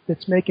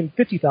that's making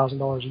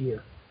 $50,000 a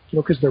year.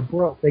 Because they're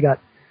broke. They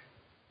got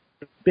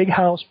a big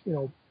house.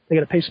 They got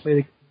to pay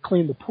somebody to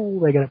clean the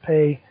pool. They got to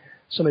pay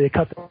somebody to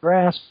cut the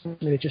grass. I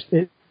mean, it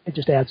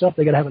just adds up.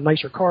 They got to have a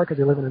nicer car because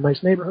they live in a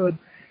nice neighborhood.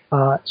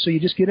 So you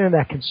just get into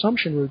that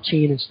consumption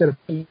routine instead of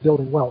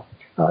building wealth.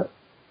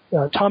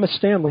 Thomas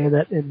Stanley,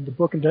 in the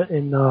book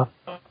in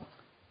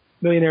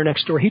Millionaire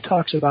Next Door, he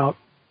talks about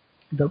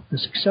the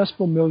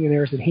successful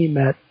millionaires that he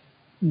met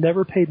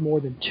never paid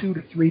more than 2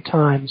 to 3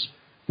 times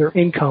their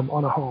income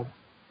on a home,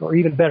 or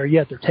even better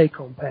yet, their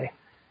take-home pay.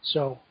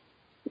 So,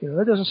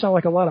 that doesn't sound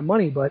like a lot of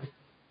money, but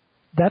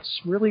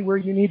that's really where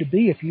you need to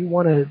be if you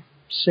want to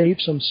save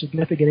some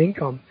significant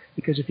income.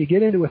 Because if you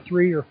get into a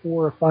 $300,000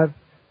 or $400,000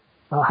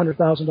 or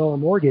 $500,000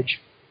 mortgage,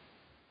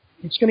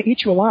 it's going to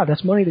eat you alive.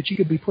 That's money that you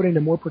could be putting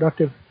to more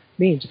productive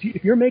means.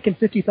 If you're making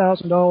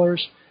 $50,000,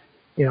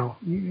 you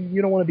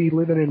don't want to be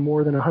living in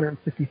more than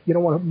 $150,000. You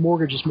don't want to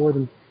mortgage more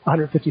than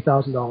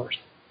 $150,000.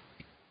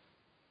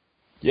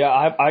 Yeah,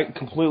 I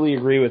completely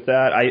agree with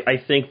that.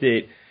 I think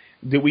that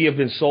we have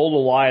been sold a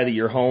lie that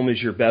your home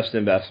is your best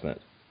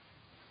investment.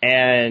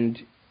 And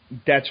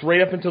that's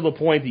right up until the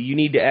point that you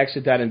need to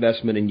exit that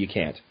investment and you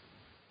can't.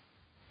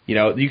 You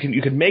know,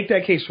 you can make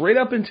that case right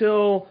up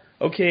until,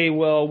 okay,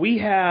 well, we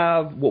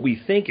have what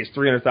we think is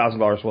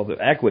 $300,000 worth of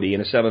equity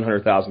in a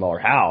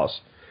 $700,000 house,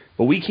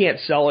 but we can't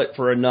sell it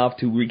for enough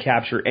to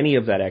recapture any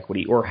of that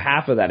equity or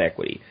half of that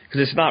equity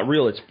because it's not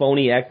real. It's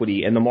phony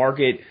equity, and the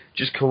market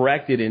just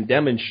corrected and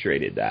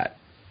demonstrated that.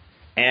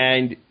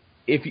 And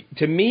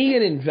to me,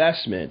 an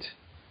investment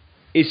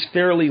is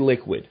fairly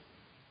liquid,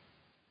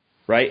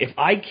 right?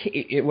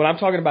 When I'm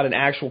talking about an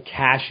actual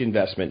cash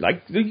investment,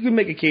 like you can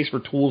make a case for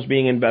tools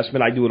being an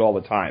investment. I do it all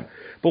the time.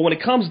 But when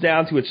it comes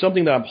down to it,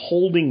 something that I'm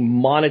holding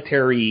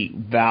monetary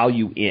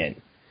value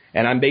in,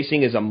 and I'm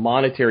basing as a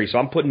monetary, so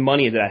I'm putting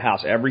money into that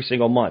house every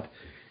single month.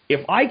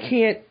 If I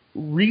can't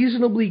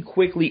reasonably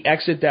quickly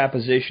exit that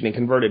position and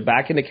convert it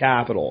back into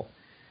capital,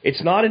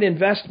 it's not an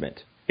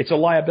investment. It's a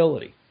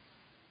liability.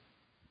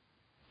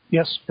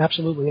 Yes,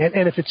 absolutely.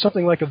 And if it's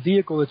something like a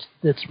vehicle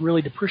that's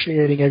really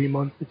depreciating every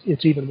month,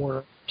 it's even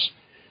worse.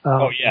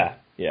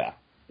 Yeah.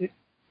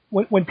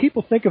 When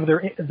people think of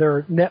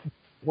their net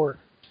worth,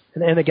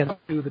 and again,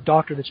 the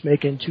doctor that's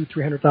making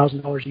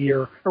 $200,000-$300,000 a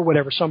year or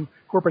whatever, some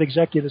corporate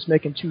executive is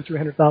making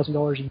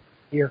 $200,000-$300,000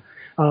 a year,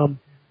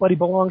 but he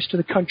belongs to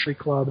the country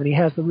club and he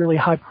has the really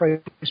high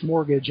price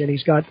mortgage and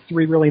he's got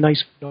 3 really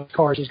nice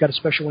cars. He's got a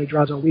special when he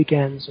drives on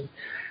weekends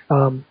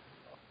and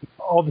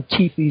all the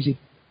tee fees,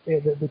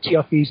 the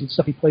tee-off fees and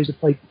stuff he plays to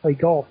play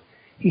golf.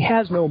 He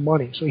has no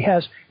money, so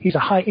he's a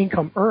high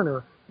income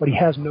earner, but he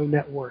has no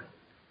net worth.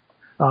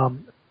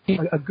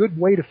 A good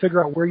way to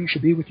figure out where you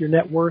should be with your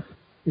net worth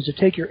is to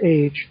take your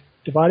age,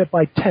 divide it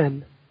by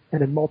 10,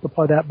 and then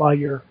multiply that by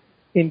your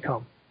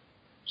income.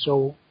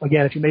 So,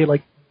 again, if you made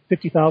like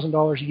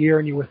 $50,000 a year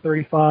and you were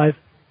 35,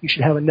 you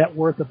should have a net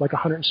worth of like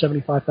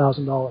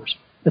 $175,000.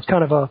 That's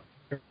kind of a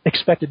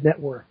expected net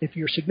worth. If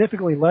you're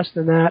significantly less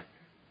than that,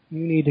 you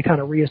need to kind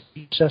of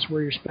reassess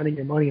where you're spending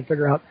your money and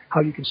figure out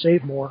how you can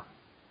save more.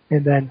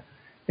 And then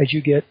as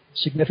you get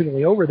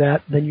significantly over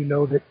that, then you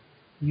know that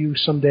you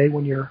someday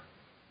when you're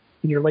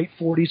in your late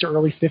 40s or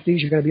early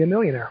 50s, you're going to be a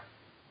millionaire.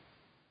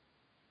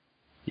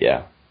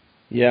 Yeah.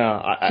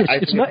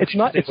 It's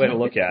not a way to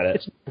look at it.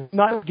 It's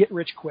not get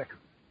rich quick.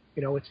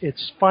 You know,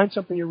 it's find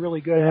something you're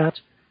really good at,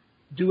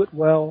 do it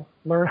well,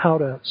 learn how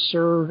to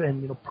serve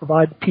and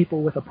provide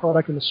people with a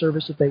product and a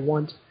service that they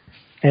want,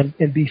 and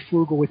be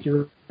frugal with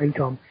your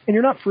income. And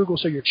you're not frugal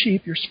so you're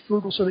cheap. You're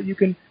frugal so that you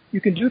can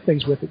do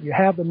things with it. You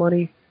have the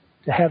money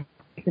to have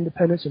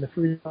independence and the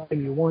freedom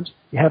you want.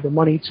 You have the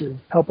money to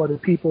help other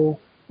people.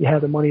 You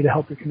have the money to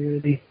help your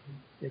community.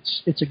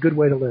 It's a good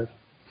way to live.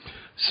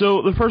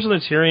 So the person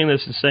that's hearing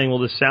this is saying, well,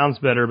 this sounds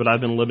better, but I've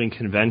been living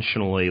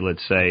conventionally,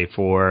 let's say,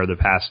 for the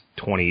past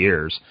 20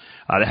 years.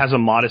 It has a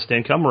modest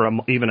income or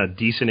even a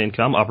decent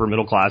income, upper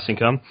middle class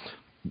income.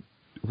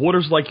 What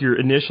is like your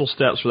initial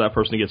steps for that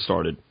person to get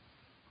started?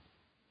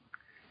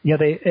 Yeah,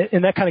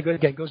 and that kind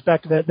of goes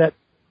back to that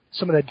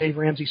some of that Dave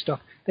Ramsey stuff.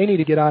 They need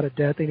to get out of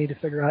debt. They need to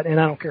figure out, and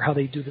I don't care how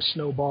they do the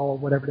snowball or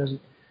whatever,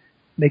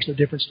 makes no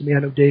difference to me. I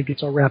know Dave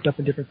gets all wrapped up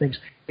in different things.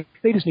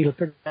 They just need to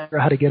figure out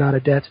how to get out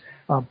of debt,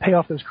 pay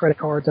off those credit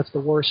cards. That's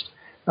the worst.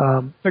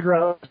 Figure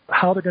out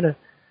how they got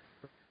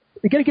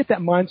to get that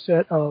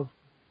mindset of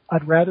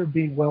I'd rather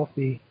be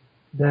wealthy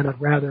than I'd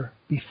rather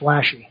be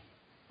flashy,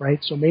 right?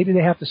 So maybe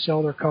they have to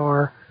sell their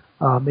car.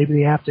 Maybe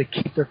they have to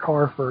keep their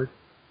car for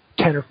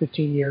 10 or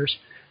 15 years.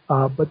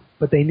 But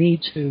they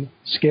need to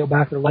scale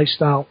back their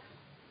lifestyle.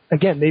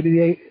 Again,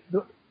 maybe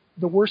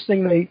the worst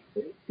thing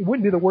it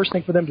wouldn't be the worst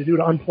thing for them to do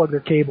to unplug their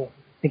cable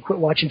and quit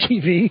watching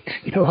TV.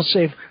 They'll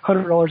save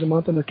 $100 a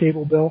month on their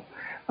cable bill.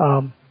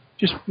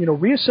 Just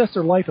reassess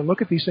their life and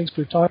look at these things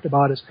we've talked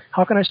about is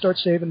how can I start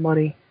saving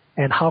money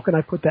and how can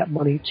I put that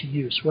money to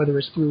use, whether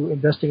it's through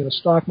investing in the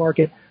stock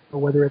market or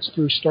whether it's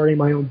through starting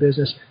my own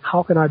business.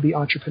 How can I be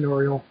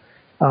entrepreneurial?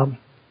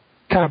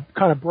 Kind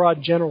of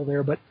broad general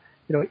there, but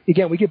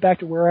again, we get back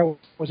to where I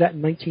was at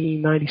in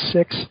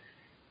 1996.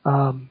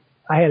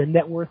 I had a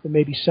net worth of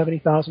maybe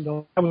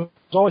 $70,000. I was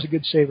always a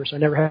good saver, so I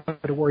never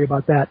had to worry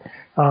about that.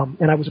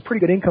 And I was a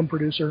pretty good income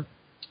producer,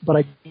 but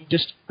I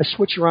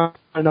switched around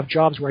enough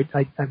jobs where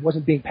I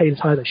wasn't being paid as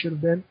high as I should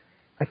have been.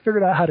 I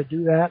figured out how to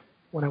do that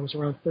when I was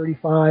around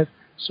 35,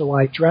 so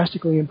I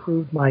drastically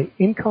improved my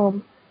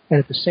income, and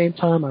at the same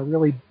time, I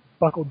really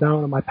buckled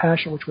down on my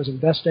passion, which was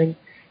investing.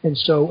 And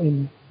so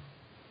in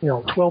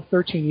 12,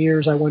 13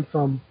 years, I went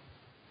from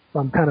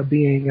kind of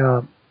being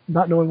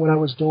not knowing what I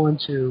was doing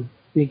to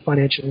being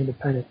financially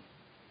independent.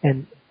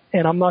 And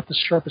I'm not the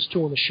sharpest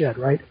tool in the shed,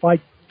 right? If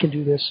I can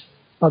do this,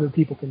 other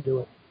people can do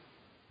it.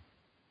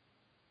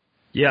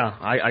 Yeah,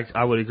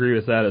 I would agree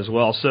with that as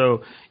well.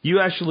 So you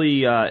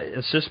actually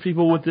assist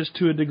people with this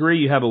to a degree?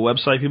 You have a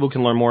website people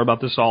can learn more about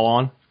this all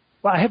on?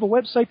 Well, I have a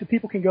website that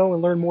people can go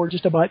and learn more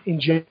just about, in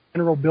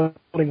general,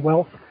 building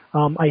wealth.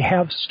 I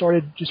have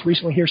just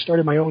recently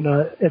started my own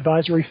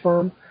advisory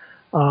firm.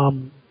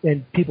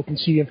 And people can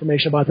see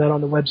information about that on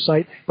the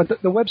website. But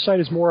the website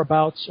is more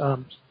about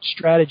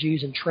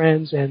strategies and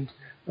trends and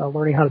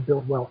learning how to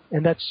build wealth.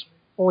 And that's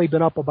only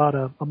been up about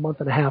a month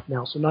and a half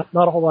now, so not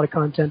a whole lot of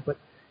content, but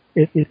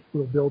it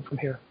will build from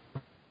here.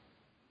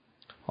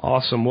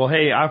 Awesome. Well,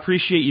 hey, I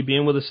appreciate you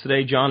being with us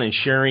today, John, and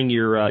sharing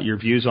your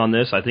views on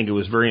this. I think it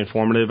was very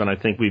informative, and I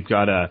think we've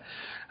got a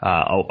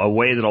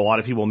way that a lot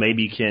of people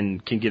maybe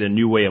can get a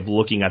new way of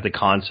looking at the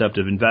concept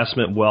of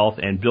investment, wealth,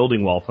 and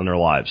building wealth in their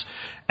lives.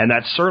 And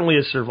that's certainly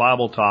a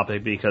survival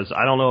topic, because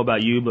I don't know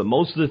about you, but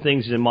most of the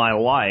things in my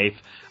life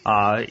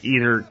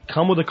either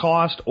come with a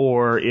cost,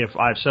 or if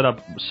I've set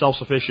up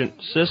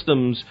self-sufficient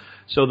systems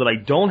so that I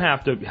don't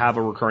have to have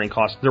a recurring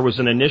cost, there was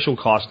an initial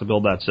cost to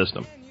build that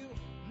system.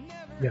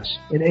 Yes,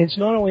 and it's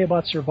not only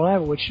about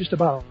survival; it's just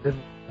about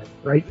living,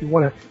 right? You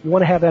want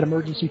to have that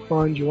emergency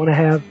fund. You want to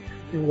have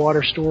your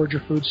water storage, your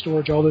food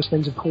storage, all those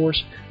things, of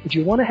course. But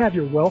you want to have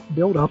your wealth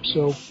built up.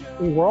 So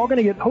hopefully, we're all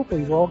going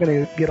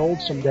to get old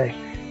someday,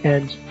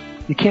 and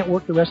you can't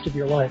work the rest of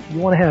your life. You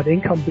want to have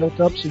income built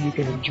up so you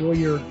can enjoy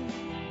your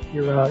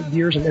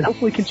years, and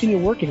hopefully continue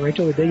working right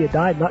till the day you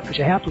die, not because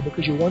you have to,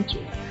 because you want to.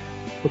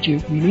 But you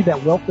need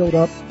that wealth built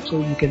up so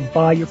you can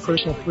buy your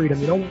personal freedom.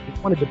 You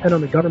don't want to depend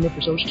on the government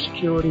for Social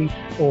Security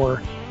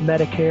or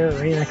Medicare or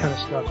any of that kind of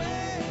stuff.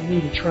 You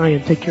need to try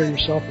and take care of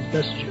yourself as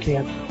best as you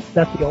can.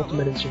 That's the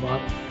ultimate in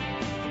survival.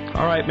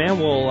 All right, man.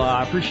 Well,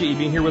 I appreciate you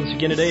being here with us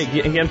again today.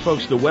 Again,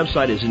 folks, the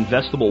website is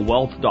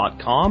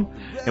investablewealth.com.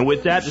 And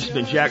with that, this has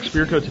been Jack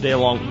Spirko today,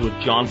 along with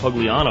John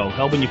Pugliano,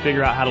 helping you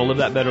figure out how to live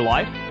that better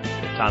life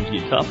if times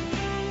get tough,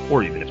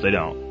 or even if they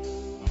don't.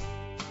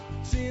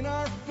 It's in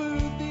our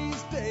food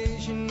these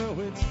days, you know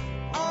it's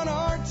on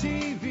our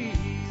TVs.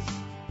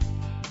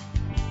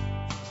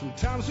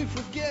 Sometimes we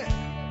forget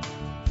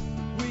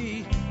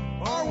we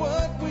are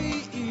what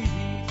we eat.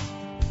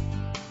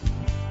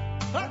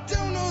 I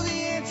don't know the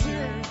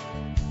answer.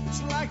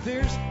 It's like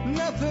there's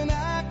nothing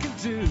I can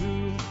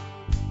do.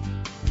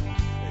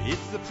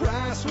 It's the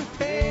price we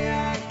pay,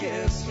 I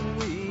guess, when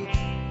we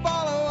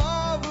follow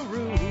all the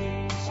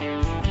rules.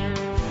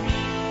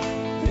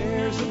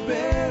 There's a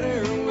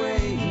better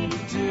way to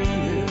do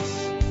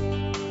this.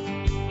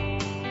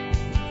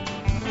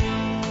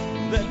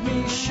 Let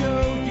me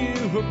show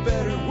you a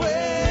better way.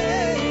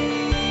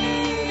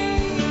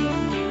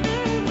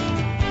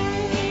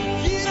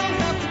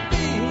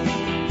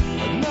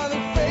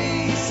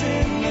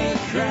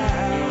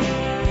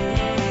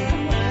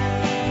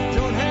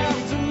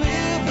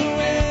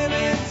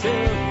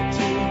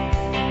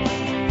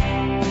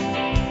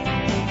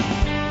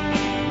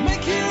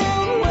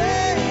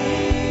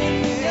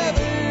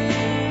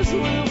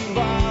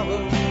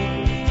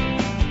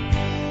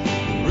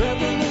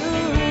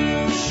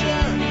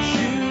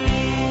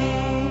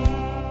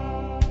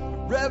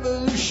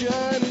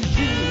 Revolution is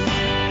you.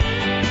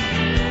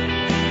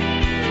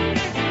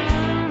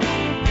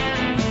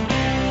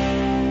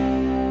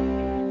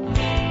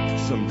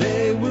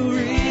 Someday we'll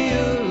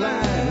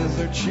realize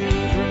our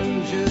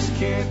children just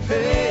can't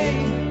pay.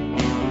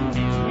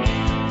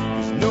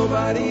 'Cause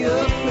nobody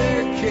up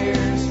there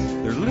cares.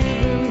 They're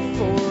living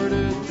for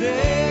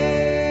today.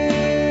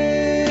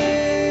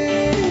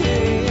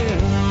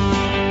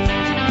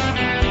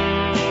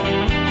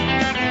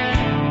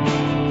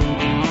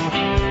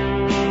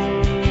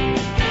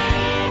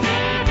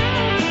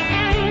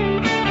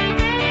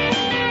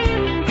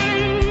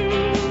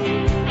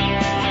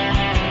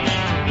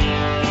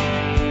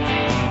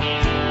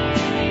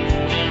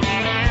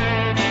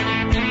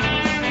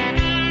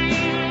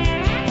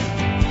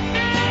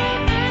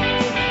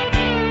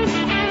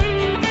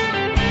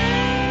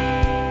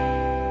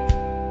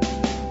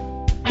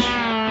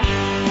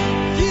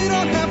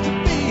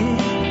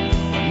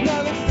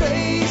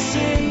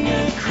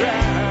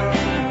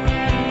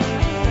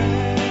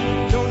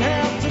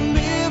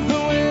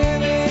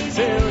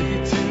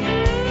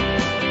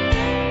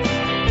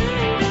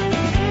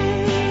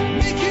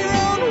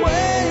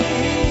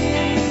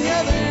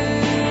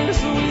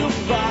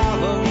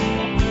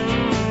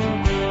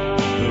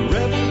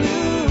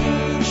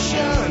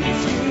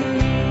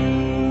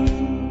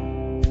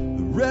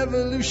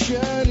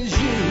 Revolution is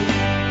you.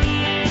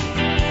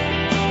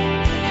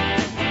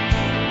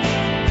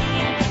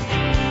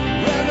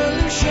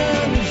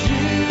 Revolution is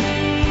you.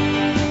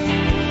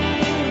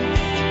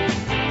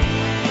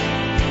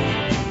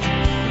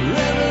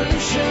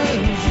 Revolution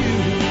is you.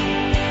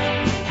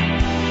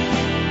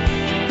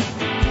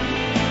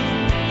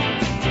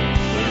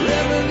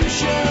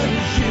 Revolution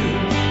is you.